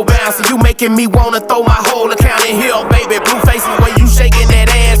ass roll bounce. So you making me wanna throw my whole account in here, baby. Blue faces when you shaking that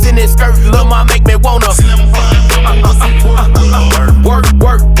ass in this skirt. Lil' ma make me wanna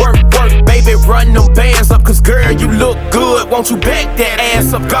work, baby. Run them bands up, cause girl, you look good. Won't you back that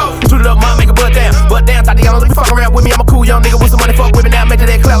ass up? Go to the mom, make a butt down. Thought they don't let me fuck around with me. I'm a cool young nigga with some money, fuck with me now. Make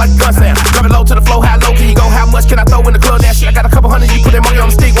that clear like a gun sound. Drop it low to the flow, how low can you go? How much can I throw in the club now? Shit, I got a couple hundred, you put that money on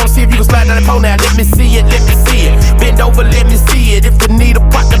the stick. Wanna see if you can slide down that pole now. Let me see it. Bend over, let me see it. If you need a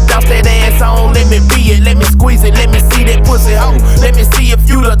pocket, bounce that ass on. Let me be it, let me squeeze it. Let me see that pussy hoe. Let me see if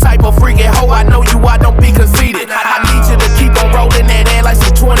you the type of freaky hoe. I know you, I don't be conceited. I need you to keep on rolling that ass like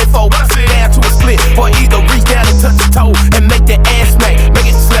some 24. Bust it down to a split, or either reach down and touch your toe and make that ass smack. Make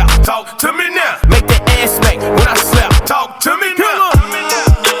it slap. Talk to me now. Make that ass smack when I slap. Talk to me now.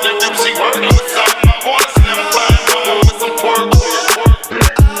 She working with something. I wanna slim fine. Come on with some pork.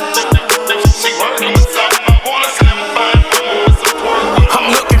 She working with something. I wanna slim fine. Come on with some pork. I'm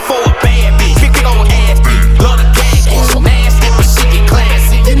looking for a bad bitch. Big old ass bitch. Love the gas. Nasty, but she get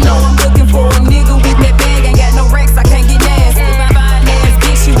classy. You know I'm looking for a nigga with that bag. Ain't got no racks, I can't get nasty. My fine ass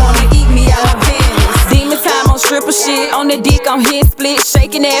bitch, she wanna eat me out of Venice. Demon time on stripper shit. On the dick, I'm hit split.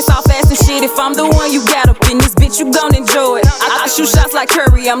 Shaking ass off ass and shit. If I'm the one you got up in this bitch, you gon' enjoy it. I shoot shots like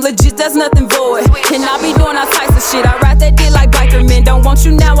Curry, I'm legit, that's nothing void. And I be doing all types of shit. I ride that dick like biker men. Don't want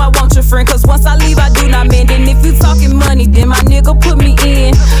you now, I want your friend. Cause once I leave, I do not mend. And if you talking money, then my nigga put me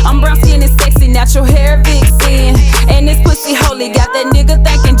in. I'm brown skin and sexy, natural hair vixen. And this pussy holy, got that nigga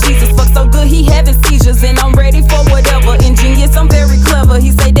thanking Jesus. Fuck so good, he having seizures. And I'm ready for whatever. Ingenious, I'm very clever.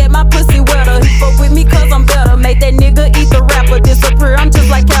 He say that my pussy wetter. He fuck with me cause I'm better. Make that nigga eat the rapper. Disappear, I'm just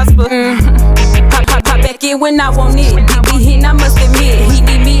like Casper. Pop back in when I want it. Be hitting, I must admit. He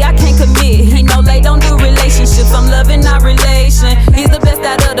need me, I can't commit. He know they don't do relationships. I'm loving our relation. He's the best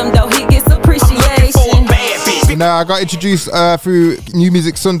out of them though. He gets appreciation. Now I got introduced through New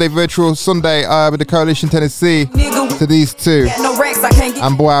Music Sunday, Virtual Sunday with the Coalition Tennessee to these two.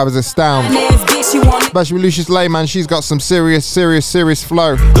 And boy, I was astounded. Especially with Lucius Lay, man. She's got some serious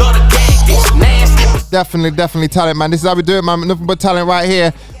flow. Definitely talent, man. This is how we do it, man. Nothing but talent right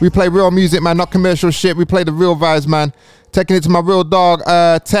here. We play real music, man, not commercial shit. We play the real vibes, man. Taking it to my real dog,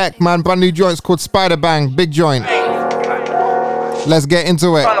 Tech, man. Brand new joint's called Spider Bang. Big joint. Let's get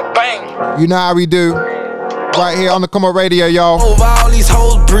into it. You know how we do. Right here on the Come On Radio, y'all. Over all these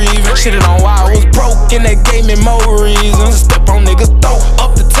hoes breathing. Shit it on why I was broke and that gave me more reasons. Step on niggas' throat.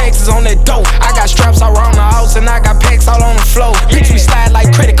 Up the taxes on that dope. I got straps all around the house and I got packs all on the floor. Bitch, we slide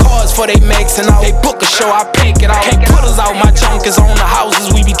like credit cards for they max and all. They book a show, I pick it all. Can't put us out, my junk is on the houses,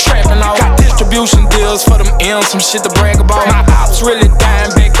 we be trapping all. Got distribution deals for them M's, some shit to brag about. My ops really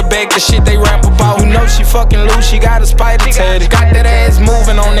dying back to back, the shit they rap about. You know she fucking loose, she got a spider tatted. Got that ass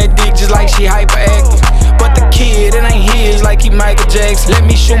moving on that dick just like she hyperactive. But the kid, it ain't his like he Michael Jackson. Let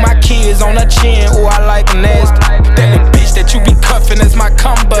me shoot my kids on her chin, ooh, I like them nasty. That little bitch that you be cuffing is my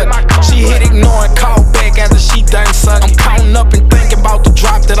cum butt. She hit ignore and call back after she done sucking. I'm counting up and thinking about the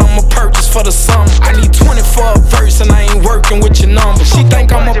drop that I'ma purchase for the summer. I need 20 for a verse and I ain't working with your number. She think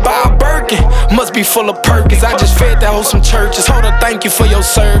I'ma buy a Birkin, must be be full of Perkins. I just fed that hoe some churches. Told her thank you for your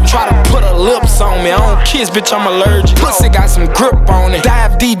service. Try to put her lips on me. I don't kiss, bitch, I'm allergic. Pussy got some grip on it.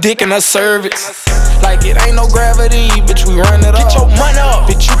 Dive deep dick in her cervix. Like it ain't no gravity, bitch, we run it up. Get your money up,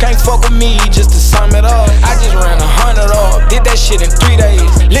 bitch, you can't fuck with me just to sum it up. I just ran 100 up, did that shit in 3 days.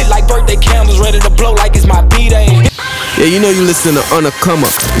 Lit like birthday candles, ready to blow like it's my B-day. Yeah, you know you listen to On a Come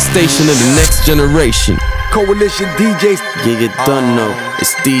Up, the station of the next generation. Coalition DJs. Yeah, you done know.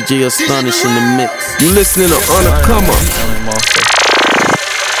 It's DJ Astonish in the mix. You listening to On a Come Up.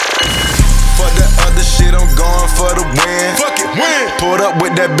 For the other shit, I'm going for the win. Fuck it, win. Pulled up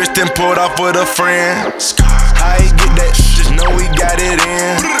with that bitch, then pulled off with a friend. How he get that? Just know we got it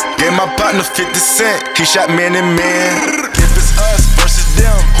in. Gave my partner 50 cents. He shot man and man. If it's us versus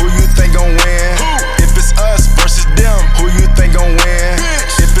them, who you think gon' win? If it's us versus them, who you think gon' win?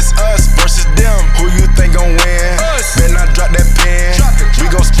 If it's us versus them, who you think gon' win? Better not drop that pen. We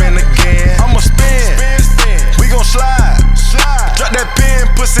gon' spin again. I'ma spin. We gon' slide. Drop that pen,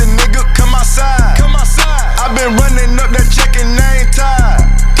 pussy nigga, come outside. I been running up that check and I ain't tired.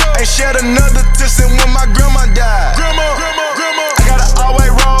 Ain't shed another tear since when my grandma died. I got an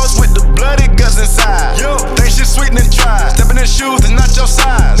all-white rose with the bloody guts inside. Think shit sweet and try. Stepping in shoes is not your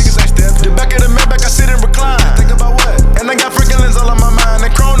size. Niggas ain't step. The back of the Maybach, I sit and recline. Think about what? And I got Franklin's all on my mind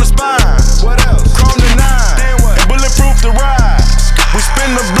and chrome the spine. What else? Chrome the 9. Then what? And bulletproof the ride. We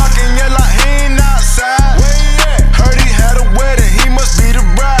spin the block and yell like he ain't outside. Where he at? Heard he had a wedding, he must be the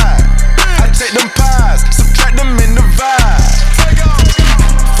bride. I take them pies, subtract them in the vibe.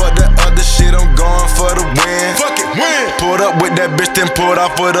 For the other shit, I'm going for the win. Fuck it, win. Pulled up with that bitch, then pulled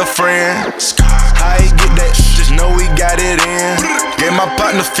off with a friend. How he get that? Just know we got it in. Gave my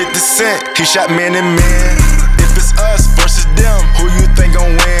partner 50 cents. He shot man and man. If it's us versus them, who you think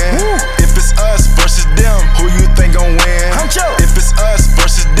gon' win? If it's us versus them, who you think gon' win? If it's us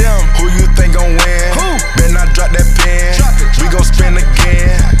versus them, who you think gon' win? Better not drop that pen. We gon' spin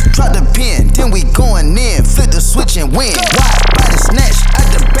again. Drop the pen, then we going in. Flip the switch and win. Wide body snatch at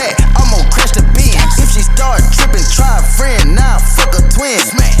the back, I'm gon' crash the bin. If she start tripping, try a friend. Nah, fuck a twin.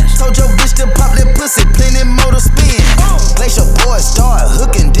 Told your bitch to pop that pussy, plenty motor spin. Glacier boy start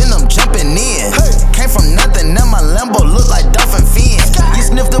hooking, then I'm jumping in. Came from nothing, now my Lambo look like dolphin fins. You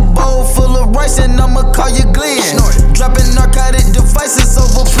sniff the bowl full of rice and I'ma call you Glenn. Dropping narcotic devices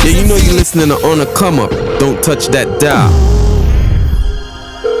over prison. Yeah, you know you listening to On a Come Up. Don't touch that dial.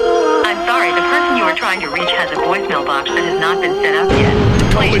 I'm sorry, the person you were trying to reach has a voicemail box that has not been set up yet.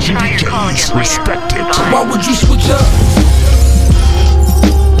 Please try your call again later. Why would you switch up?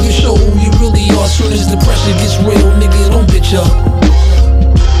 You show who you really are. Soon as the pressure gets real, nigga, don't bitch up.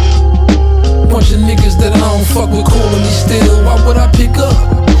 Bunch of niggas that I don't fuck with calling me still. Why would I pick up?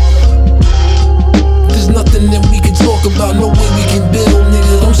 There's nothing that we can talk about, no way we can build,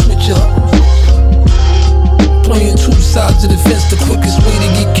 nigga, don't switch up. Playing two sides of the fence, the quickest way to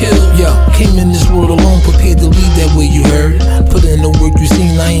get killed. Yeah, came in this world alone, prepared to lead that way, you heard. Put in the work, you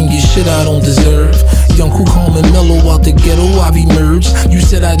seen I ain't get shit I don't deserve. Young, cool, calm, and mellow out the ghetto, I've emerged. You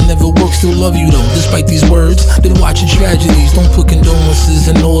said I'd never work, still love you though, despite these words. Been watching tragedies, don't put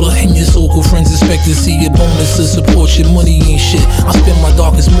condolences in order. And your so-called friends expect to see your bonuses. Support your money ain't shit. I spend my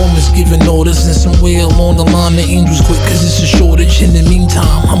darkest moments giving orders. And somewhere along the line, the angels quit, cause it's a shortage. In the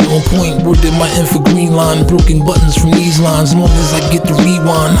meantime, I'm on point, word in my info green line. Broken buttons from these lines, long as I get the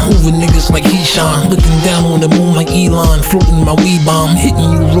rewind. Over niggas like he shine, looking down on the moon like Elon. Floating my weed bomb,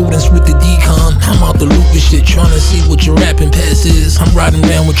 hitting you rodents with the decon. I'm out the loop with shit, trying to see what your rapping pass is. I'm riding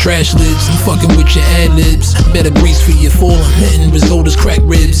around with trash lids, I'm fucking with your ad-libs. Better brace for your fall, I'm hitting result is crack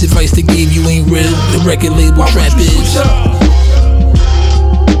ribs. Advice they gave you ain't real, the record label trap is.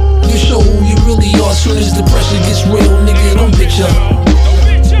 You show who you really are, soon as the pressure gets real, nigga, don't bitch up.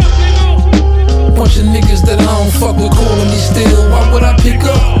 Bunch of niggas that I don't fuck with calling me still, why would I pick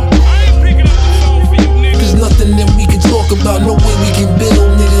up? There's nothing that we can talk about, no way we can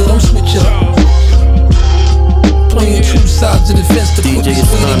build, nigga, don't switch up. Playing two sides of the fence, the quickest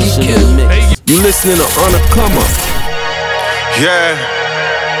way to get killed. You listening to On a Come Up. Yeah,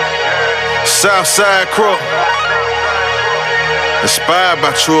 Southside Crook, inspired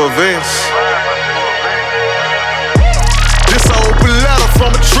by true events. This an open letter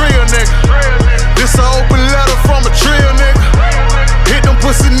from a trio nigga. This an open letter from a trio nigga. Hit them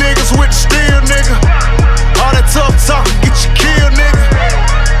pussy niggas with the steel nigga. All that tough talkin' get you killed nigga.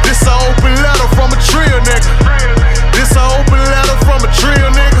 This an open letter from a trio nigga. This an open letter from a trio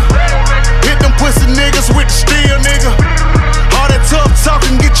nigga. Hit them pussy niggas with the steel nigga. All that tough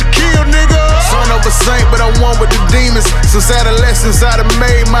talkin' get you killed nigga. Son of a saint, but I won with the demons. Since adolescence reasons. I done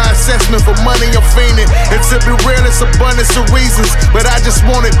made my assessment for money, I'm fiending. And to be real, it's abundance of reasons. But I just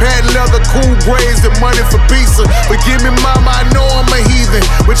wanted patent leather, cool grades, and money for pizza. Forgive me, mama, I know I'm a heathen.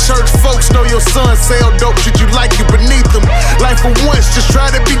 But church folks know your son sell dope, should you like you beneath them? Life for once, just try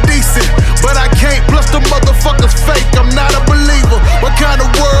to be decent. But I can't, plus the motherfuckers fake, I'm not a believer. What kind of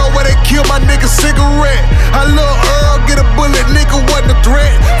world where they kill my nigga cigarette? I love Earl, get a bullet, nigga wasn't a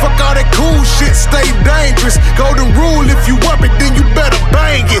threat. Fuck all that cool shit, stay dangerous. Golden rule, if you up it, then you better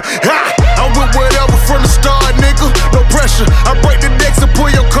bang it. Ha! I'm with whatever from the start, nigga. No pressure, I break the decks and pull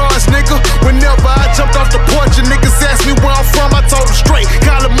your cards, nigga. Whenever I jumped off the porch and niggas asked me where I'm from, I told them straight,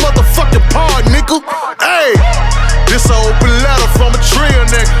 call it motherfucking pod, nigga. Hey, this a open letter from a trio,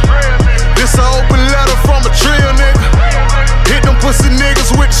 nigga. This a open letter from a trio, nigga. Hit them pussy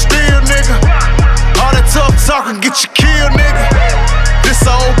niggas with the steel, nigga. All that tough talkin' get you killed, nigga. This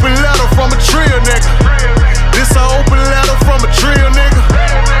a open letter from a trio, nigga. This a open letter from a trio, nigga.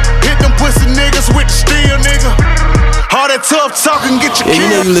 Hit them pussy niggas with the steel, nigga. All that tough talkin' get you killed. Yeah, you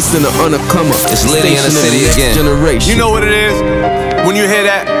know you listen to Undercomer. It's Liddy in the city again. Generation. You know what it is when you hear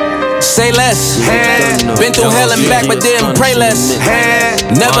that? Say less. Been through hell and back, but didn't pray less.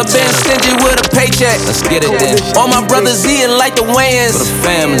 Never been stingy with a paycheck. Let's get it then. All my brothers eating like the Wayans. For the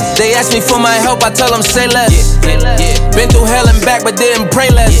family. They ask me for my help, I tell them say less. Been through hell and back, but didn't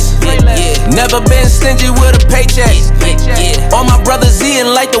pray less. Never been stingy with a paycheck. All my brothers eating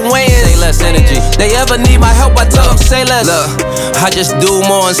like the Wayans. Say less energy. They ever need my help, I tell them say less. Look, I just do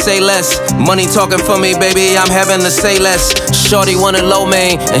more and say less. Money talking for me, baby, I'm having to say less. Shorty wanted low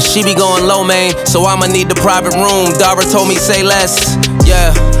main, and she be going low main, so I'ma need the private room. Dara told me say less.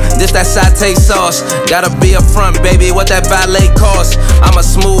 Yeah, this that satay sauce. Gotta be up front, baby, what that valet cost. I'm a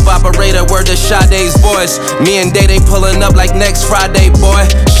smooth operator, word to Sade's voice. Me and Day pulling up like next Friday, boy.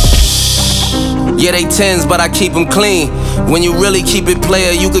 Shh. Yeah, they tens, but I keep them clean. When you really keep it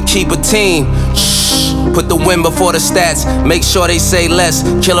player, you could keep a team. Shh. Put the win before the stats. Make sure they say less.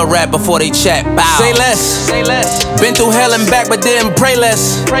 Kill a rap before they chat. Bow. Say less. Say less. Been through hell and back, but didn't pray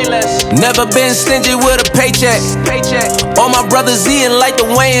less. Pray less. Never been stingy with a paycheck. All my brothers eating like the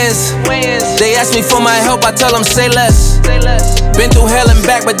Wayans. They ask me for my help, I tell them say less. Been through hell and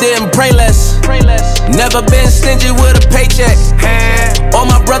back, but didn't pray less. Never been stingy with a paycheck. All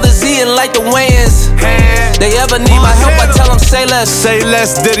my brothers eating like the Wayans. They ever need my help, I tell them say less. Say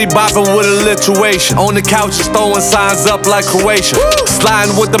less, Diddy bopping with a lituation. On the couches throwing signs up like Croatia.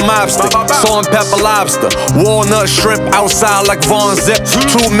 Sliding with the mobster, salt and pepper lobster. Walnut shrimp outside like Von Zip.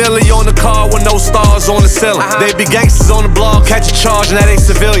 2 million on the car with no stars on the ceiling. They be gangsters on the block, catch a charge, now they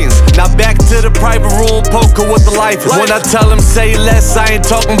civilians. Now back to the private room, poker with the life. When I tell them say less, I ain't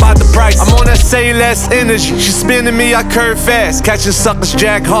talking about the price. I'm on that say less energy. She spinning me, I curve fast. Catching suckers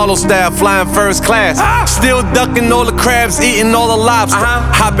Jack Harlow style, flying first class. Still ducking all the crabs, eating all the lobster.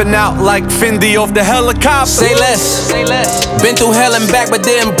 Hopping out like Fendi off the helicopter. Say less. Been through hell and back, but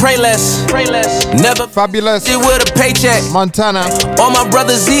didn't pray less. Never fabulous. Did with a paycheck. Montana. All my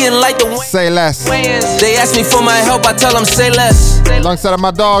brothers eating like the say less. They ask me for my help, I tell them say less. Alongside of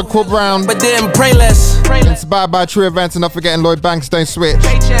my dog, Cool Brown. But didn't pray less. Inspired by true events and not forgetting Lloyd Banks, don't switch.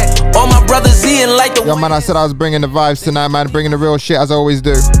 All my brothers eating like the yo, man, I said I was bringing the vibes tonight, man. Bringing the real shit as I always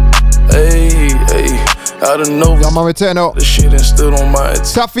do. Hey, I don't know. Yo, man, return up. The shit ain't still on my head.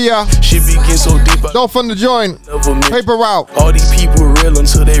 Tough for ya. She be getting so deep. Don't fund the joint. Paper route. All these people real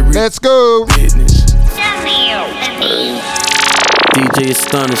until they real. Let's go. Business. DJ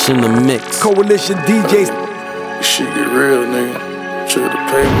Astonish in the mix. Coalition DJs. This shit get real, nigga. Chill the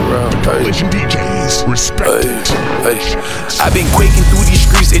paper round. Coalition DJs, respect it. I been quaking through these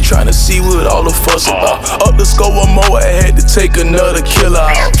streets, they tryna see what all the fuss about. Up the score one more, I had to take another killer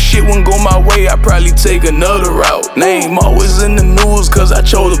out. Shit wouldn't go my way, I probably take another route. Name always in the news, cause I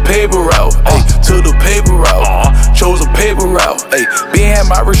chose a paper route. Ay, to the paper route, chose a paper route. Ay, been had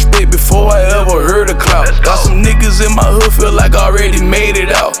my respect before I ever heard a clout. Got some niggas in my hood, feel like I already made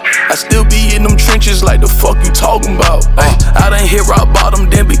it out. I still be in them trenches like the fuck you talking about. Ay, I done hit rock bottom,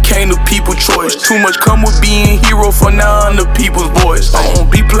 then became the people choice. Too much come with being hero, for now I'm the people's voice. I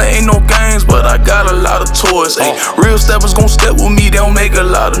don't be playing no games, but I got a lot of toys. Ay, real steppers gon' step with me, they don't make a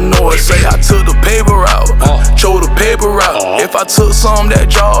lot of noise. Say I took the paper route, chose the paper route. If I took some,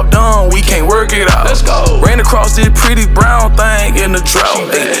 that job done, we can't work it out. Let's go. Ran across this pretty brown thing in the drought.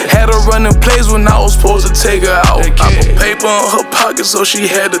 Ay, had her running plays when I was supposed to take her out. I put paper in her pocket, so she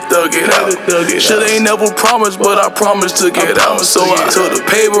had to thug it out. Shit ain't never promised, but I promised to get out. So I took the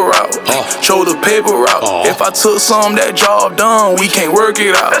paper route, chose the paper route. If I took some, that job done, we can't work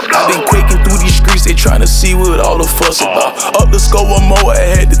it out. I been quaking through these streets, they they tryna see what all the fuss about. Up the score one more,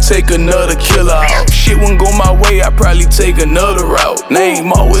 I had to take another killer out. Shit wouldn't go my way, I probably take another route.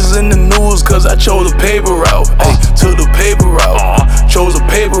 Name always in the news, cause I chose a paper route. Ay, took the paper route, chose a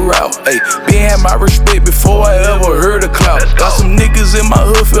paper route. Ay, been had my respect before I ever heard a clout. Got some niggas in my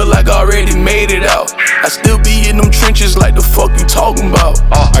hood, feel like I already made it out. I still be in them trenches like the fuck you talking about.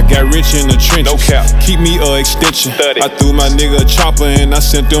 I got rich in the trenches, no cap. Keep me extension. 30. I threw my nigga a chopper and I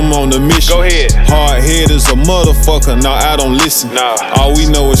sent them on the mission. Go ahead. Hard head is a motherfucker, now I don't listen. Nah. All we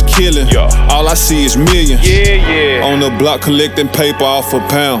know is killing. Yeah. All I see is millions. Yeah. On the block collecting paper off for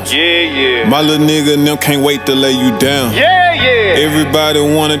pounds. Yeah. My little nigga and them can't wait to lay you down. Yeah. Everybody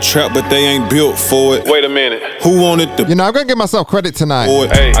wanna trap, but they ain't built for it. Wait a minute. Who wanted the? You know, I'm gonna give myself credit tonight.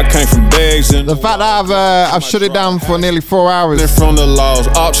 Hey. I came from bags and the fact that I've shut it down for nearly 4 hours. From the laws,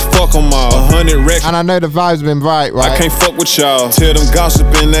 ops fuck 'em all. 100 records. And I know the vibe's been right. I can't fuck with y'all. Tell them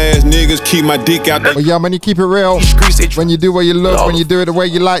gossiping ass niggas keep my dick out the. But yeah, when you keep it real, when you do what you love, when you do it the way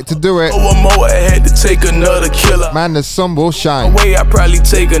you like to do it. One more, I had to take another killer. Man, the sun will shine. Way I probably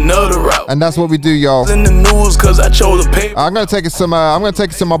take another route. And that's what we do, y'all. In the news, cause I chose a paper. I'm gonna take it some. I'm gonna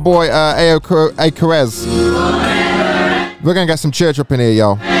take it to my boy A. Carez. We're gonna get some church up in here,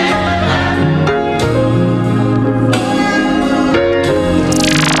 y'all.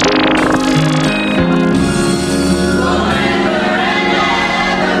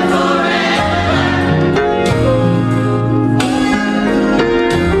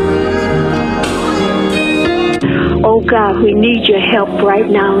 Oh God, we need your help right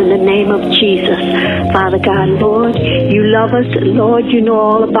now in the name of Jesus. Father God, Lord, you love us. Lord, you know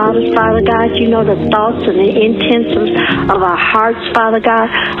all about us, Father God. You know the thoughts and the intents of our hearts, Father God.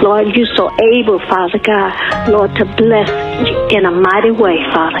 Lord, you're so able, Father God, Lord, to bless in a mighty way,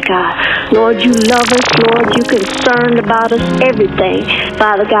 Father God. Lord, you love us. Lord, you're concerned about us, everything,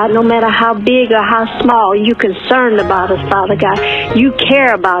 Father God. No matter how big or how small, you're concerned about us, Father God. You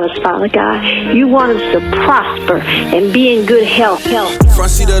care about us, Father God. You want us to prosper and be in good health.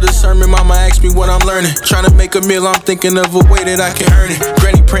 Front seat of the sermon, mama asked me what I'm learning. Trying to make a meal, I'm thinking of a way that I can earn it.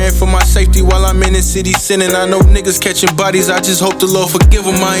 Granny praying for my safety while I'm in the city sinning. I know niggas catching bodies, I just hope the Lord forgive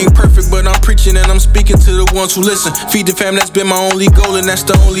them. I ain't perfect, but I'm preaching and I'm speaking to the ones who listen. Feed the fam, that's been my only goal and that's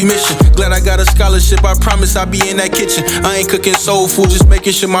the only mission. Glad I got a scholarship, I promise I'll be in that kitchen. I ain't cooking soul food, just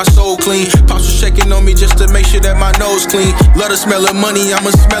making sure my soul clean. Pops was checking on me just to make sure that my nose clean. Love the smell of money,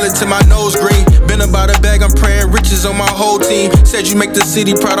 I'ma smell it till my nose green. Been about a bag, I'm praying riches on my whole team. Said you make the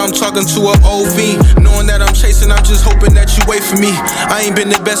city proud, I'm talking to an old fiend. Knowing that I'm chasing, I'm just hoping that you wait for me. I ain't been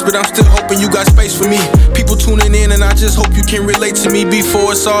the best, but I'm still hoping you got space for me. People tuning in and I just hope you can relate to me.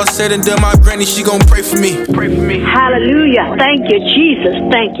 Before it's all said and done, my granny, she gon' pray for me. Hallelujah. Thank you, Jesus.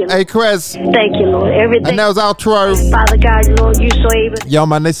 Thank you. Hey, Crez. Thank you, Lord. Everything. And that was outro. Father God, Lord, you so able. Yo,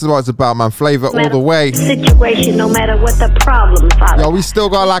 man, this is what it's about, man. Flavor all the way. Situation, no matter what the problem, Father. Yo, we still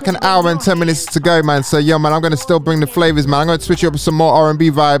got like an hour and 10 minutes to go, man. So, yo, man, I'm going to still bring the flavors, man. I'm going to switch up with some more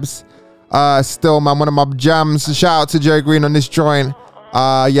R&B vibes. Still, man, one of my jams. Shout out to Joe Green on this joint.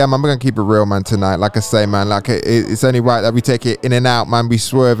 Yeah, man, we're going to keep it real, man, tonight. Like I say, man, like it's only right that we take it in and out, man. We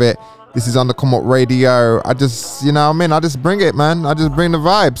swerve it. This is on the Come Up Radio. I just, you know what I mean? I just bring it, man. I just bring the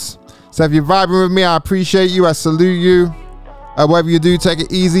vibes. So if you're vibing with me, I appreciate you. I salute you. Whatever you do, take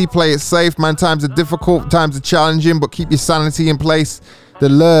it easy. Play it safe, man. Times are difficult. Times are challenging, but keep your sanity in place. The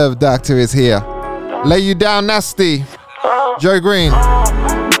Love Doctor is here. Lay you down nasty. Joe Green. I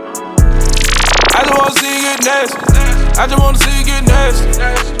just wanna see you get nasty. I just wanna see you get nasty.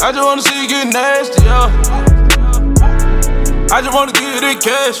 I just wanna see you get nasty, yeah. I just wanna give you the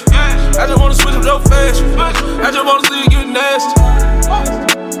cash. I just wanna switch up your fashion. I just wanna see you get nasty.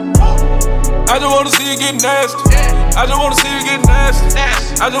 I just wanna see you get nasty. I just wanna see you get nasty.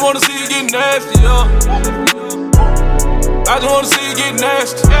 I just wanna see you get nasty, yeah. I just wanna see you get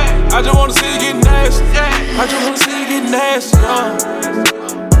nasty. I just wanna see you get nasty. I just wanna see you get nasty, yeah.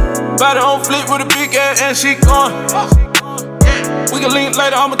 Body on flick with a big ass and she gone. We can link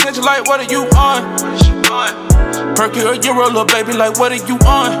later, I'ma catch you like, what are you on? Perky or Euro, little baby, like, what are you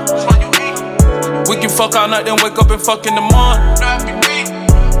on? We can fuck all night, then wake up and fuck in the morning.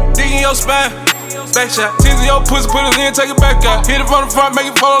 Dig in your spine, back shot. Tease in your pussy, put it in, take it back out. Hit it from the front, make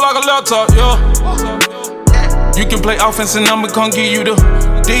it follow like a laptop, yeah. You can play offense and I'ma come give you the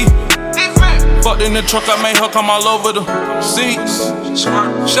D. Fucked in the truck, I made her come all over the seats.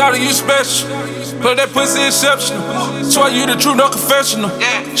 Shout out, you special. Play that pussy exceptional. Swear you the true, no confessional.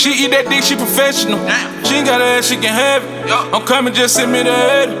 She eat that dick, she professional. She ain't got a ass, she can have it. I'm coming, just send me the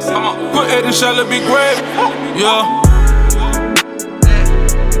head. Put head and shall it be grab. Yeah.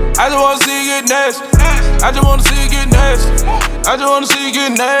 I just wanna see you get nasty. I just wanna see you get nasty. I just wanna see you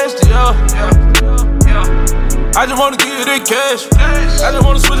get nasty, yeah. I just wanna give you that cash. I just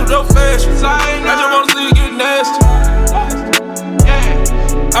wanna switch up your fashion. I just wanna see you get nasty.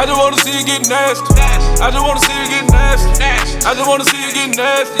 I just wanna see you get nasty. I just wanna see you get nasty. I just wanna see you get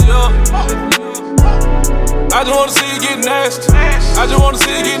nasty, yo. I just wanna see you get nasty. I just wanna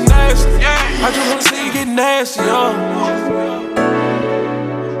see you get nasty. I just wanna see you get nasty, yo.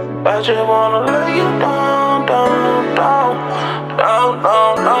 I just wanna lay you down, down, down, down,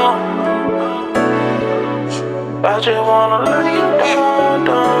 down, down. I just wanna lay you down,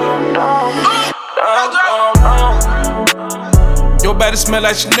 down, down, down, down. Your body smell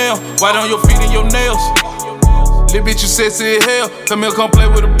like Chanel, white on your feet and your nails. Little bitch, you sexy as hell. Come here, come play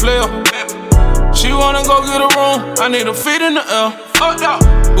with a player. She wanna go get a room, I need her feet in the air.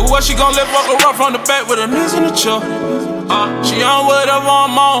 But what she gon' let walk her up from the back with her knees in the chair? She on whatever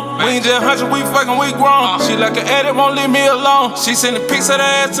I'm on. We ain't just hunching, we fucking, we grown. She like an addict, won't leave me alone. She sending pics of her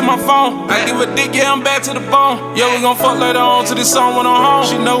ass to my phone. I give a dick, yeah, I'm back to the bone. Yeah, we gon' fuck later on to this song when I'm home.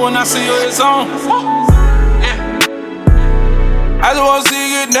 She know when I see her, it's on. I just wanna see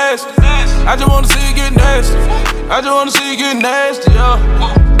you get nasty. I just wanna see you get nasty. I just wanna see you get nasty, yeah.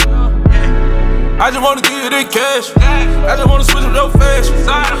 I just wanna give you that cash. I just wanna switch up your fashion.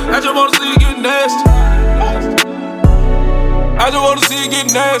 I just wanna see you get nasty. I just wanna see you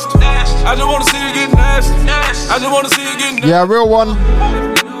get nasty. I just wanna see you get nasty. I just wanna see you get nasty. Yeah, real one.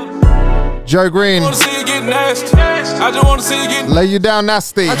 Joe Green. I just wanna see you get nasty. I just wanna see you get Lay you down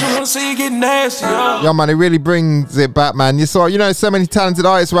nasty. I just wanna see you get nasty. Yeah, man, it really brings it back, man. You saw, so many talented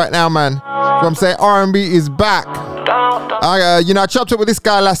artists right now, man. So I'm saying R&B is back. I chopped up with this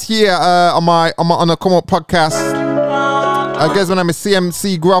guy last year on the Come Up podcast. Guys, my name is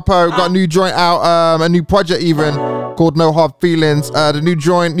CMC Grappo. Got a new joint out, a new project even called No Hard Feelings. The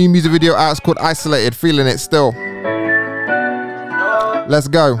new music video out is called Isolated. Feeling it still. Let's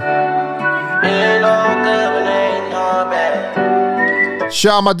go.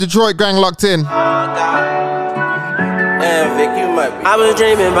 Shout out my Detroit gang locked in. And Vic, you might be. I was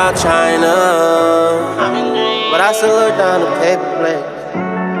dreaming about China, but I still look down the paper plate.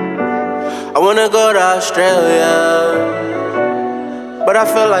 I wanna go to Australia, but I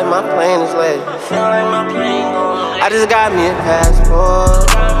feel like my plane is late. I just got me a passport.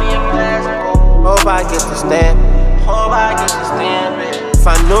 Hope I get the stamp. If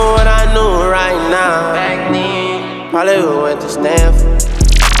I knew what I knew right now, probably would went to Stanford.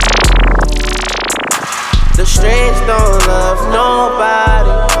 The streets don't love nobody.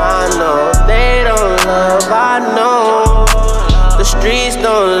 I know they don't love. I know the streets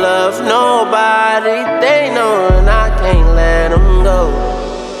don't love nobody. They know and I can't let them go.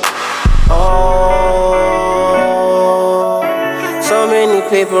 Oh, so many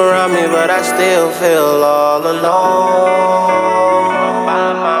people around me, but I still feel all alone.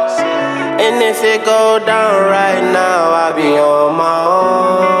 And if it go down right now, I'll be on my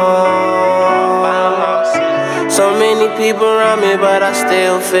own. So many people around me, but I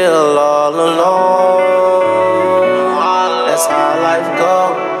still feel all alone. That's how life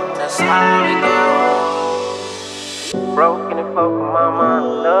goes. That's how it goes. Broken and folk in my mind.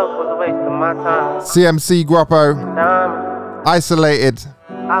 Love was a waste of my time. CMC Grappo. Isolated.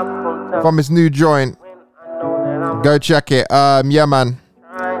 From his new joint. Go check it. Yeah, man.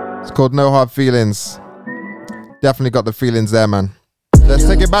 It's called No Hard Feelings. Definitely got the feelings there, man. Let's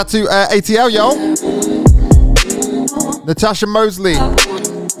take it back to ATL, yo. Natasha Mosley.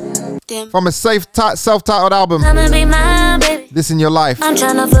 From a self-titled album. This in Your Life. I'm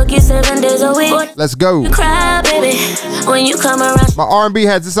tryna fuck you 7 days a week. Let's go. You cry, baby, when you come around. My R&B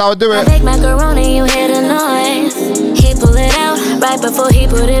heads, this is how I do it. I make macaroni, you hear the noise. He pull it out right before he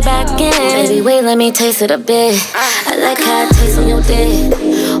put it back in. Baby, wait, let me taste it a bit. I like how it tastes on your dick.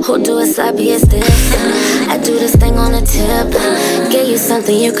 Who do it sloppy as this? I do this thing on a tip. Get you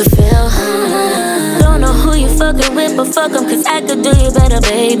something you could feel. Don't know who you fucking with, but fuck 'em, cause I could do you better,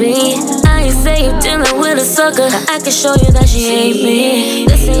 baby. I ain't say you dealing with a sucker. I can show you that she ain't me.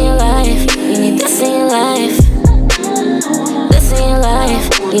 This in your life, you need this in your life. This in your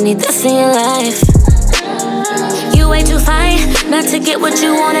life, you need this in your life. You way too fine, not to get what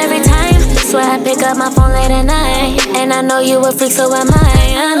you want every time. Swear I pick up my phone late at night, and I know you a freak, so am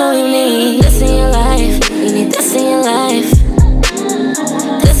I. I know you need this in your life, you need this in your life.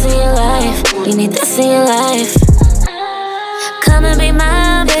 This in your life, you need this in your life. Come and be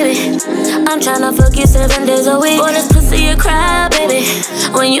my baby. I'm tryna fuck you 7 days a week. Boy, this pussy you cry, baby.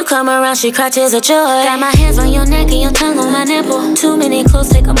 When you come around, she cry tears of joy. Got my hands on your neck and your tongue on my nipple. Too many clothes,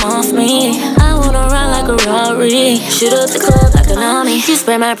 take them off me. I wanna ride like a Rari. Shoot up the club like an army. You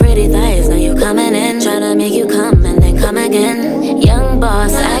spread my pretty thighs, now you coming in. Tryna make you come and then come again. Young boy,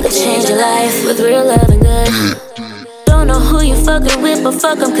 boss, I could change your life with real love and good. Don't know who you fucking with, but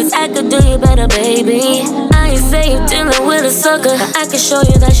fuck 'em, cause I could do you better, baby. I ain't say you dealing with a sucker, but I can show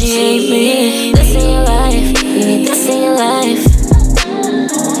you that she ain't me. This in your life, you need this in your life.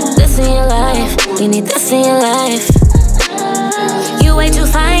 This in your life, you need this in your life. You way too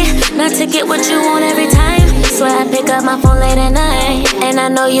fine, not to get what you want every time. Swear I pick up my phone late at night, and I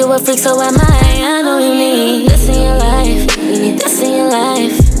know you a freak, so am I know you need this in your life, you need this in your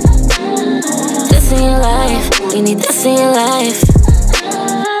life. This in your life, you need this in your life.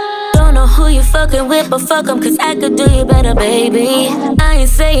 Don't know who you fucking with, but fuck 'em, cause I could do you better, baby. I ain't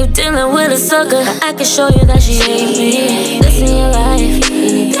say you dealing with a sucker, but I can show you that she ain't me. This in your life,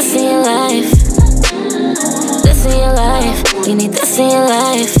 you need this in your life. This in your life, you need this in your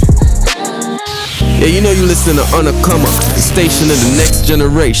life. Yeah, you know you listen to Undercomer, the station of the next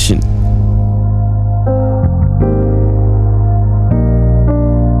generation.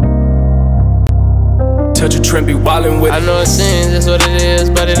 Touch a trend, be wildin' with it. I know it seems that's what it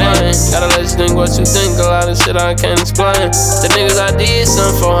is, but it ain't. Gotta let you think what you think, a lot of shit I can't explain. The niggas I did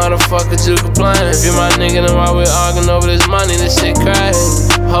something for, how the fuck could you complain? If you my nigga, then why we arguing over this money, this shit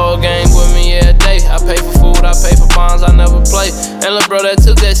crazy. Whole gang with me every day. I pay for food, I pay for bonds, I never play. And look bro, that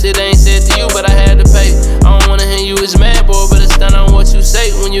took that shit, they ain't said to you, but I had to pay. I don't wanna hear you as mad, boy, but it's stand on what you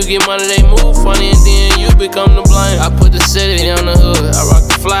say. When you get money, they move funny, and then you become the blame. I put the city on the hood, I rock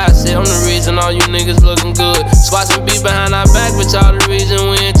the fly shit, I'm the reason all you niggas looking good. Squats and beat behind our back, but y'all the reason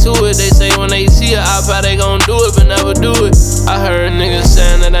we into it. They say when they see a iPad, they gon' do it, but never do it. I heard niggas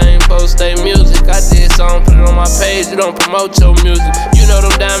saying that I ain't post they music. I did something, put it on my page, you don't promote your music. You know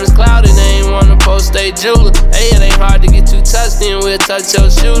them diamonds clouded, they ain't wanna post they jeweler. Hey, it ain't hard to get you touched, then we'll touch your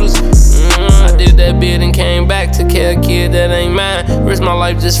shooters. I did that bid and came back to care a kid that ain't mine. Risk my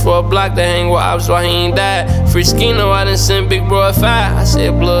life just for a block to hang with ops while he ain't died. Free Skino, I done sent big bro a fire. I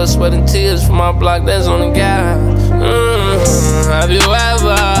said blood, sweat and tears for my block, that's on the guy. Have you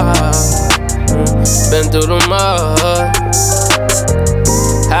ever been through the mud?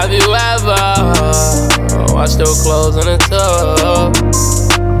 Have you ever washed your clothes in the tub?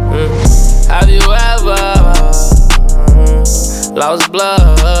 Have you ever lost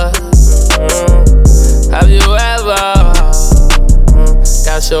blood? Have you ever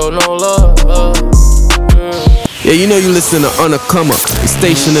got shown no love? Yeah, you know you listen to Undercomer, the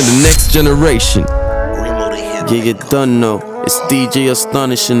station of the next generation. Yeah, you done know. It's DJ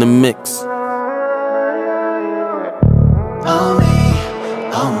Astonish in the mix. Oh me,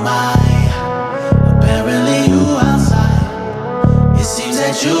 oh my. Apparently you outside. It seems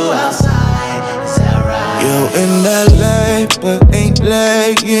that you outside. Is that right? You in LA, but ain't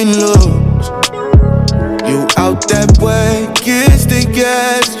laying low. You out that way, kids to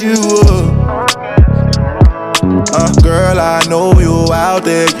gas you up. Girl, I know you out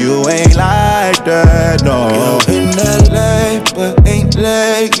there, you ain't like that, no. You in LA, but ain't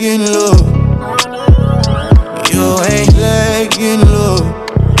laying low. You ain't laying low.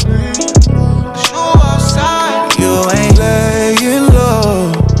 You outside. You ain't laying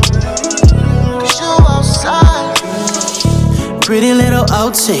low. You outside. Pretty little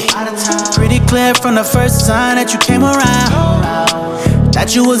OT. Pretty clear from the first sign that you came around.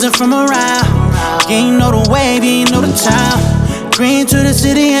 That you wasn't from around. You ain't know the wave, you ain't know the town. Green to the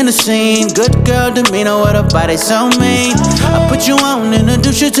city and the scene. Good girl demeanor, what a body so mean. I put you on,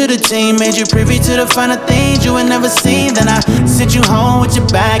 introduced you to the team. Made you privy to the finer things you had never seen. Then I sent you home with your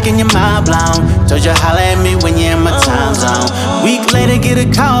back and your mind blown. Told you holla at me when you're in my time zone. Week later get a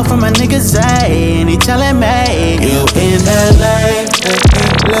call from my nigga Zay, and he telling me you in LA,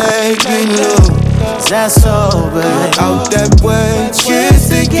 laying low. That's sober. Out that way, kids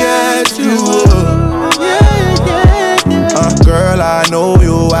to get you up. Girl, I know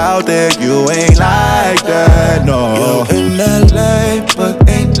you out there, you ain't like that, no. You in LA, but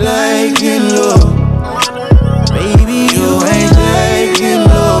ain't laying low. Baby, you ain't laying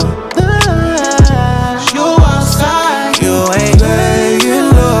low. You outside. You ain't laying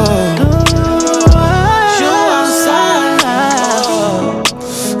low. You outside.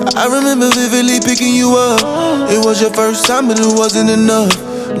 I remember vividly picking you up. It was your first time, but it wasn't enough.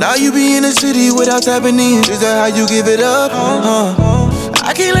 Now you be in the city without tapping in. Is that how you give it up?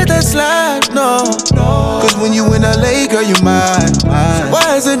 I can't let that slide, no. Cause when you in LA, girl, you mine.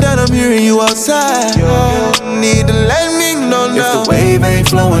 Why is it that I'm hearing you outside? You need to let me know now. If the wave ain't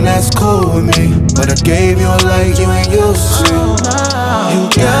flowing, that's cool with me. But I gave you a light you ain't used to. You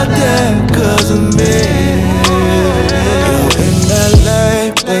got that cause of me. You in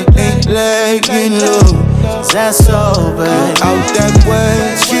LA, they ain't laying low. That's sober. Out that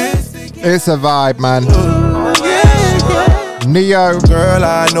way. It's a vibe, man. Neo, girl,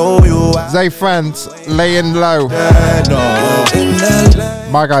 I know you. Zay Friends, laying low.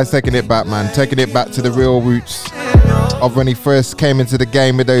 My guy's taking it back, man. Taking it back to the real roots of when he first came into the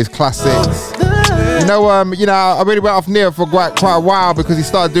game with those classics. I really went off Neo for quite a while because he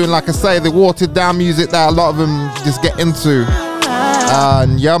started doing, like I say, the watered down music that a lot of them just get into.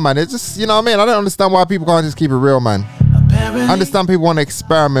 And yeah, man, it's just, you know what I mean? I don't understand why people can't just keep it real, man. I understand people want to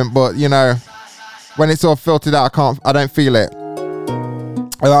experiment, but when it's all filtered out, I don't feel it.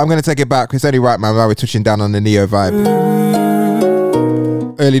 I'm going to take it back. It's only right, man, while we're touching down on the Neo vibe.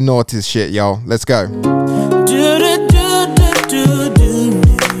 Early noughties shit, yo. Let's go.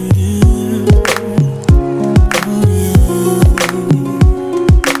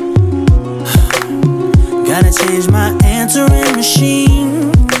 Gotta change my answering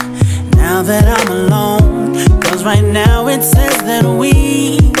machine now that I'm alone. Cause right now it says that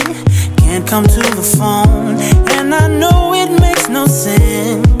we can't come to the phone. And I know it makes no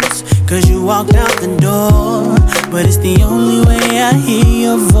sense, cause you walked out the door. But it's the only way I hear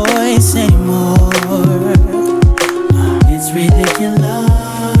your voice anymore. It's ridiculous.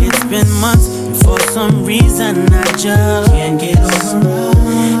 It's been months, and for some reason I just can't get over.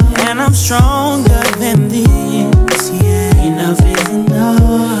 And I'm stronger than this, yeah. Enough is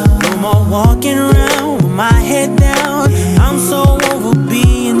enough. No more walking around with my head down. I'm so over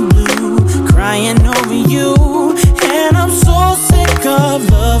being blue, crying over you. And I'm so sick of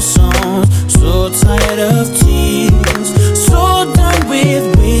love songs, so tired of tears, so done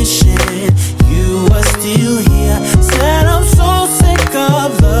with wishing you were still here. Said I'm so sick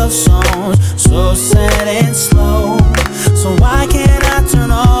of love songs, so sad and slow. So why can't I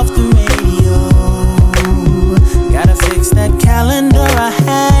turn off the radio? Gotta fix that calendar I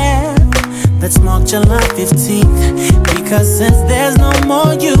had that's marked July 15th. Because since there's no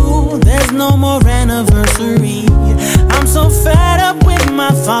more you, there's no more anniversary. I'm so fed up with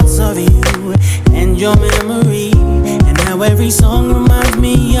my thoughts of you and your memory, and how every song reminds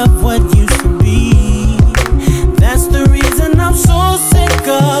me of what used to be. That's the reason I'm so sick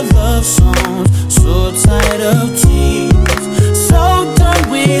of love songs, so tired of tears, so done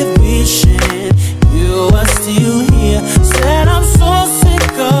with wishing you were still here. Said I'm so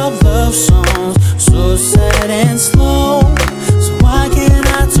sick of love songs, so sad and slow. So why can't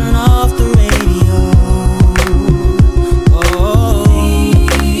I turn off the radio? Oh,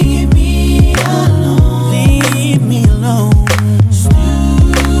 leave me alone. Leave me alone.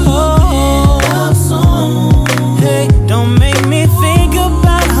 Oh, love song. Hey, don't make me think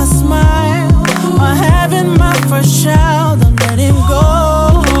about her smile or having my first child. I'm letting go.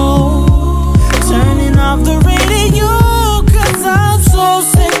 Turning off the radio, cause I'm so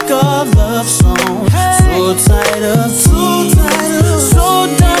sick of love songs, so tired of tears, so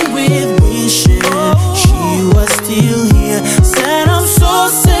done with wishing she was still here. Said I'm so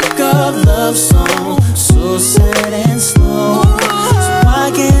sick of love songs, so sad and slow. So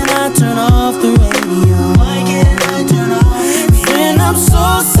why can't I turn off the radio? Why can't I turn off? When I'm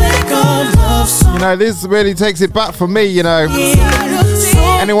so sick of love songs. This really takes it back for me,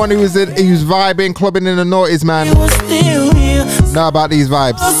 Anyone who's vibing, clubbing in the noughties, man, know about these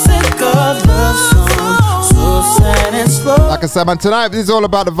vibes. Like I said, man, tonight this is all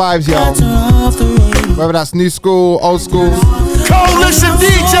about the vibes, yo. Whether that's new school, old school. Coalition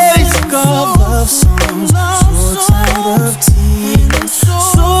DJs.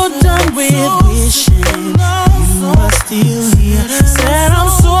 So done with wishing you were still here. Said I'm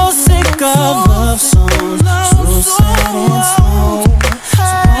so sick of love songs, so sad and slow. So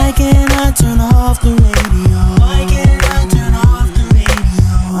why can't I turn off the radio? Why can't I turn off the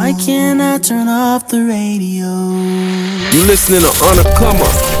radio? Why can't I turn off the radio? You listening to On a Come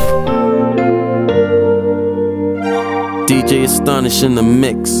Up. DJ Astonish in the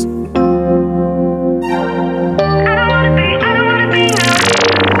mix.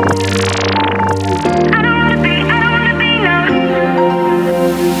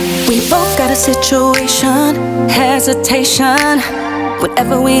 We both got a situation, hesitation.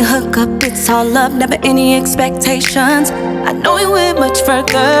 Whenever we hook up, it's all love, never any expectations. I know we went much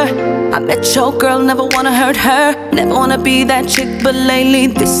further. I met your girl, never wanna hurt her, never wanna be that chick, but lately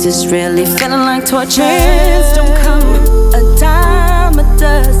this is really feeling like torture. Friends don't come a dime a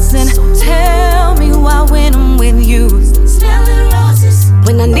dozen. So tell me why when I'm with you, smelling roses.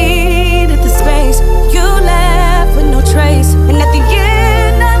 When I needed the space, you left with no trace. And at the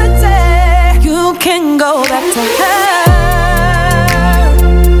end of the day, you can go back to her.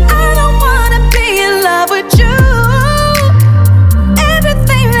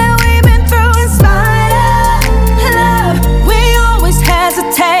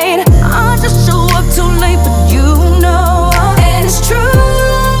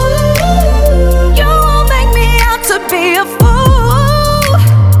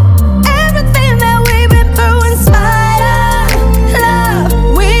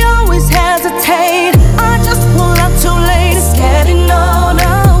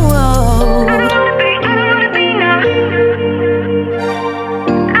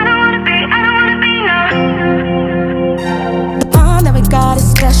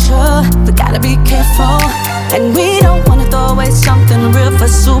 gotta be careful. And we don't wanna throw away something real for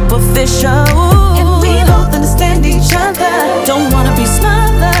superficial. And we both understand each other, don't wanna be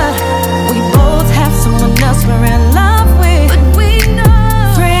smothered. We both have someone else we're in love with, but we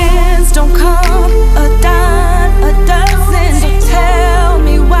know friends don't come a dime a dozen. So tell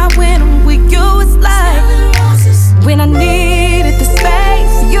me why when we you it's like when I needed the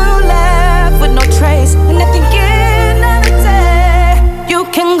space, you left with no trace. And at the end of the day, you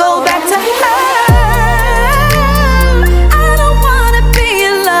can go back to her.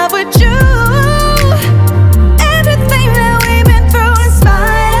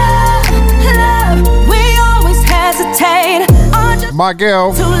 My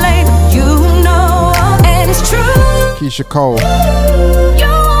girl, too late, you know, and it's true. Keisha Cole.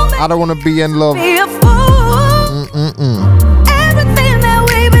 I don't wanna be in love. Be a fool. Everything that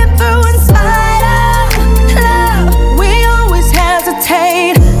we've been through in spite of love, we always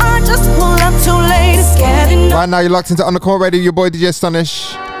hesitate. I just pull up too late, it's getting. Right now, you're locked into Undercover Radio. Your boy DJ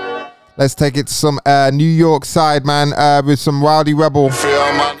Astonish. Let's take it to some New York side, man, with some Rowdy Rebel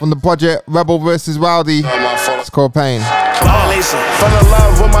from the project Rebel vs. Rowdy. It's called Pain. Fell in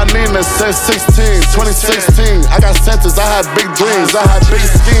love with my Nina since 2016. I got sentenced, I had big dreams. I had big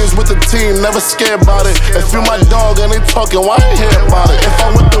schemes with the team, never scared about it. If you my dog and they talking, why ain't hear about it? If I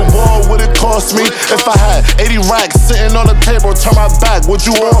went to war, would it cost me? If I had 80 racks sitting on the table, turn my back, would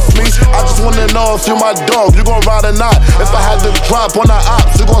you off me? I just wanna know if you my dog, you gon' ride or not? If I had to drop on the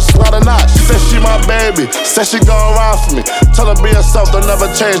ops, you gon' slide or not? She said she my baby, said she gon' ride for me. Tell her be yourself, don't never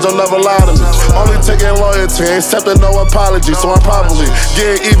change, don't never lie to me. Only taking loyalty, ain't accepting no apology. So I'm probably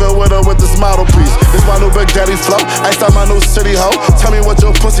getting even with her with this model piece. This my new Big Daddy flow. Asked out my new city hoe. Tell me what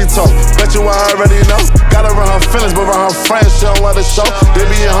your pussy talk. Bet you I already know. Gotta run her feelings, but run her friends, she don't let it show. They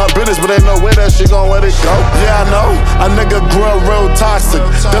be in her business, but ain't no way that she gon' let it go. Yeah, I know. A nigga grew up real toxic.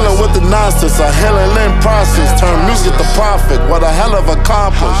 Dealing with the nonsense, a healing in process. Turn music to profit. What a hell of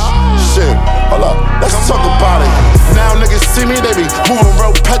accomplish. Shit, hold up, let's talk about it. Now niggas see me, they be moving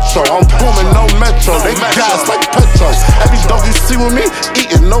real petro. I'm booming, no metro. They gas like petrol. Every dog you see with me,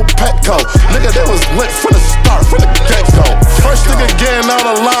 eating no Petco. Nigga, they was lit from the start, from the get-go. First nigga getting out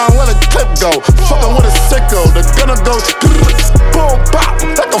of line, let a clip go. Fucking with a sicko, the gunna go boom, bop,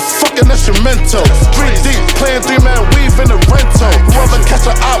 like a fucking instrumental. 3D, playing 3-man weave in the rental. Whoever catch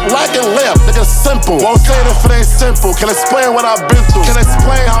a op like a lamp, nigga simple. Won't say it if it ain't simple. Can explain what I've been through. Can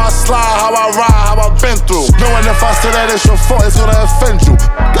explain how I slide, how I ride, how I've been through. Knowing if I say that it's your fault, it's gonna offend you.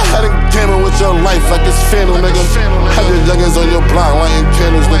 Go ahead and game with your life like it's final, nigga. Have your youngins on your block lighting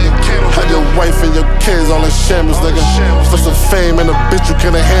candles, nigga. Have your wife and your kids all in shambles, nigga. For some fame and a bitch you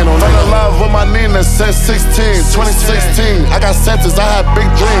couldn't handle, nigga. Fell in love with my Nina since 2016. I got sentenced, I had big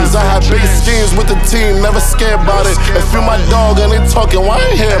dreams. I had big schemes with the team, never scared about it. If you my dog and they talking, why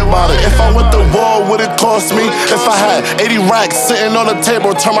ain't hear about it? If I went to war, would it cost me? If I had 80 racks sitting on the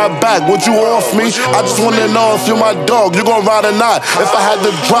table, turn my back, would you off me? I just wanna know if you my dog, you gon' ride or not? If I had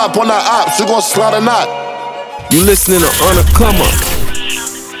to drop on the ops, you gon' slide or not? You listening to On a Come Up.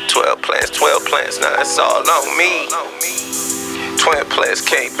 12 plans, now it's all on me. Twin players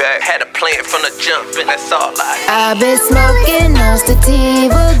came back, had a plan from the jump, and that's all I've been smoking on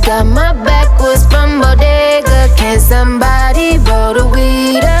sativa, got my backwards from bodega. Can somebody roll the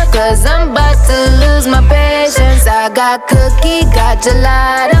weed up? Cause I'm about to lose my patience. I got cookie, got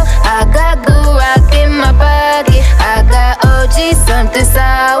gelato, I got good rock in my pocket. I got OG, something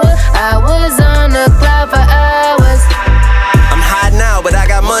sour. I was on the cloud for hours. I'm hot now, but I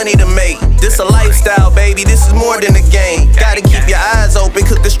got money to make. This a lifestyle, baby, this is more than a game. Gotta keep your eyes open,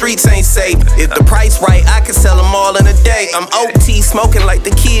 cause the streets ain't safe. If the price right, I can sell them all in a day. I'm OT, smoking like the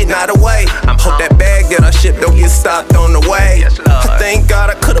kid, not away. Hope that bag that I ship don't get stopped on the way. I thank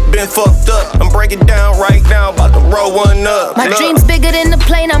God I could've been fucked up. I'm breaking down right now, about to roll one up. My dream's bigger than the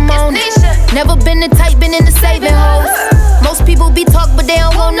plane I'm on. Never been the type, been in the saving hoes. Most people be talk, but they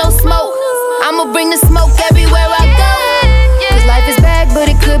don't want no smoke. I'ma bring the smoke everywhere I go. Cause life is bad, but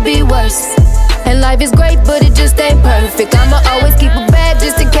it could be worse. And life is great, but it just ain't perfect. I'ma always keep a bag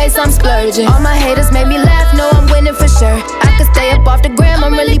just in case I'm splurging. All my haters made me laugh, know I'm winning for sure. I could stay up off the gram,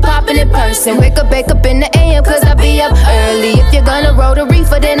 I'm really popping in person. Wake up in the AM, cause I be up early. If you're gonna roll the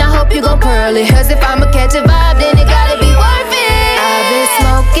reefer, then I hope you gon' curl it. Cause if I'ma catch a vibe, then it gotta be worth it. I've been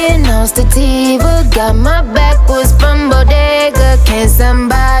smoking on sativa, got my backwards from bodega. Can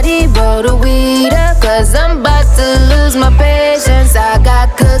somebody roll the weed up? Cause I'm about to lose my patience. I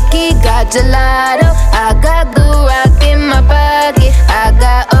got cookie, got gelato, I got good rock in my pocket. I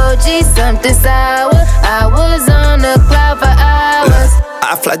got OG, something sour. I was on the cloud for hours.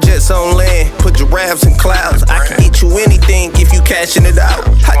 I fly jets on land, put giraffes in clouds. I can get you anything if you cashing it out.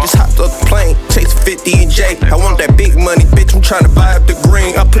 I just hopped off the plane, chasing 50 and J. I want that big money, bitch, I'm tryna buy up the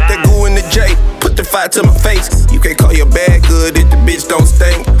green. I put that goo in the J, put the fire to my face. You can't call your bag good if the bitch don't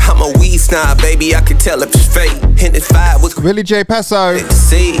stink. I'm a weed snob, baby, I can tell if it's fake. Hit this vibe with Willie J. Peso,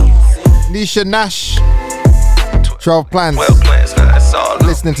 Nisha Nash, 12 Plants.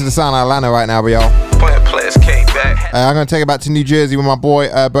 Listening to the sound of Atlanta right now, y'all. I'm gonna take it back to New Jersey with my boy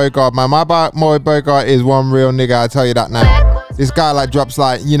Bogart, man. My boy Bogart is one real nigga, I tell you that now. This guy like drops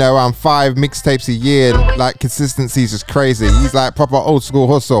like, you know, around 5 mixtapes a year. Like consistency is just crazy. He's like proper old school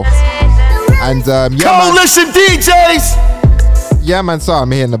hustle. And yeah, Coalition DJs. Yeah, man. Sorry,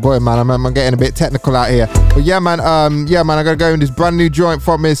 I'm hearing the boy, man. I'm getting a bit technical out here. But yeah, man. I gotta go in this brand new joint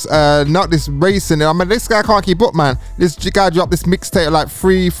from this, not this recent. I mean, this guy can't keep up, man. This guy dropped this mixtape like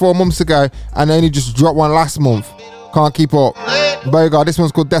 3-4 months ago, and only just dropped one last month. Can't keep up. Bogart, this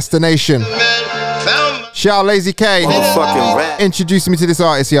one's called Destination. Shout out Lazy K. Introducing me to this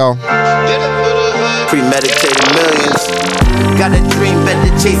artist, y'all. Premeditated millions. Got a dream, better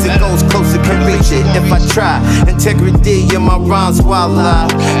chase it, goes closer, can reach it if I try. Integrity in my rhymes while I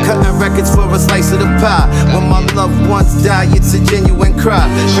cutting records for a slice of the pie. When my loved ones die, it's a genuine cry.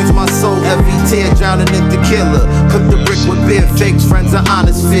 Brings my soul every tear, drowning in tequila. Cook the brick with beer, fakes, friends are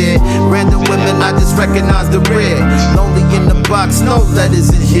honest fear. Random women, I just recognize the rare. Lonely in the box, no letters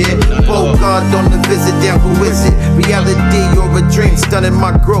in here. Bogart on the visit, damn who is it? Reality or a dream, stunning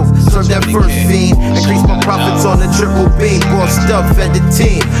my growth. Serve that first fiend, increase my profits on the triple beam. Bossed up, fed the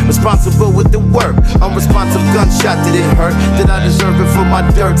team, responsible with the work. Unresponsive gunshot, did it hurt? Did I deserve it for my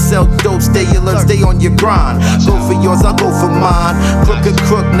dirt? Sell dope, stay alert, stay on your grind. Go for yours, I'll go for mine.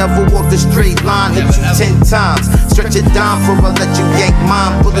 Crook, never walk the straight line. Hit you 10 times, stretch it down for I let you yank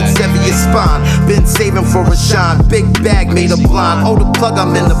mine. Bullets sever your spine, been saving for a shine. Big bag made a blind, hold the plug,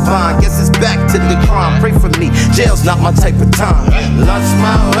 I'm in the bind. Guess it's back to the crime, pray for me, jail's not my type of time. Lost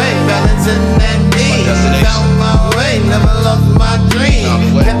my way, balancing that knee. Found my way, never lost my dream.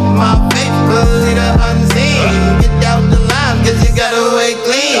 Kept my faith, believe the unseen. Get out the line, cause you gotta wait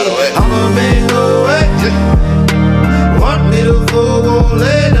clean. I'ma make a way. Want me to fool, won't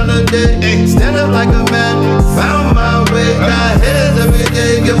lay down a day. Stand up like a man, found my way. Got heads every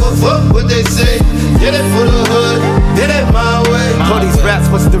day, give a fuck what they say. Did it for the hood, did it my way. For these raps,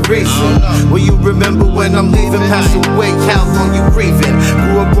 what's the reason? Will you remember when I'm leaving? Pass away, how long you grieving?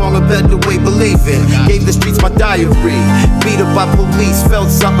 Grew up wrong, a better way believing. Gave the streets my diary. Beat up by police,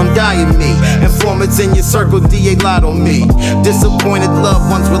 felt something die in me. Informants in your circle, DA lied on me. Disappointed loved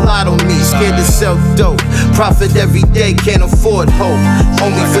ones relied on me. Scared to sell dope. Profit every day, can't afford hope.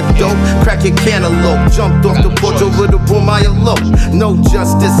 Only for dope, crack your cantaloupe. Jumped off the porch over the boom, I elope. No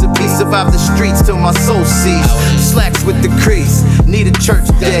justice, a piece survived the streets till my soul ceased. Slacks with the crease, need a church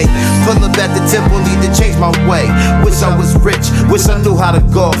day. Pull up at the temple, need to change my way. Wish I was rich, wish I knew how to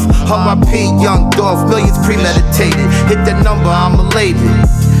golf. R.I.P. Young Dolph, millions premeditated. Hit that number, I'm elated.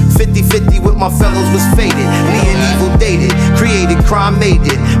 50-50 with my fellows was faded. Me and evil dated, created, crime made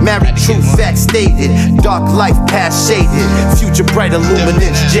it. Married, true facts stated. Dark life past shaded. Future bright,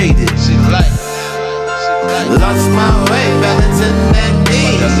 illuminance jaded. Lost my way, balancing that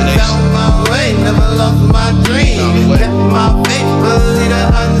knee. Found my way, never lost my dream. Kept my faith, believe the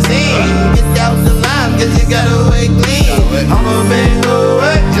unseen. Get out the line, cause you gotta wait clean. I'ma make a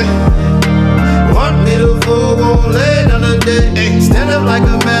way. Want me to fool, won't lay down a day. Stand up like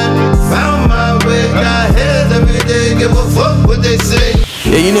a man, found my way. Got heads every day, give a fuck what they say.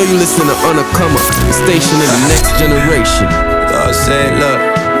 Yeah, you know you listen to Undercomer, the station in the next generation. God said, look,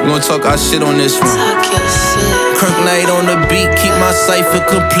 we gon' talk our shit on this one. Kirk Knight on the beat, keep my cipher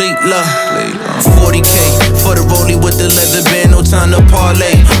complete, look. 40K for the rollie with the leather band, no time to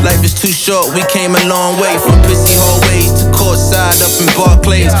parlay. Life is too short, we came a long way. From pissy hallways to courtside up in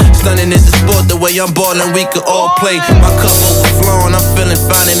Barclays. Stunning is the sport, the way I'm ballin', we could all play. My cup overflowing, I'm feeling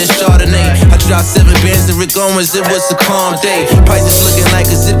fine in this Chardonnay. I dropped 7 bands to Rick Owens, it was a calm day. Prices looking like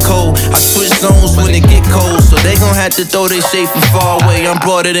a zip code. I switch zones when it get cold, so they gon' have to throw their shade from far away. I'm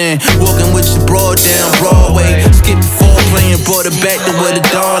brought it in, walking with your broad down Broadway. Skip foreplay and brought it back to where the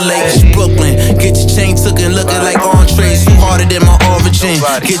dawn lay. It's Brooklyn, get your chain took and looking like entrees. You harder than my origin.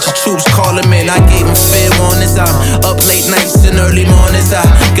 Get your troops calling in, I gave them fair warnings. I'm up late nights and early mornings. I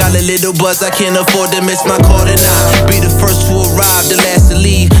got a little buzz, I can't afford to miss my call. And I be the first to arrive, the last to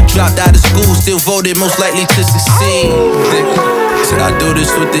leave. Dropped out of school, still voted most likely to succeed. Said I do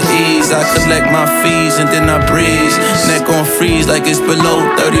this with the ease. I collect my fees and then I breeze. Neck on freeze like it's below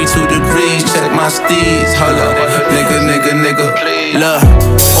 32 degrees. Check my steeds. Hold up, nigga. Look,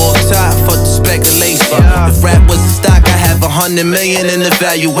 off top for the speculation. If rap was a stock, I have 100 million in the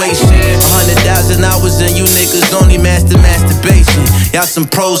valuation. 100,000 hours and you niggas only master masturbation. Y'all some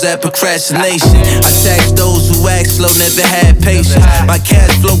pros at procrastination. I tax those who act slow, never had patience. My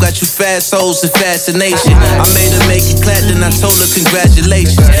cash flow got you fast hoes and fascination. I made her make it clap, then I told her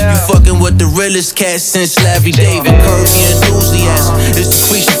congratulations. You fucking with the realest cat since Larry David. Curvy enthusiasm. It's the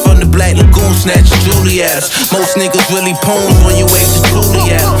creature from the Black Lagoon, snatch Juliet. Most niggas really poems when you wave to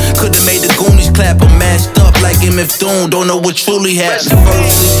Juliet. Could've made the Goonies clap or mashed up like MF Doom. Don't know what truly happened.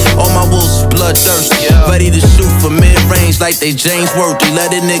 Firstly, all my wolves is bloodthirsty. Ready to shoot for mid-range like they James Worthy.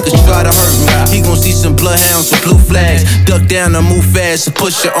 Let a nigga try to hurt me. He gon' see some bloodhounds with blue flags. Duck down and move fast and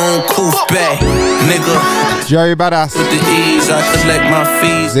push your own coof back. Nigga, Joey Badass. With the ease, I collect my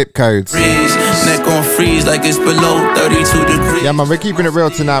fees. Zip codes. Neck on freeze like it's below 32 degrees. Yeah, man, we're keeping it real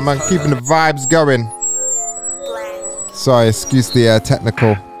tonight, man. Keeping the vibes going. Sorry, excuse the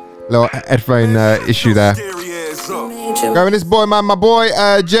technical little headphone issue there. Going this boy, man, my boy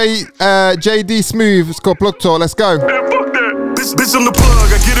JD Smooth. It's called Plug Tour. Let's go. Bitch, I'm the plug.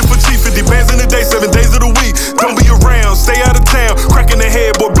 I get it for cheap. 50 bands in a day, 7 days of the week. Don't be around, stay out of town. Cracking the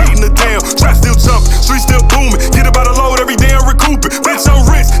head, boy, beating it down. Trap still jumping, street still booming. Get about a load every day and recoup it. Bitch, I'm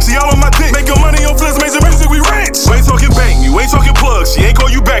rich. See all on my dick. Making money on flips, making music, we rich. We ain't talking bank, you ain't talking plugs. She ain't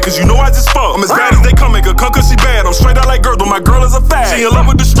call you back, cause you know I just fuck. I'm as bad as they come, make her come cause she bad. I'm straight out like girl, but my girl is a fag. She in love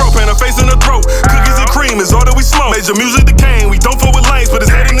with the stroke, and her face in her throat. Cookies and cream is all that we smoke. Major music the cane, we don't fuck with lanes. Put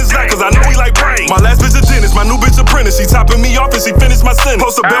his head in his lap, cause I know he like brain. My last bitch a dentist, my new bitch apprentice. She topping me off and she finished my sentence.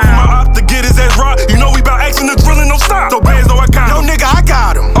 Post a bell for my op to get his ass rocked. You know we bout action, the drilling, no stop. So bands, though I got him. Yo, nigga, I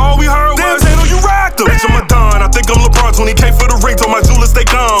got him. All we heard damn, was, Tato, you rocked him. Bitch, I'm a Don. I think I'm LeBron. 20K for the ring, told my jeweler stay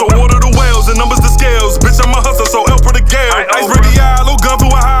calm. So order the whales and numbers the scales. Bitch, I'm a hustler, so L for the gale. Ice ready eye, little gun to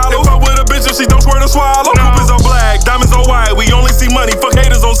a hollow. If I with a bitch, if she don't squirt or swallow. Coopers all black, diamonds all white. We only see money, fuck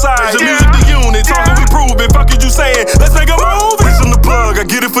haters on sides. Your music the unit, talking we proving. Fuck is you saying? Let's make a move. Bitch, I'm the plug. I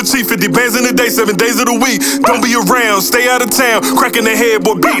get it for cheap. 50 bands in a day, 7 days of the week. Don't be around, stay out of town. Cracking the head,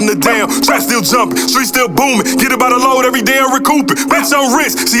 boy, beating it down. Trap still jumping, street still booming. Get about a load every day and recoup it. Bitch, I'm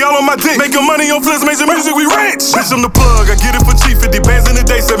rich. See all on my dick. Making money on flips, making music, we rich. Bitch, I'm the plug. I get it for cheap. 50 bands in a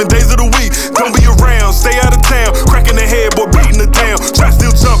day, 7 days of the week. Don't be around, stay out of town. Cracking the head, boy, beating it down. Trap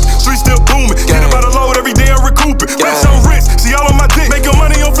still jumping, street still booming. Get about a load every day and recoup it. Bitch, I'm rich. See all on my dick. Making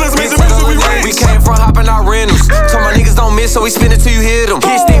money on flips, making music, we rich. We came from hopping out rentals. Told my niggas don't miss, so we spin it till you hit them.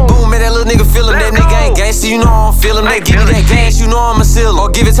 Hit stick boom, man, that little nigga feel him. That nigga ain't gangsta, you know I don't feel him. They give me that gas, you know I'ma seal him. Or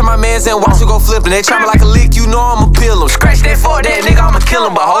give it to my mans and watch him go flippin'. They try me like a lick, you know I'ma peel him. Scratch that for that nigga, I'ma kill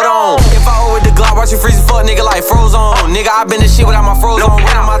him. But hold on, if I owe with the Glock, watch you freeze fuck nigga like froze on. Nigga, I been the shit without my froze on. When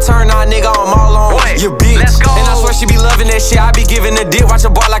my turn, nah, nigga, I'm all on. Your bitch, and I swear she be loving that shit. I be giving the dick, watch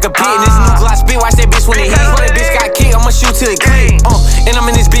her bar like a pit. And this new Glock spin, watch that bitch when it hit. When that bitch got kicked, I'ma shoot till it click. And I'm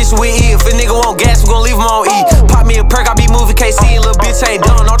in this bitch with E. If a nigga want gas, we gon' leave him on E. Pop me a perk, I be moving KC. Little bitch ain't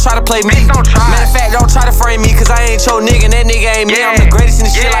done, don't try to play me. Matter of fact, don't try to frame me, cause I ain't your nigga, and that nigga ain't me. I'm the greatest in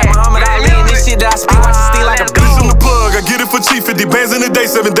the shit like Muhammad Ali. And this shit that I spit, watch it steal like a beat. Bitch, I'm the plug, I get it for cheap. 50 bands in a day,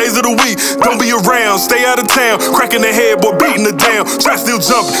 7 days of the week. Don't be around, stay out of town. Cracking the head, boy, beating it down. Trap still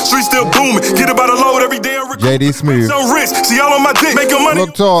jumping, street still booming. Get about a load every day. JD Smooth. So rich, see all on my dick. Making money,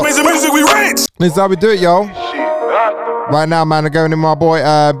 making music, we rich. This is how we do it, yo. Right now, man, I'm going in my boy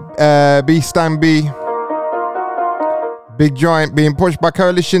B Stan B. Big joint being pushed by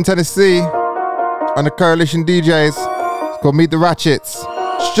Coalition Tennessee and the Coalition DJs. It's called Meet the Ratchets.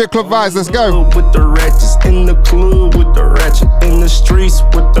 Strip Club vibes, let's go. With the ratchets in the club with the ratchet, in the streets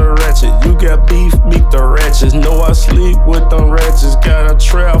with the ratchet. You got beef, meet the ratchets. Know I sleep with them ratchets. Got a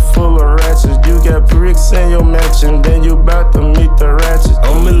trap full of ratchets. You got bricks in your mansion, then you bout to meet the ratchets.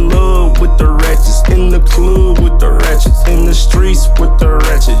 I'm in love with the ratchets, in the club with the ratchets, in the streets with the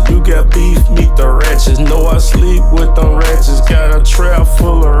ratchet. You got beef, meet the ratchets. Know I sleep with them ratchets. Got a trap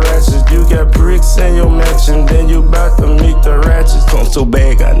full of ratchets. You got bricks in your mansion, then you bout to meet the ratchets. Comes to a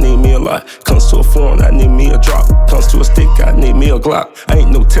bag, I need me a lot. Comes to a phone, I need me a drop. Comes to a stick, I need me a Glock. I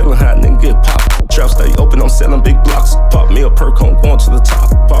ain't no telling how nigga get pop. Trap stay open, I'm selling big blocks. Pop me a perk, I'm going to the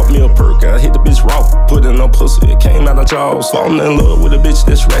top. Pop me a perk, I hit the bitch raw. Put in on pussy, it came out of jaws. Falling in love with a bitch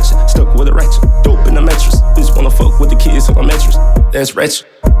that's ratchet. Stuck with a ratchet, dope in the mattress. Bitch wanna fuck with the kids on the mattress. That's ratchet,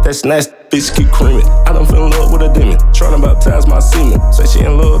 that's nasty. Bitch keep creaming. I done fell in love with a demon. Tryna baptize my semen. Say she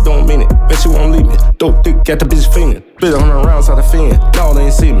in love, don't mean it. Bet she won't leave me. Dope dick got the bitch fiending. Bitch 100 rounds out the fin. No, they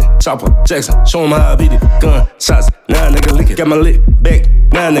ain't see me. Chopper, Jackson, show 'em how I beat it. Gun, shots, now nigga lick it. Got my lick back,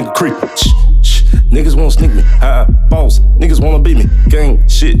 now nigga creep. Shh, shh. Niggas won't sneak me. High boss, niggas wanna beat me. Gang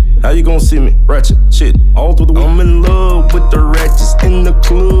shit, how you gon' see me? Ratchet shit, all through the week. I'm in love with the ratchets, in the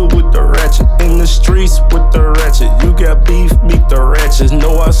club with the ratchet, in the streets with the ratchet. You got beef, meet the ratchets.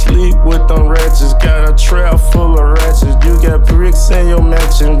 Know I sleep with them ratchets. Got a trap full of ratchets. You got bricks in your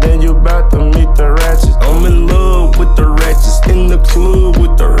mansion, then you bout to meet the ratchets. I'm in love with the ratchets, in the club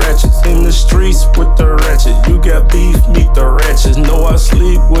with the ratchets, in the streets with the ratchet. You got beef, meet the ratchets. Know I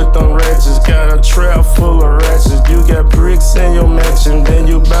sleep with them ratchets. Got a trap full of ratchets. You got bricks in your mansion, then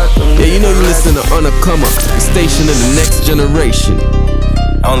you bout to meet. Yeah, you know you listen to Undercomer, the station of the next generation.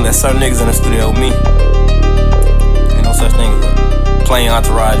 I only let certain niggas in the studio with me. Ain't no such thing as a playing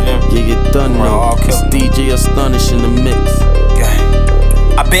entourage, you know? Yeah, you done know. It's DJ Astonish in the mix.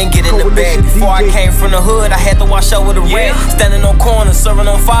 I been getting the bag. Before I came from the hood, I had to wash up with a red. Standing on corners, serving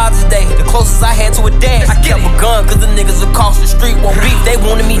on Father's Day. The closest I had to a dad. I kept a gun, cause the niggas across the street won't beef. They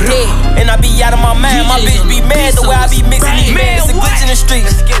wanted me dead. And I be out of my mind. My bitch be mad the way I be mixing these bands. It's a glitch in the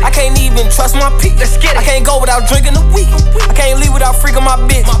streets. I can't even trust my peak. I can't go without drinking a week. I can't leave without freaking my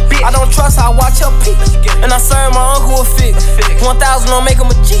bitch. I don't trust how I watch her peak. And I serve my uncle a fix. 1,000 on make him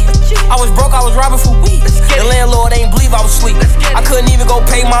a G. I was broke, I was robbing for weed. The landlord ain't believe I was asleep. I couldn't even go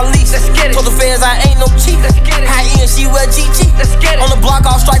pay my lease. Told the fans I ain't no cheat. High end, she wear GG. On the block,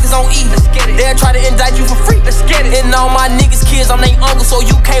 all strikers on E. They'll try to indict you for free. And all my niggas' kids, I'm their uncle, so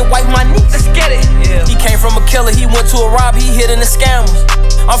you can't wipe my niece. He came from a killer, he went to a rob, he hit in the scammers.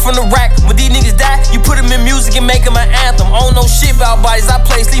 I'm from the rack, when these niggas die, you put them in music and make them an anthem. I don't know shit about bodies, I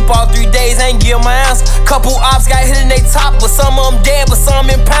play sleep all 3 days, ain't give my answer. Couple ops got hit in they top, but some of them dead, but some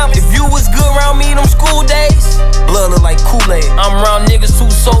impounded. If you was good around me in them school days, blood look like Kool-Aid. I'm around niggas who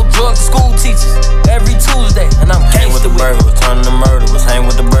sold drugs to school teachers every Tuesday, and I'm hang with the burglars, turn to murderers. Hang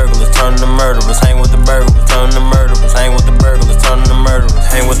with the burglars, turn to murderers. Hang with the burglars, turn to murderers. Hang with the burglars, turn to murderers.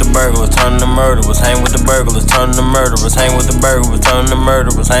 Hang with the burglars, turn to murderers. Hang with the burglars, turn to murderers. Hang with the burglars, turn to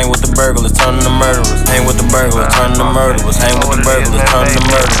murderers. Hang with the burglars, turn to murderers. Hang with the burglars, turn to murderers. Hang with the burglars, turn to murderers. Hang with the burglars, turn to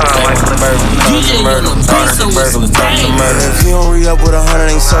murderers. Hang with the burglars, turn to murderers. If you don't re up with 100,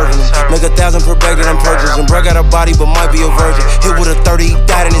 ain't serving them. Make 1,000 per bag that I'm purchasing. Bro got a body, but might be a virgin. Hit with a 30, he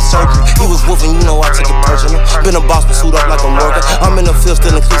died in his surgery. He was woofing, you know I took it personal. Been a boss, but suit up like I'm working. I'm in the field,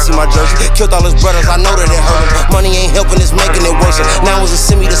 still in cleats in my jersey. Killed all his brothers, I know that it hurt him. Money ain't helping, it's making it worse. Now it's a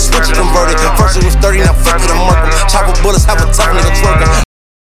semi, the switch it converted. First it was 30, now 50 to murk him. Chopper bullets, have a tough nigga twerking.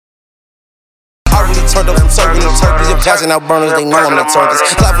 I really turned up from serving the turkeys. If passing out burners, they know I'm the turkeys.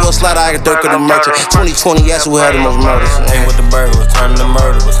 Clap for a slider, I got dirt with a merchant. 2020, that's who had the most murders. Hang with the burglars, turn to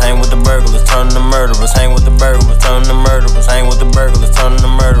murderers. Hang with the burglars, turn to murderers. Hang with the burglars, turn to murderers. Hang with the burglars, turn to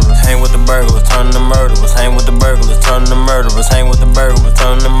murderers. Hang with the burglars, turn to murderers. Hang with the burglars, turn to murderers. Hang with the burglars,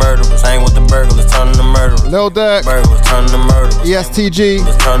 turn to murderers. Hang with the burglars, turn to murderers. Lil Durk, burglars, turn to murderers. ESTG,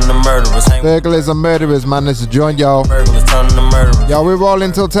 turn to murderers. Burglars and murderers, man. This is joint, y'all. Burglars, turn to murderers. Yo, we're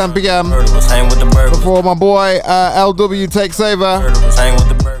rolling till 10 p.m. Hang with the burglars. Before my boy LW takes over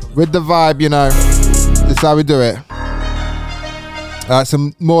with the vibe, you know. This is how we do it.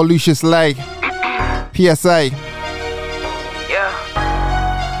 Some more Lucius Lay. PSA. Yeah.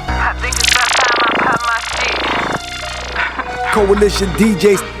 I think it's about time I pop my shit. Coalition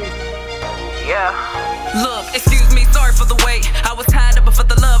DJs. Yeah. Look, excuse me, sorry for the wait. I was tied up, but for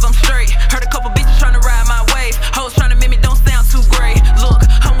the love, I'm straight. Heard a couple bitches trying to ride my wave. Hoes trying to mimic, don't sound too great. Look,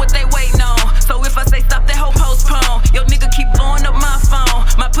 I'm what they waiting on. So if I say stop, that whole postpone. Yo, nigga keep blowing up my phone.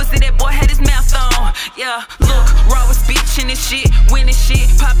 My pussy, that boy had his mouth on. Yeah, look, rawest bitch in this shit, winning shit,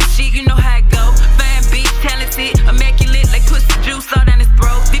 poppin' shit, you know how it go. Fan bitch, talented, immaculate, like pussy juice all down his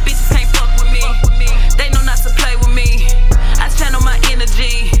throat. These bitches can't fuck with me. They know not to play with me. I channel my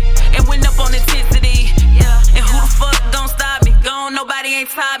energy and went up on intensity. Yeah, and who the fuck don't stop me? Gone, nobody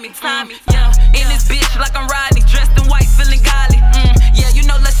ain't tied me. Yeah, in this bitch like I'm Rodney, dressed in white, feeling godly. Yeah, you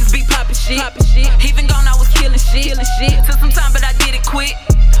know, let's just be poppin' shit. Even gone, I was killing shit. Took some time, but I did it quick.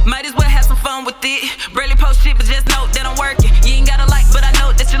 Might as well have some fun with it. Barely post shit, but just know that I'm working. You ain't gotta like, but I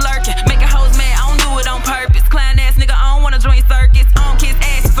know that you're lurking. Making hoes mad, I don't do it on purpose. Clown ass nigga, I don't wanna join circus. I don't kiss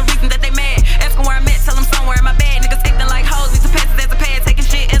ass, it's the reason that they mad. Ask them where I'm at, tell them somewhere in my bag. Niggas acting like hoes, need to pass it as a pad. Taking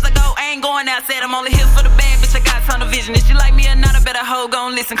shit as I go, I ain't going outside. I'm only here for the bad, bitch, I got a ton of vision. If you like me or not, I better hoe,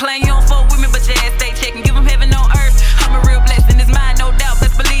 gon' listen. Claim you don't fuck with me, but your ass stay checking. Give them heaven on earth, I'm a real blessing. It's mine, no doubt,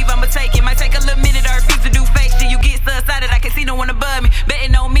 best believe I'ma take it. Might take a little minute or a few to do fake shit. You get so excited, I can see no one above me.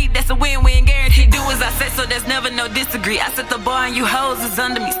 Betting on me, that's a win-win guarantee. Do as I said, so there's never no disagree. I set the bar and you hoes is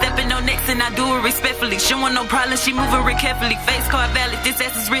under me. Stepping on necks and I do it respectfully. She want no problem, she moving real carefully. Face card valid, this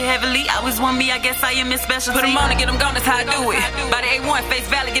ass is real heavily. Always want me, I guess I am his special. Put him on and get him gone, that's how I do it. By the A1, face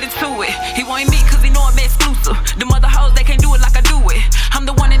valid, get into it. He want me cause he know I'm exclusive. Them other hoes, they can't do it like I do it. I'm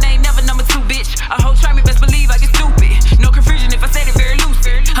the one and ain't never number two, bitch. A hoe try me, best believe I get stupid. No confusion if I said it very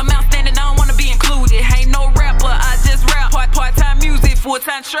lucid. I'm outstanding, I don't wanna be included. Ain't no rapper, I just rap. Part-time music,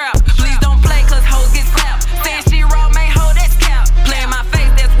 full-time trap. Please don't play, cause hoes get slapped. Saying shit raw, man, hoe, that's cap. Play in my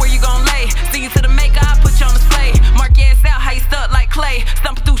face, that's where you gon' lay. Sing it to the maker, I put you on display. Mark your ass out, how you stuck like clay.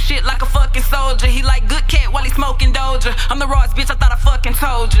 Stumping through shit like a fucking soldier. He like good cat while he smoking Doja. I'm the rawest bitch, I thought I fucking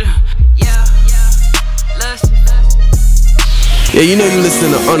told you. Yeah, lust. Yeah, you know you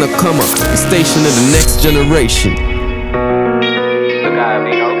listen to Undercomer, the station of the next generation.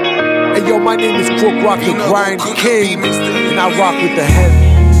 Hey yo, my name is Crook Rock, the Grind King, and I rock with the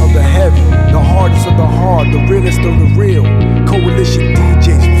heavy of the heavy, the hardest of the hard, the realest of the real. Coalition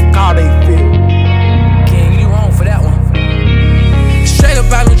DJs, how they feel. King, you wrong for that one. Straight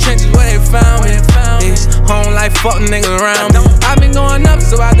up out of the trenches where they found me. Home like fuck niggas around me. I been going up,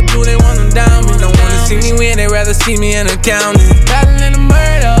 so out the blue they want them down me. Don't wanna see me win, they rather see me in the county. Battling the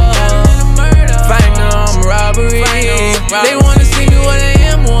murder, fighting the armed robbery. They wanna see me what I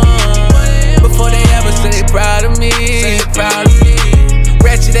am one. Before they ever say they proud of me.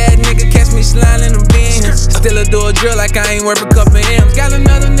 Ratchet ass nigga catch me sliding in the bins. Still do a drill like I ain't worth a couple M's. Got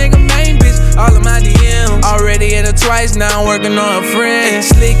another nigga main bitch, all of my DMs. Already hit her twice, now I'm working on a friend.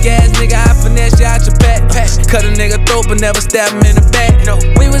 Slick ass nigga, I finesse you out your pack. Cut a nigga throat but never stab him in the back.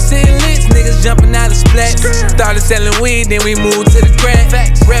 We was sitting lit, niggas jumping out of splats. Started selling weed, then we moved to the crack.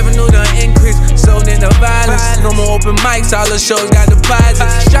 Revenue done increased, sold into violence. No more open mics, all the shows got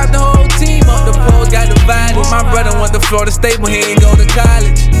deposits. Shot the whole team up, the pros got divided. My brother went to Florida State, but he ain't go to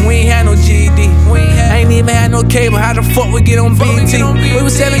college. We ain't had no GED, ain't even had no cable. How the fuck we get on BT? We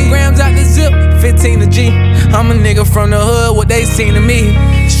was 7 grams out the zip, 15 to G. I'm a nigga from the hood, what they seen to me.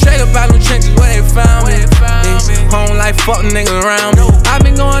 Straight up out of the trenches where they found me. Home like fuck niggas around me. I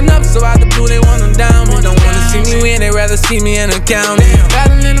been going up, so out the blue they want them down me. Don't wanna see me win, they rather see me in the county.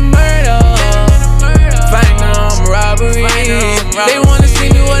 Battling the murder, fighting the armed robbery. They wanna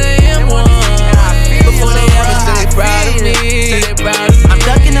see me what I am one. Before they ever say they proud of me. I'm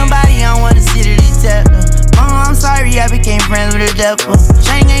ducking nobody, I don't wanna see the detector. I'm sorry, I became friends with the devil.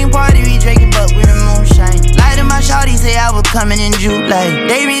 Shang ain't party, we drinking but with the moonshine. Light in my shawty, say I was coming in July.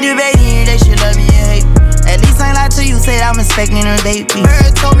 They be debating, they should love me and hate me. At least I ain't lied to you, said I'm expecting a date me.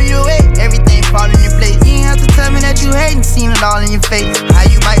 Bird told me to wait, everything fall in your place. You ain't have to tell me that you hating, seen it all in your face. How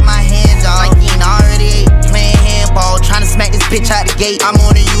you bite my hand, dog, like you ain't already ate. Playing handball, trying to smack this bitch out the gate. I'm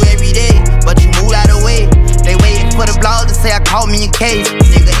on to you every day, but you moved out of the way. They waiting for the blog to say I caught me in case.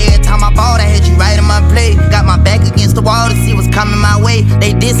 Nigga, every time I balled, I had you right in my play. Got my back against the wall to see what's coming my way.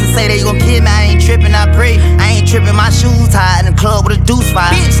 They diss and say they gon' kill me, I ain't trippin', I pray. I ain't trippin', my shoes tied in the club with a deuce fight.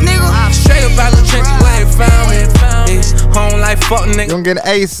 Bitch, nigga, straight up out the trenches where they found me. Home like fuck nigga. Youngin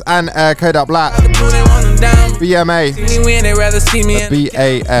Ace and Kodak Black. BMA.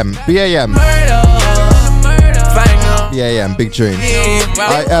 BAM. BAM, big tune.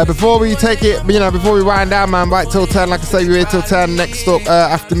 Alright, before we take it, before we wind down, man, right till 10, like I say, we're here till 10. Next up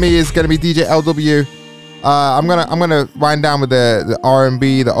after me is gonna be DJ LW. I'm gonna wind down with the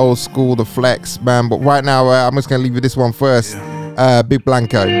R&B, the old school, the flex, man. But right now, I'm just gonna leave you this one first. Big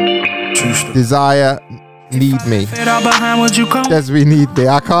Blanco. Desire. Need me. Desiree need me.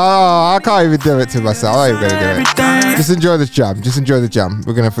 I can't even do it to myself. I'm not even gonna do it. Just enjoy the jam.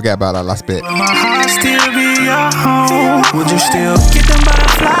 We're gonna forget about that last bit. Will my heart still be your home? Would you still get them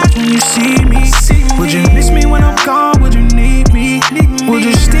butterflies when you see me? Would you miss me when I'm gone? Would you need me? Would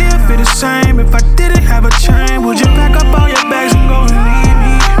you still feel the same if I didn't have a chain? Would you pack up all your bags and go and leave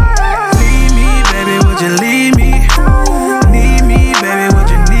me? Leave me, baby, would you leave me? Need me, baby, would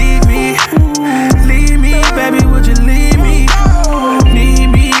you need me? Leave me, baby, would you leave me? Need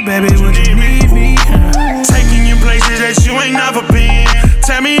me, baby, would you need me? Taking you places that you ain't never been.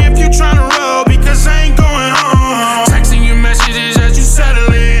 Tell me if you tryna roll, because I ain't going home. Texting you messages as you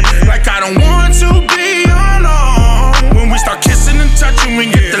settle in, like I don't want to be alone. When we start kissing and touching, we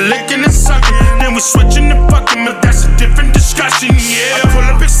get the licking and sucking. Then we switching to fucking, but that's a different discussion, yeah. I pull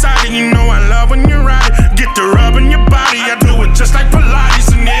up excited, you know I love when you're riding. Get the rub in your body, I do it just like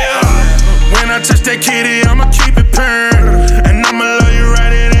Pilates, and yeah. When I touch that kitty, I'ma keep it purr. And I'ma love you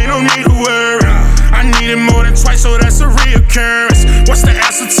right, it ain't no need to worry. I need it more than twice, so that's a reoccurrence. What's the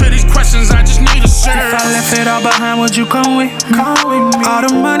answer to these questions? I just need assurance. If I left it all behind, would you come with me? All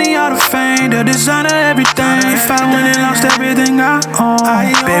the money, all the fame, the designer, everything. If I went and lost everything I own,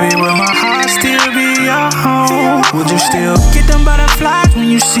 baby, will my heart still be your home? Would you still get them butterflies when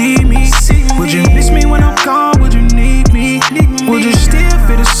you see me? Would you miss me when I'm gone? Would you need me? Would you still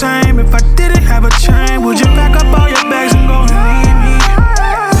feel the same if I didn't have a chain? Would you pack up all your bags and go and leave me?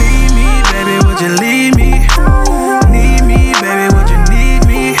 Leave me, baby, would you leave me? Need me, baby, would you need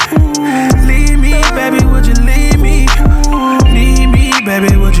me? Leave me,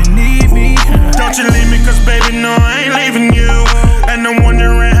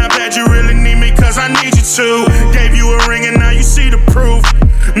 too. Gave you a ring and now you see the proof.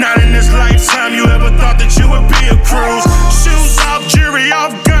 Not in this lifetime you ever thought that you would be a cruise. Shoes off, jury off,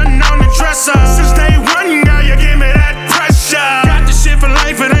 gun on the dresser. Since day one, girl, you give me that pressure. Got this shit for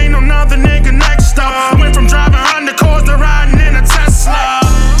life, it ain't no other nigga next up. Went from driving Honda cars to riding in a Tesla.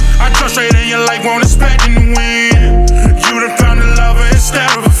 I trust straight in your life, won't expect you to win. You done found a lover instead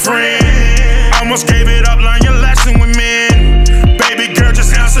of a friend. Almost gave it up, learn your lesson with men. Baby girl,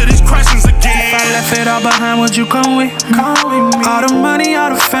 just answer these questions again. If I left it all behind, would you come with me? All the money, all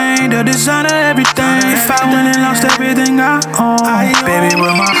the fame, the designer, everything. If I went and lost everything I own, baby,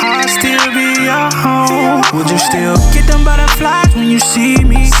 will my heart still be your home? Would you still get them butterflies when you see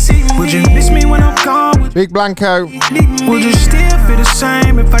me? Would you miss me when I'm gone? Big Blanco. Would you still feel the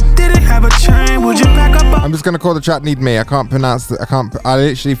same if I didn't have a chain? Would you pack up? I'm just gonna call the track "Need Me." I can't pronounce. I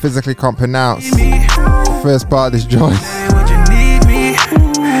literally physically can't pronounce the first part of this joint. Would you need me?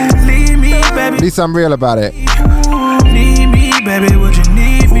 Leave me, baby. At least I'm real about it. Need me, baby. Would you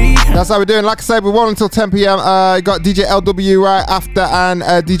need me? That's how we're doing. Like I said, we're on until 10 p.m. Got DJ LW right after and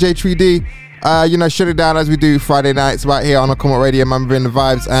DJ 3D. Shut it down as we do Friday nights right here on a Come On Radio, man. Bring the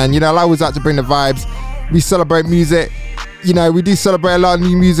vibes, and I always like to bring the vibes. We celebrate music. We do celebrate a lot of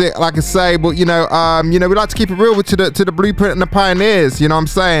new music, like I say, but we like to keep it real to the blueprint and the pioneers. You know what I'm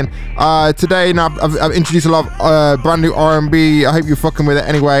saying? Today, I've introduced a lot of brand new R&B. I hope you're fucking with it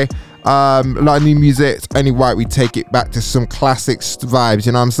anyway. A lot of new music. It's only right we take it back to some classic vibes.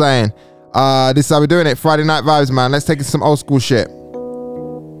 You know what I'm saying? This is how we're doing it. Friday night vibes, man. Let's take it to some old school shit.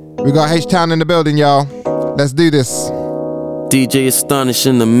 We got H-Town in the building, y'all. Let's do this. DJ Astonish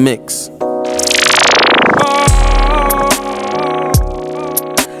in the mix.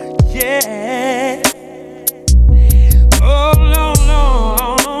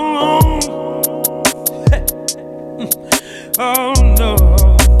 Oh no,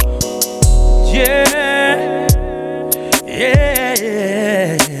 yeah,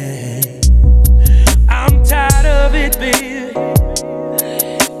 yeah. I'm tired of it, baby.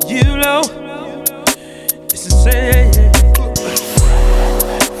 This is it.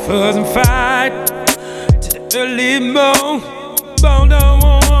 Fuzz and fight to the early morn.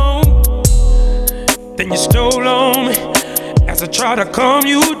 Then you stole on me as I try to calm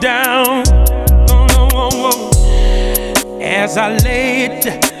you down. As I laid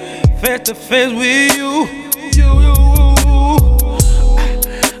face to face with you,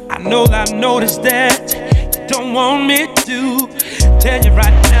 I know I noticed that you don't want me to tell you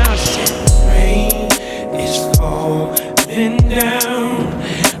right now. Shit, rain is falling down.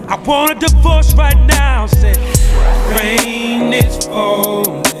 I want a divorce right now. Say, rain is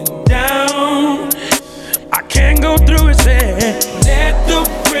falling down. I can't go through it. Say, let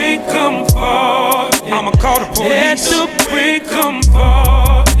the rain come fall. I'ma call the police. Let the rain come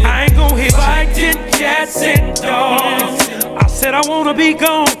fall. I ain't gon' hit fighting cats and dogs. I said I wanna be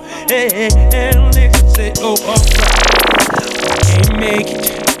gone. And listen, say, oh, alright. I can't make it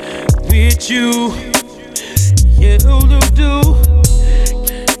with you. You do.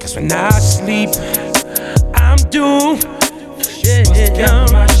 Cause when I sleep, I'm doomed. Yeah,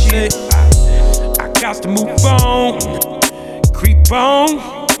 my shit. I got to move on. Creep on.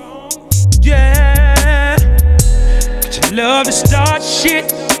 Yeah. But you love to start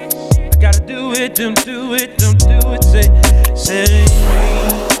shit. I gotta do it, don't do it. Say, rain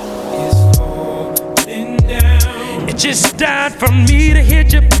is falling down. It just died for me to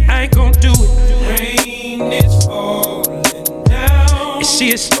hit you, but I ain't gon' do it. Rain is falling down. You see,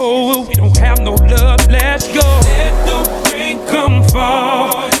 it's over, we don't have no love, let's go. Let the rain come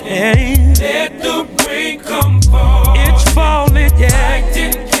fall. Hey. Let the rain come fall. It's falling, yeah.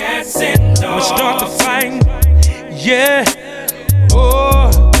 Fighting cats and dogs. I'ma start to fight, yeah.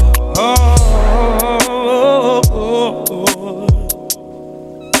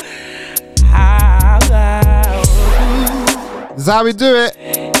 This is how we do it.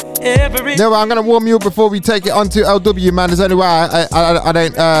 No, I'm gonna warm you up before we take it on to LW, man. There's only way I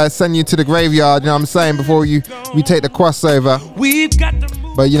don't send you to the graveyard. You know what I'm saying? Before we take the crossover.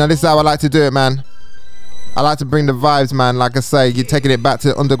 But this is how I like to do it, man. I like to bring the vibes, man. Like I say, you're taking it back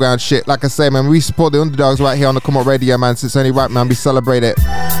to underground shit. Like I say, man, we support the underdogs right here on the Come On Radio, man. So it's only right, man. We celebrate it.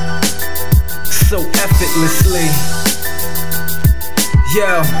 So effortlessly.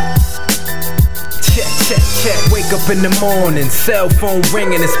 Yo. Check, wake up in the morning, cell phone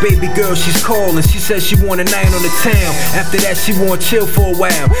ringing, it's baby girl, she's calling. She says she want a night on the town. After that she want chill for a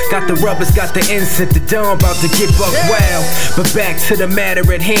while. Got the rubbers, got the incense, the dawn about to get buck wild. But back to the matter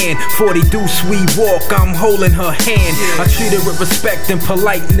at hand, 40 deuce we walk, I'm holding her hand. I treat her with respect and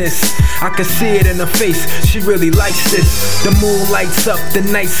politeness. I can see it in her face, she really likes this. The moon lights up the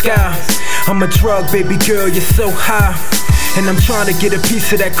night sky. I'm a drug, baby girl, you're so high. And I'm trying to get a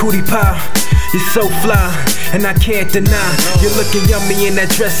piece of that cootie pie. You're so fly, and I can't deny. You're looking yummy in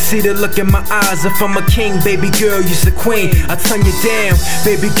that dress, see the look in my eyes. If I'm a king, baby girl, you're the queen. I turn you down,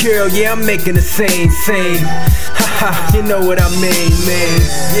 baby girl, yeah, I'm making the same. Haha, you know what I mean, man.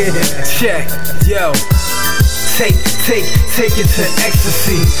 Yeah, check, yo. Take it to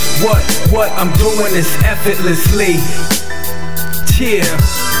ecstasy. What I'm doing is effortlessly. Yeah.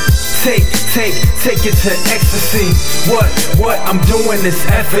 Take it to ecstasy. What I'm doing is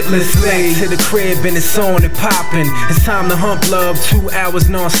effortlessly. To the crib and it's on and popping. It's time to hump love, 2 hours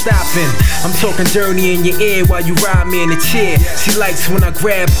non-stopping. I'm talking dirty in your ear while you ride me in the chair. She likes when I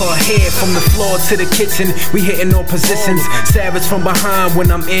grab her hair. From the floor to the kitchen, we hitting all positions. Savage from behind when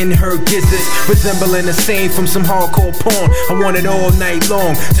I'm in her gizzards. Resembling the scene from some hardcore porn. I want it all night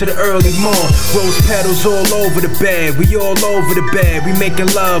long to the early morn. Rose petals all over the bed. We all over the bed. We making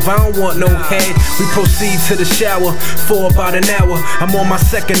love, I don't want no head. We proceed to the shower for about an hour. I'm on my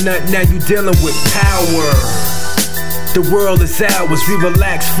second nut, now you dealing with power. The world is ours, we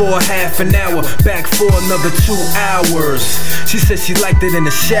relax for half an hour. Back for another 2 hours. She said she liked it in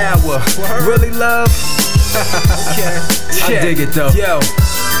the shower. Really, love? Okay. I dig it though. Yo.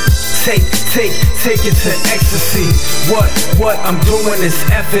 Take it to ecstasy. What I'm doing is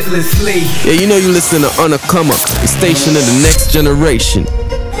effortlessly. Yeah, you know you listen to Unacoma, the station of the next generation.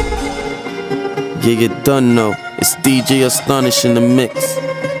 Yeah, you done know. It's DJ Astonish in the mix.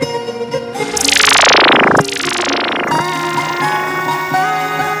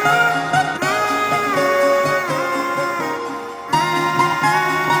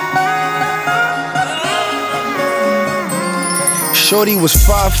 Shorty was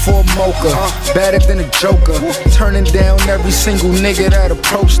 5'4" mocha, badder than a joker. Turning down every single nigga that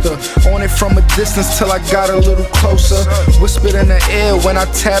approached her. On it from a distance till I got a little closer. Whispered in her ear when I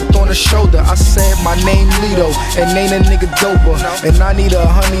tapped on her shoulder. I said my name Lito, and ain't a nigga doper. And I need a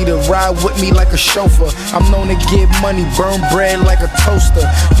honey to ride with me like a chauffeur. I'm known to get money, burn bread like a toaster.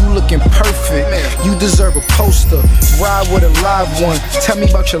 You looking perfect, you deserve a poster. Ride with a live one, tell me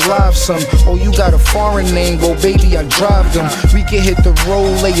about your live son. Oh, you got a foreign name, well baby I drive them. We can hit the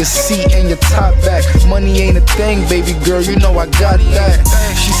road, lay your seat and your top back. Money ain't a thing, baby girl, you know I got that.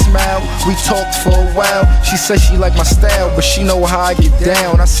 She smiled, we talked for a while. She said she like my style, but she know how I get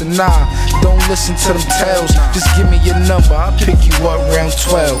down. I said nah, don't listen to them tales. Just give me your number, I'll pick you up round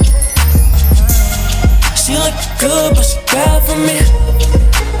 12. She look good, but she bad for me.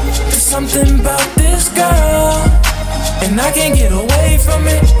 There's something about this girl, and I can't get away from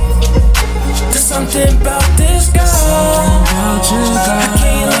it. There's something about this girl, I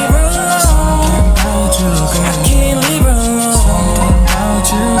can't leave her alone. I can't leave her alone.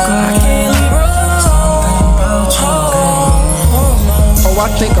 I can't leave her alone. Oh, I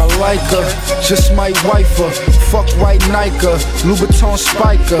think I like her, just might wife her. Fuck white Nike, Louboutin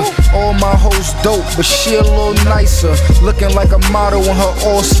spiker. All my hoes dope, but she a little nicer. Looking like a model on her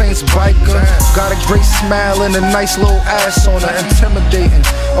All Saints biker. Got a great smile and a nice little ass on her. Intimidating,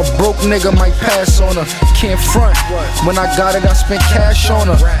 a broke nigga might pass on her. Can't front, when I got it I spent cash on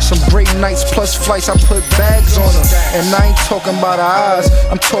her. Some great nights plus flights, I put bags on her. And I ain't talking about her eyes,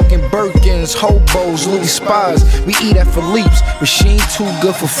 I'm talking Birkins, hobos, Louis Spies. We eat at Philippe's, but she ain't too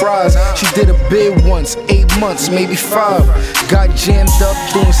good for fries. She did a bid once, 8 months, maybe 5. Got jammed up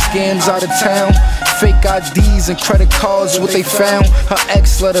doing scams out of town. Fake IDs and credit cards, what they found. Her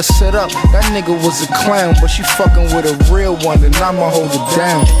ex let her sit up, that nigga was a clown. But she fucking with a real one and I'ma hold it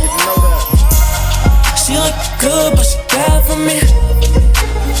down. She look good, but she bad for me.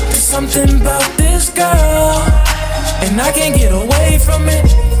 There's something about this girl, and I can't get away from it.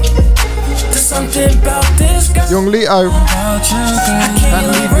 There's something about this girl. Young Lito, can't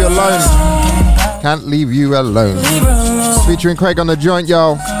leave you alone. Can't leave you alone. Featuring Craig on the joint,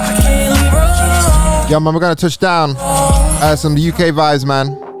 yo. Yo, man, we're gonna touch down some UK vibes,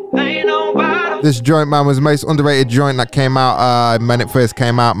 man. This joint, man, was the most underrated joint that came out when it first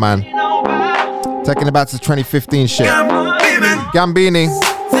came out, man. Taking it back to 2015 shit. Gambini.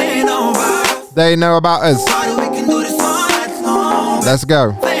 They know about us. Let's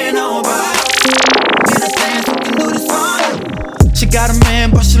go. She got a man,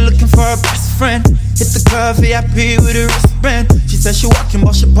 but she looking for a best friend. Hit the club VIP with a wristband. She said she walking,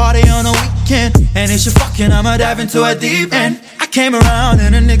 but she party on a weekend. And if she fucking, I'ma dive into a deep end. I came around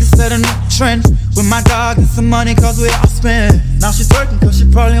and a nigga set a new trend. With my dog and some money, cause we all spend. Now she's working, cause she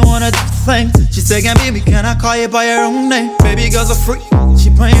probably wanna do the thing. She said, baby, can I call you by your own name? Baby girl's a freak,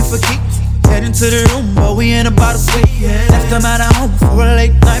 she praying for keeps. Heading to the room, but we ain't about to sleep. Left them out at home for a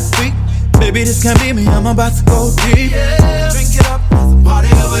late night freak. Baby, this can't be me, I'm about to go deep. Drink it up, there's a party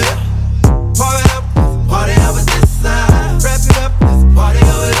over here. Pour it up, party over this side. Wrap it up, party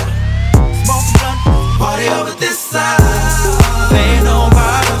over there. Smoke a blunt, party over this side. There ain't no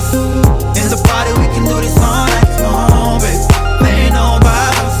bottles in the party, we can do this all night long, baby. There ain't no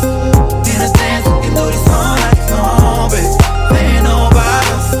bottles in the dance, we can do this all night long, baby. There ain't no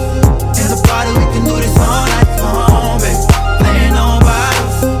bottles in the party, we can do this all night long, baby. There ain't no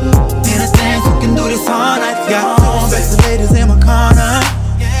bottles in the dance, we can do this all night long, baby. The ladies in my corner,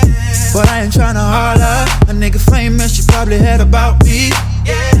 but I ain't tryna holler. A nigga famous, she probably heard about me.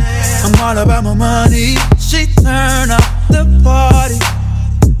 I'm all about my money. She turn up the party,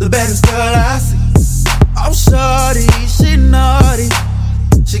 the baddest girl I see. Oh shorty, she naughty,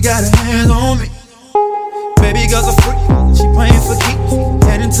 she got her hands on me. Baby girl's a freak, she praying for keeps.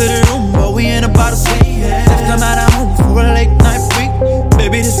 Heading to the room, but we ain't about to sleep. Just come out of home for a late night freak.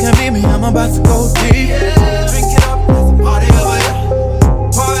 Baby, this can't be me, I'm about to go deep. Drink it up, party over here.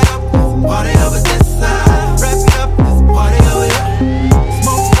 Pour it up, party over this side. Wrap it up, party over here.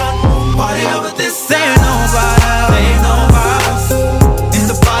 Smoke blunt, party over this side. There ain't no bottles in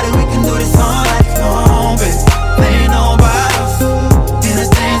the party, we can do this all night long, baby. There ain't no bottles in the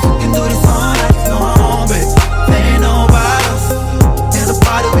dance, we can do this all night long, baby. There ain't no bottles in the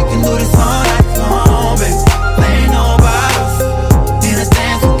party, we can do this all night long, baby. There ain't no bottles in the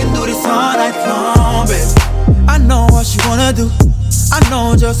dance, we can do this all night long, baby. I know what she wanna do, I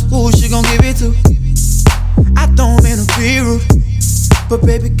know just who she gon' give it to. I don't mean to be rude, but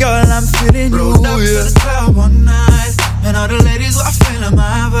baby girl, I'm feeling you. Rolled up to the club one night, and all the ladies were feeling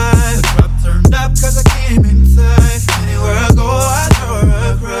my vibe. The club turned up cause I came inside. Anywhere I go, I draw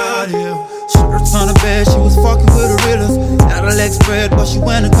a crowd, yeah. Shirts on the bed, she was fucking with the realest. Got her legs spread, but she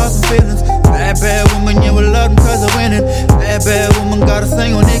went and caused some feelings. Bad woman, yeah, we love them cause they're winning. Bad woman, got a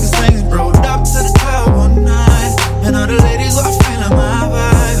single nigga singing. Rolled up to the club one night, and all the ladies were feeling my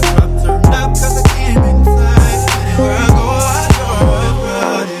vibe. The club turned up cause I came inside. Anywhere I go, I draw a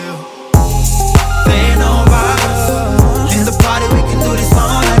crowd, yeah. There ain't no bottles in the party, we can do this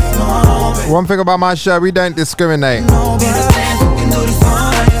all night long, baby. One thing about my show, we don't discriminate.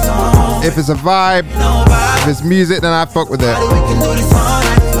 If it's a vibe, if it's music, then I fuck with it.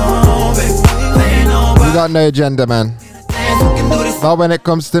 We got no agenda, man. Not when it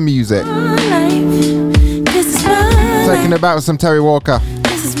comes to music. Taking it back with some Terry Walker.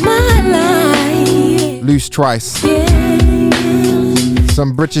 Loose Trice.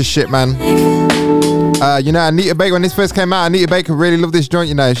 Some British shit, man. You know, Anita Baker, when this first came out, Anita Baker really loved this joint,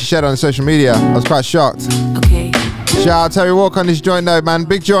 you know. She shared it on social media. I was quite shocked. Okay. Shout out Terry Walker on this joint though, man.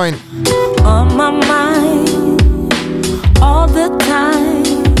 Big joint. On my mind all the time,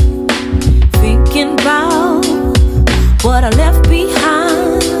 thinking about what I left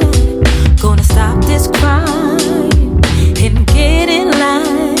behind. Gonna stop this crime and get in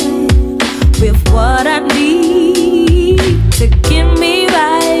line with what I need to get me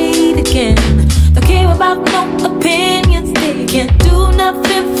right again. Don't care about no opinions, they can't do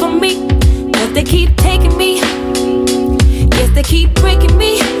nothing for me, but they keep taking me. Yes, they keep breaking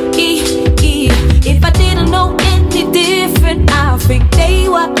me. If I didn't know any different, I think they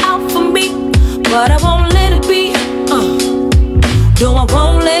were out for me, but I won't let it be. No, I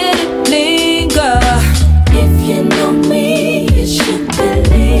won't let it linger. If you know me, you should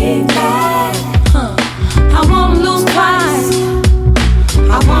believe that. I won't lose twice.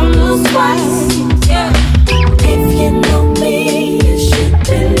 I won't lose twice. Yeah. If you know me, you should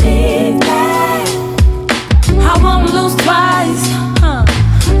believe that. I won't lose twice.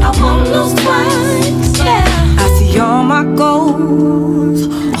 I won't lose twice. Yeah. I see all my goals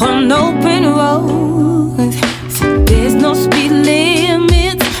on open roads. So there's no speed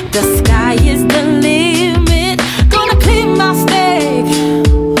limits. The sky is the limit. Gonna clean my stake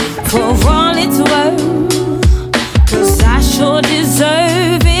for all it's worth, 'cause I sure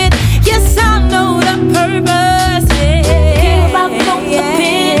deserve it. Yes, I know the purpose. Yeah. Care about no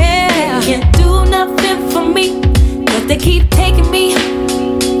opinion. They can't do nothing for me, but they keep taking me.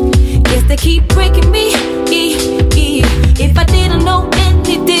 Yes, they keep breaking me. If I didn't know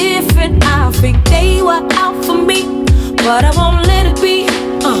any different, I think they were out for me, but I won't let it be.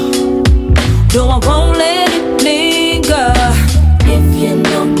 No, I won't let it linger. If you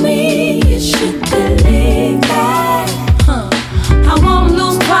know me, you should believe that. I won't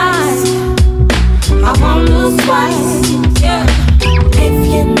lose twice. I won't lose twice. Yeah. If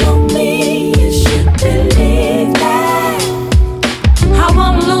you know me, you should believe that. I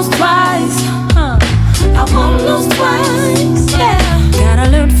won't lose twice. I won't lose twice. Yeah. Gotta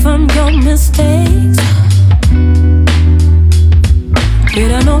learn from your mistakes.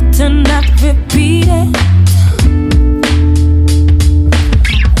 Better know to not repeat it.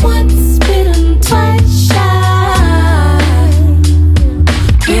 Once been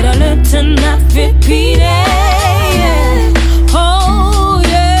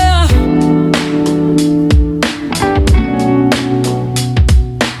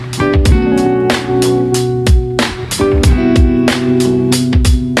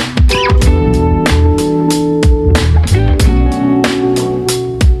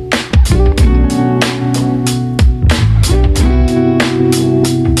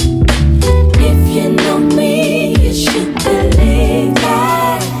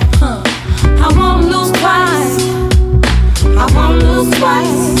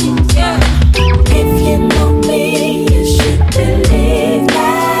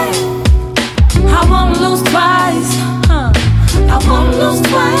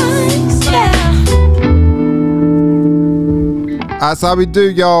That's how we do,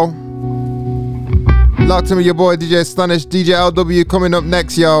 y'all. Locked in with your boy DJ Astonish, DJ LW coming up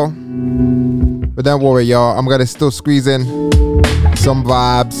next, y'all. But don't worry, y'all. I'm gonna still squeeze in some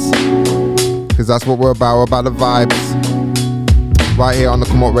vibes, because that's what we're about. We're about the vibes. Right here on the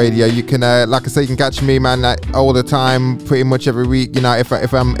Come Up Radio. You can, like I say, you can catch me, man, all the time, pretty much every week. You know, if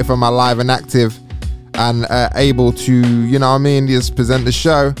I'm alive and active and able to, you know what I mean, just present the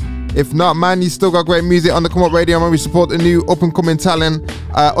show. If not, man, you still got great music on the Come Up Radio, man. We support the new up and coming talent,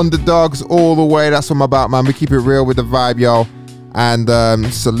 underdogs all the way. That's what I'm about, man. We keep it real with the vibe, y'all. And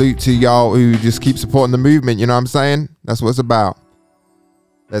salute to y'all who just keep supporting the movement. You know what I'm saying? That's what it's about.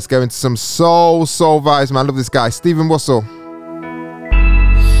 Let's go into some soul vibes, man. I love this guy, Stephen Russell.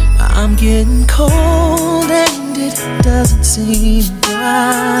 I'm getting cold and it doesn't seem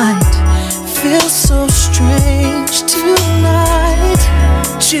right. Feels so strange tonight.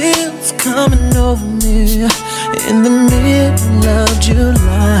 Chills coming over me in the middle of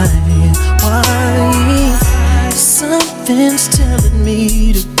July. Why? Something's telling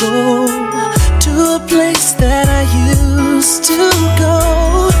me to go to a place that I used to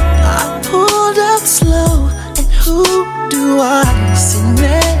go. I pulled up slow, and who do I see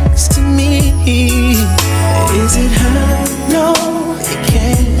next to me? Is it her? No, it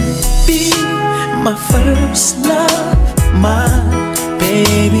can't be. My first love, my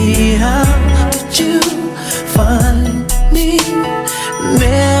baby. How could you find me?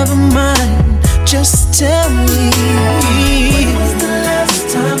 Never mind, just tell me. When was the last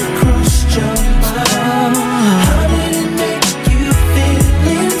time I crossed your mind? How did it make you feel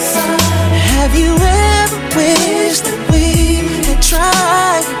inside? Have you ever wished that we had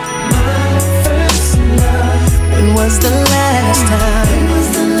tried? My first love. When was the last time? When was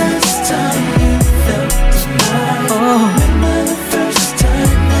the last time you felt alive? Oh, remember the first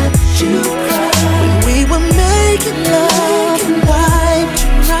time that you cried? When we were making love and wiped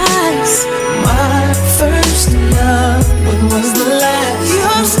your eyes. My first love. When was the last?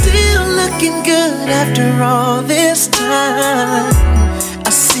 You're still looking good after all this time. I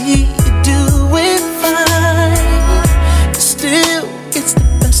see you doing fine. Still, it's the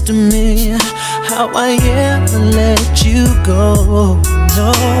best of me. How I ever let you go.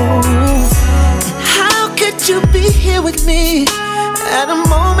 No. How could you be here with me at a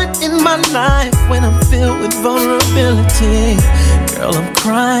moment in my life when I'm filled with vulnerability? Girl, I'm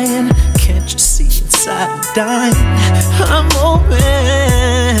crying. Can't you see inside I'm dying? I'm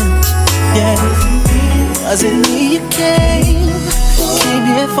open. Yeah. Was it me you came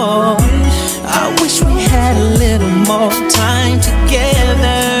here for? I wish we had a little more time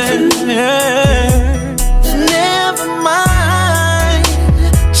together. Never mind,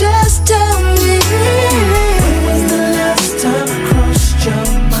 just tell me. When was the last time I crossed your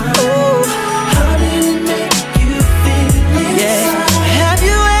mind? Ooh. How did it make you feel inside? Have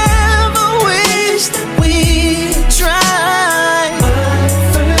you ever wished that we tried?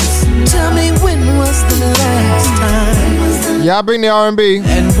 Tell me, when was the last time? Yeah, I bring the R&B.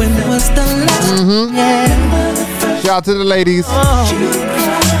 And when was the last time? Yeah. Shout out to the ladies.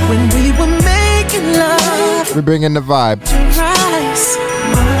 When we were making love. We're bringing the vibe.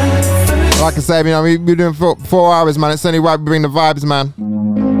 Like I said, you know, we've been doing 4 hours, man. It's only right we bring the vibes, man.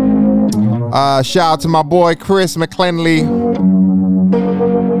 Shout out to my boy Chris McClenley.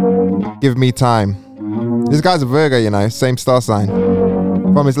 Give Me Time. This guy's a Virgo, you know, same star sign.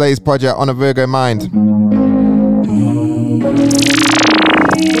 From his latest project, On a Virgo Mind.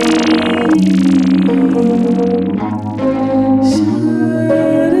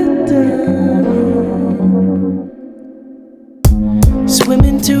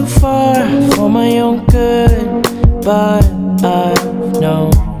 Swimming too far for my own good, but I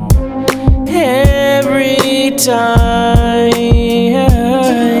know every time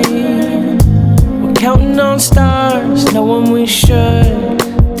we're counting on stars, knowing we should,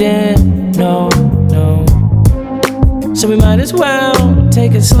 then no. So we might as well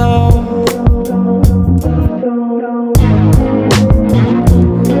take it slow.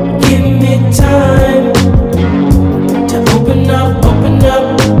 Give me time to open up.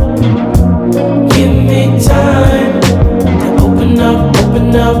 Give me time to open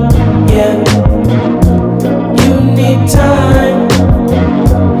up, yeah. You need time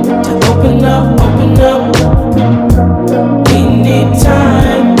to open up. We need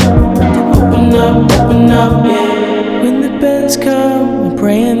time to open up, yeah. When the bends come, I'm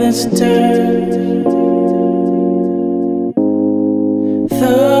praying this turn.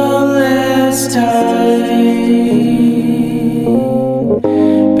 The last time.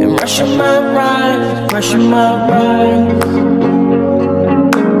 Been rushing my ride.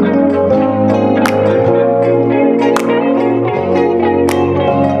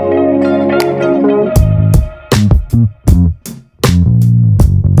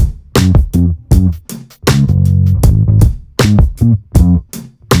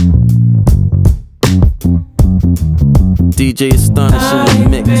 the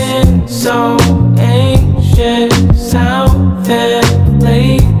mix. Been so anxious out there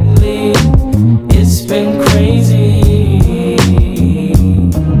lately. It's been crazy.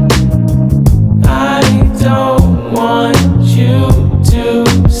 I don't want you to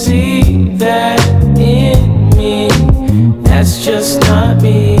see that in me. That's just not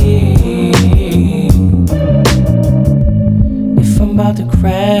me. If I'm about to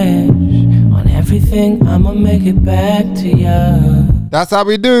crash on everything, I'ma make it back to ya. That's how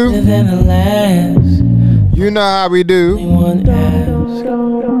we do. You know how we do.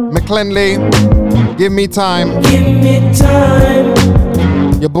 McClendley, give me time. Give me time.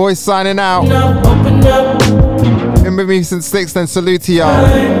 Your boy's signing out. Open up. Been with me since 6, then salute to y'all.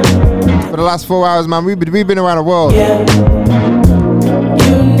 For the last 4 hours, man, we've been around the world.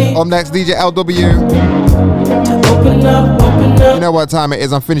 Up next, DJ LW. You know what time it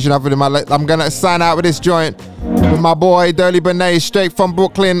is. I'm finishing up with I'm gonna sign out with this joint with my boy Dirty Benet, straight from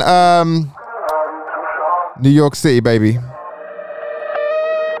Brooklyn, New York City, baby.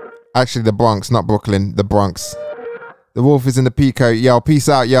 Actually, the Bronx, not Brooklyn, the Bronx. The wolf is in the peacoat. Yo, peace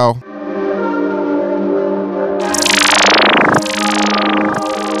out, yo.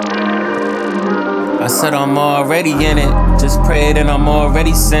 I said I'm already in it. Just prayed and I'm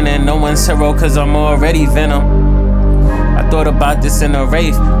already sinning. No one's hero cause I'm already venom. I thought about this in a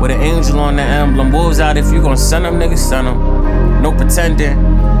wraith with an angel on the emblem. Wolves out if you gon' send them, niggas send them. No pretending.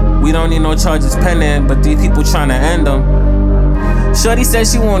 We don't need no charges pending, but these people tryna end them. Shorty said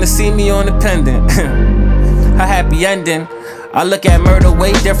she wanna see me on the pendant. Her happy ending. I look at murder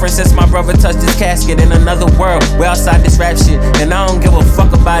way different since my brother touched his casket in another world. We're outside this rap shit, and I don't give a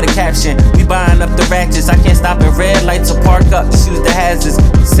fuck about the caption. We buying up the ratchets, I can't stop at red lights or park up. Shoes the hazards,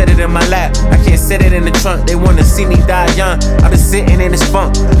 sit it in my lap. I can't sit it in the trunk, they wanna see me die young. I've been sitting in this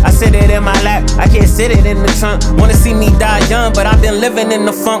funk, I sit it in my lap. I can't sit it in the trunk, wanna see me die young. But I've been living in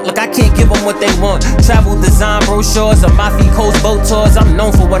the funk, look I can't give them what they want. Travel design brochures, of my feet coast boat tours. I'm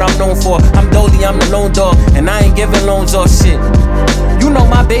known for what I'm known for. I'm Dolly, I'm the lone dog, and I ain't giving loans off shit. You know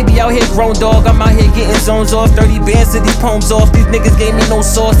my baby out here grown dog. I'm out here getting zones off. 30 bands to these poems off. These niggas gave me no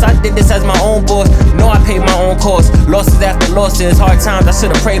sauce. I did this as my own boss. Know I paid my own cost. Losses after losses. Hard times, I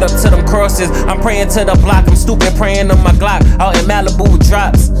should've prayed up to them crosses. I'm praying to the block. I'm stupid praying to my Glock. Out in Malibu with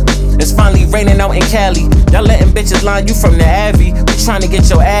drops. It's finally raining out in Cali. Y'all letting bitches line you from the Abbey. We trying to get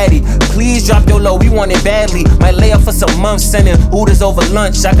your addy. Please drop your low, we want it badly. Might lay up for some months, sending Hooters over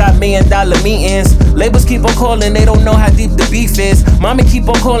lunch. I got $1 million meetings. Labels keep on calling, they don't know how deep the beef is. Mommy keep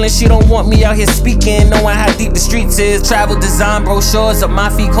on calling, she don't want me out here speaking, knowing how deep the streets is. Travel design brochures of my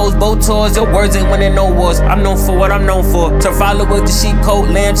feet coast boat tours. Your words ain't winning no wars. I'm known for what I'm known for. To follow with the sheep coat,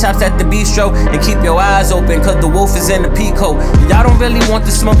 lamb chops at the bistro, and keep your eyes open, cause the wolf is in the peacoat. Y'all don't really want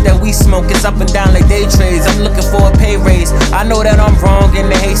the smoke that we smoke. It's up and down like day trades. I'm looking for a pay raise. I know that I'm wrong in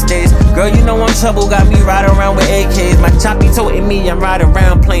the haste days. Girl, you know I'm trouble. Got me riding around with AKs. My choppy toting me. I'm riding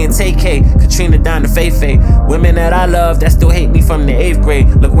around playing TK. Katrina down to Faye. Women that I love that still hate me from the 8th grade.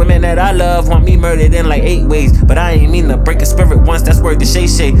 Look, women that I love want me murdered in like 8 ways. But I ain't mean to break a spirit once. That's word to Shay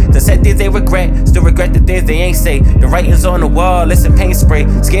Shay. The said things they regret, still regret the things they ain't say. The writing's on the wall, listen paint spray.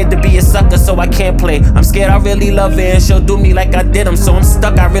 Scared to be a sucker, so I can't play. I'm scared I really love her and she'll do me like I did them. So I'm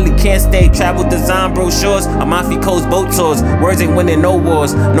stuck, I really can't stay. Travel design brochures, a mafia coast boat tours. Words ain't winning no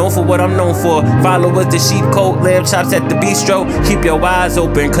wars. Known for what I'm known for. Followers the sheep coat, lamb chops at the bistro. Keep your eyes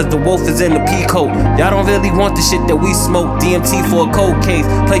open, cause the wolf is in the peacoat. Y'all don't really want the shit that we smoke. DMT for a cold case.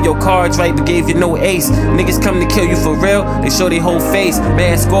 Play your cards right, but gave you no ace. Niggas come to kill you for real, they show their whole face.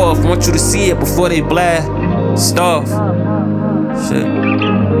 Mask off, want you to see it before they blast off. Shit.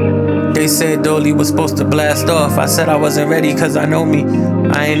 They said Dolly was supposed to blast off. I said I wasn't ready cause I know me.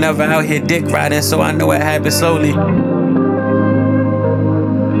 I ain't never out here dick riding, so I know it happened slowly.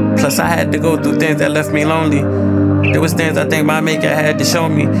 Plus I had to go through things that left me lonely. There was things I think my maker had to show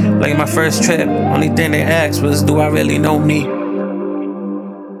me. Like my first trip, only thing they asked was, do I really know me?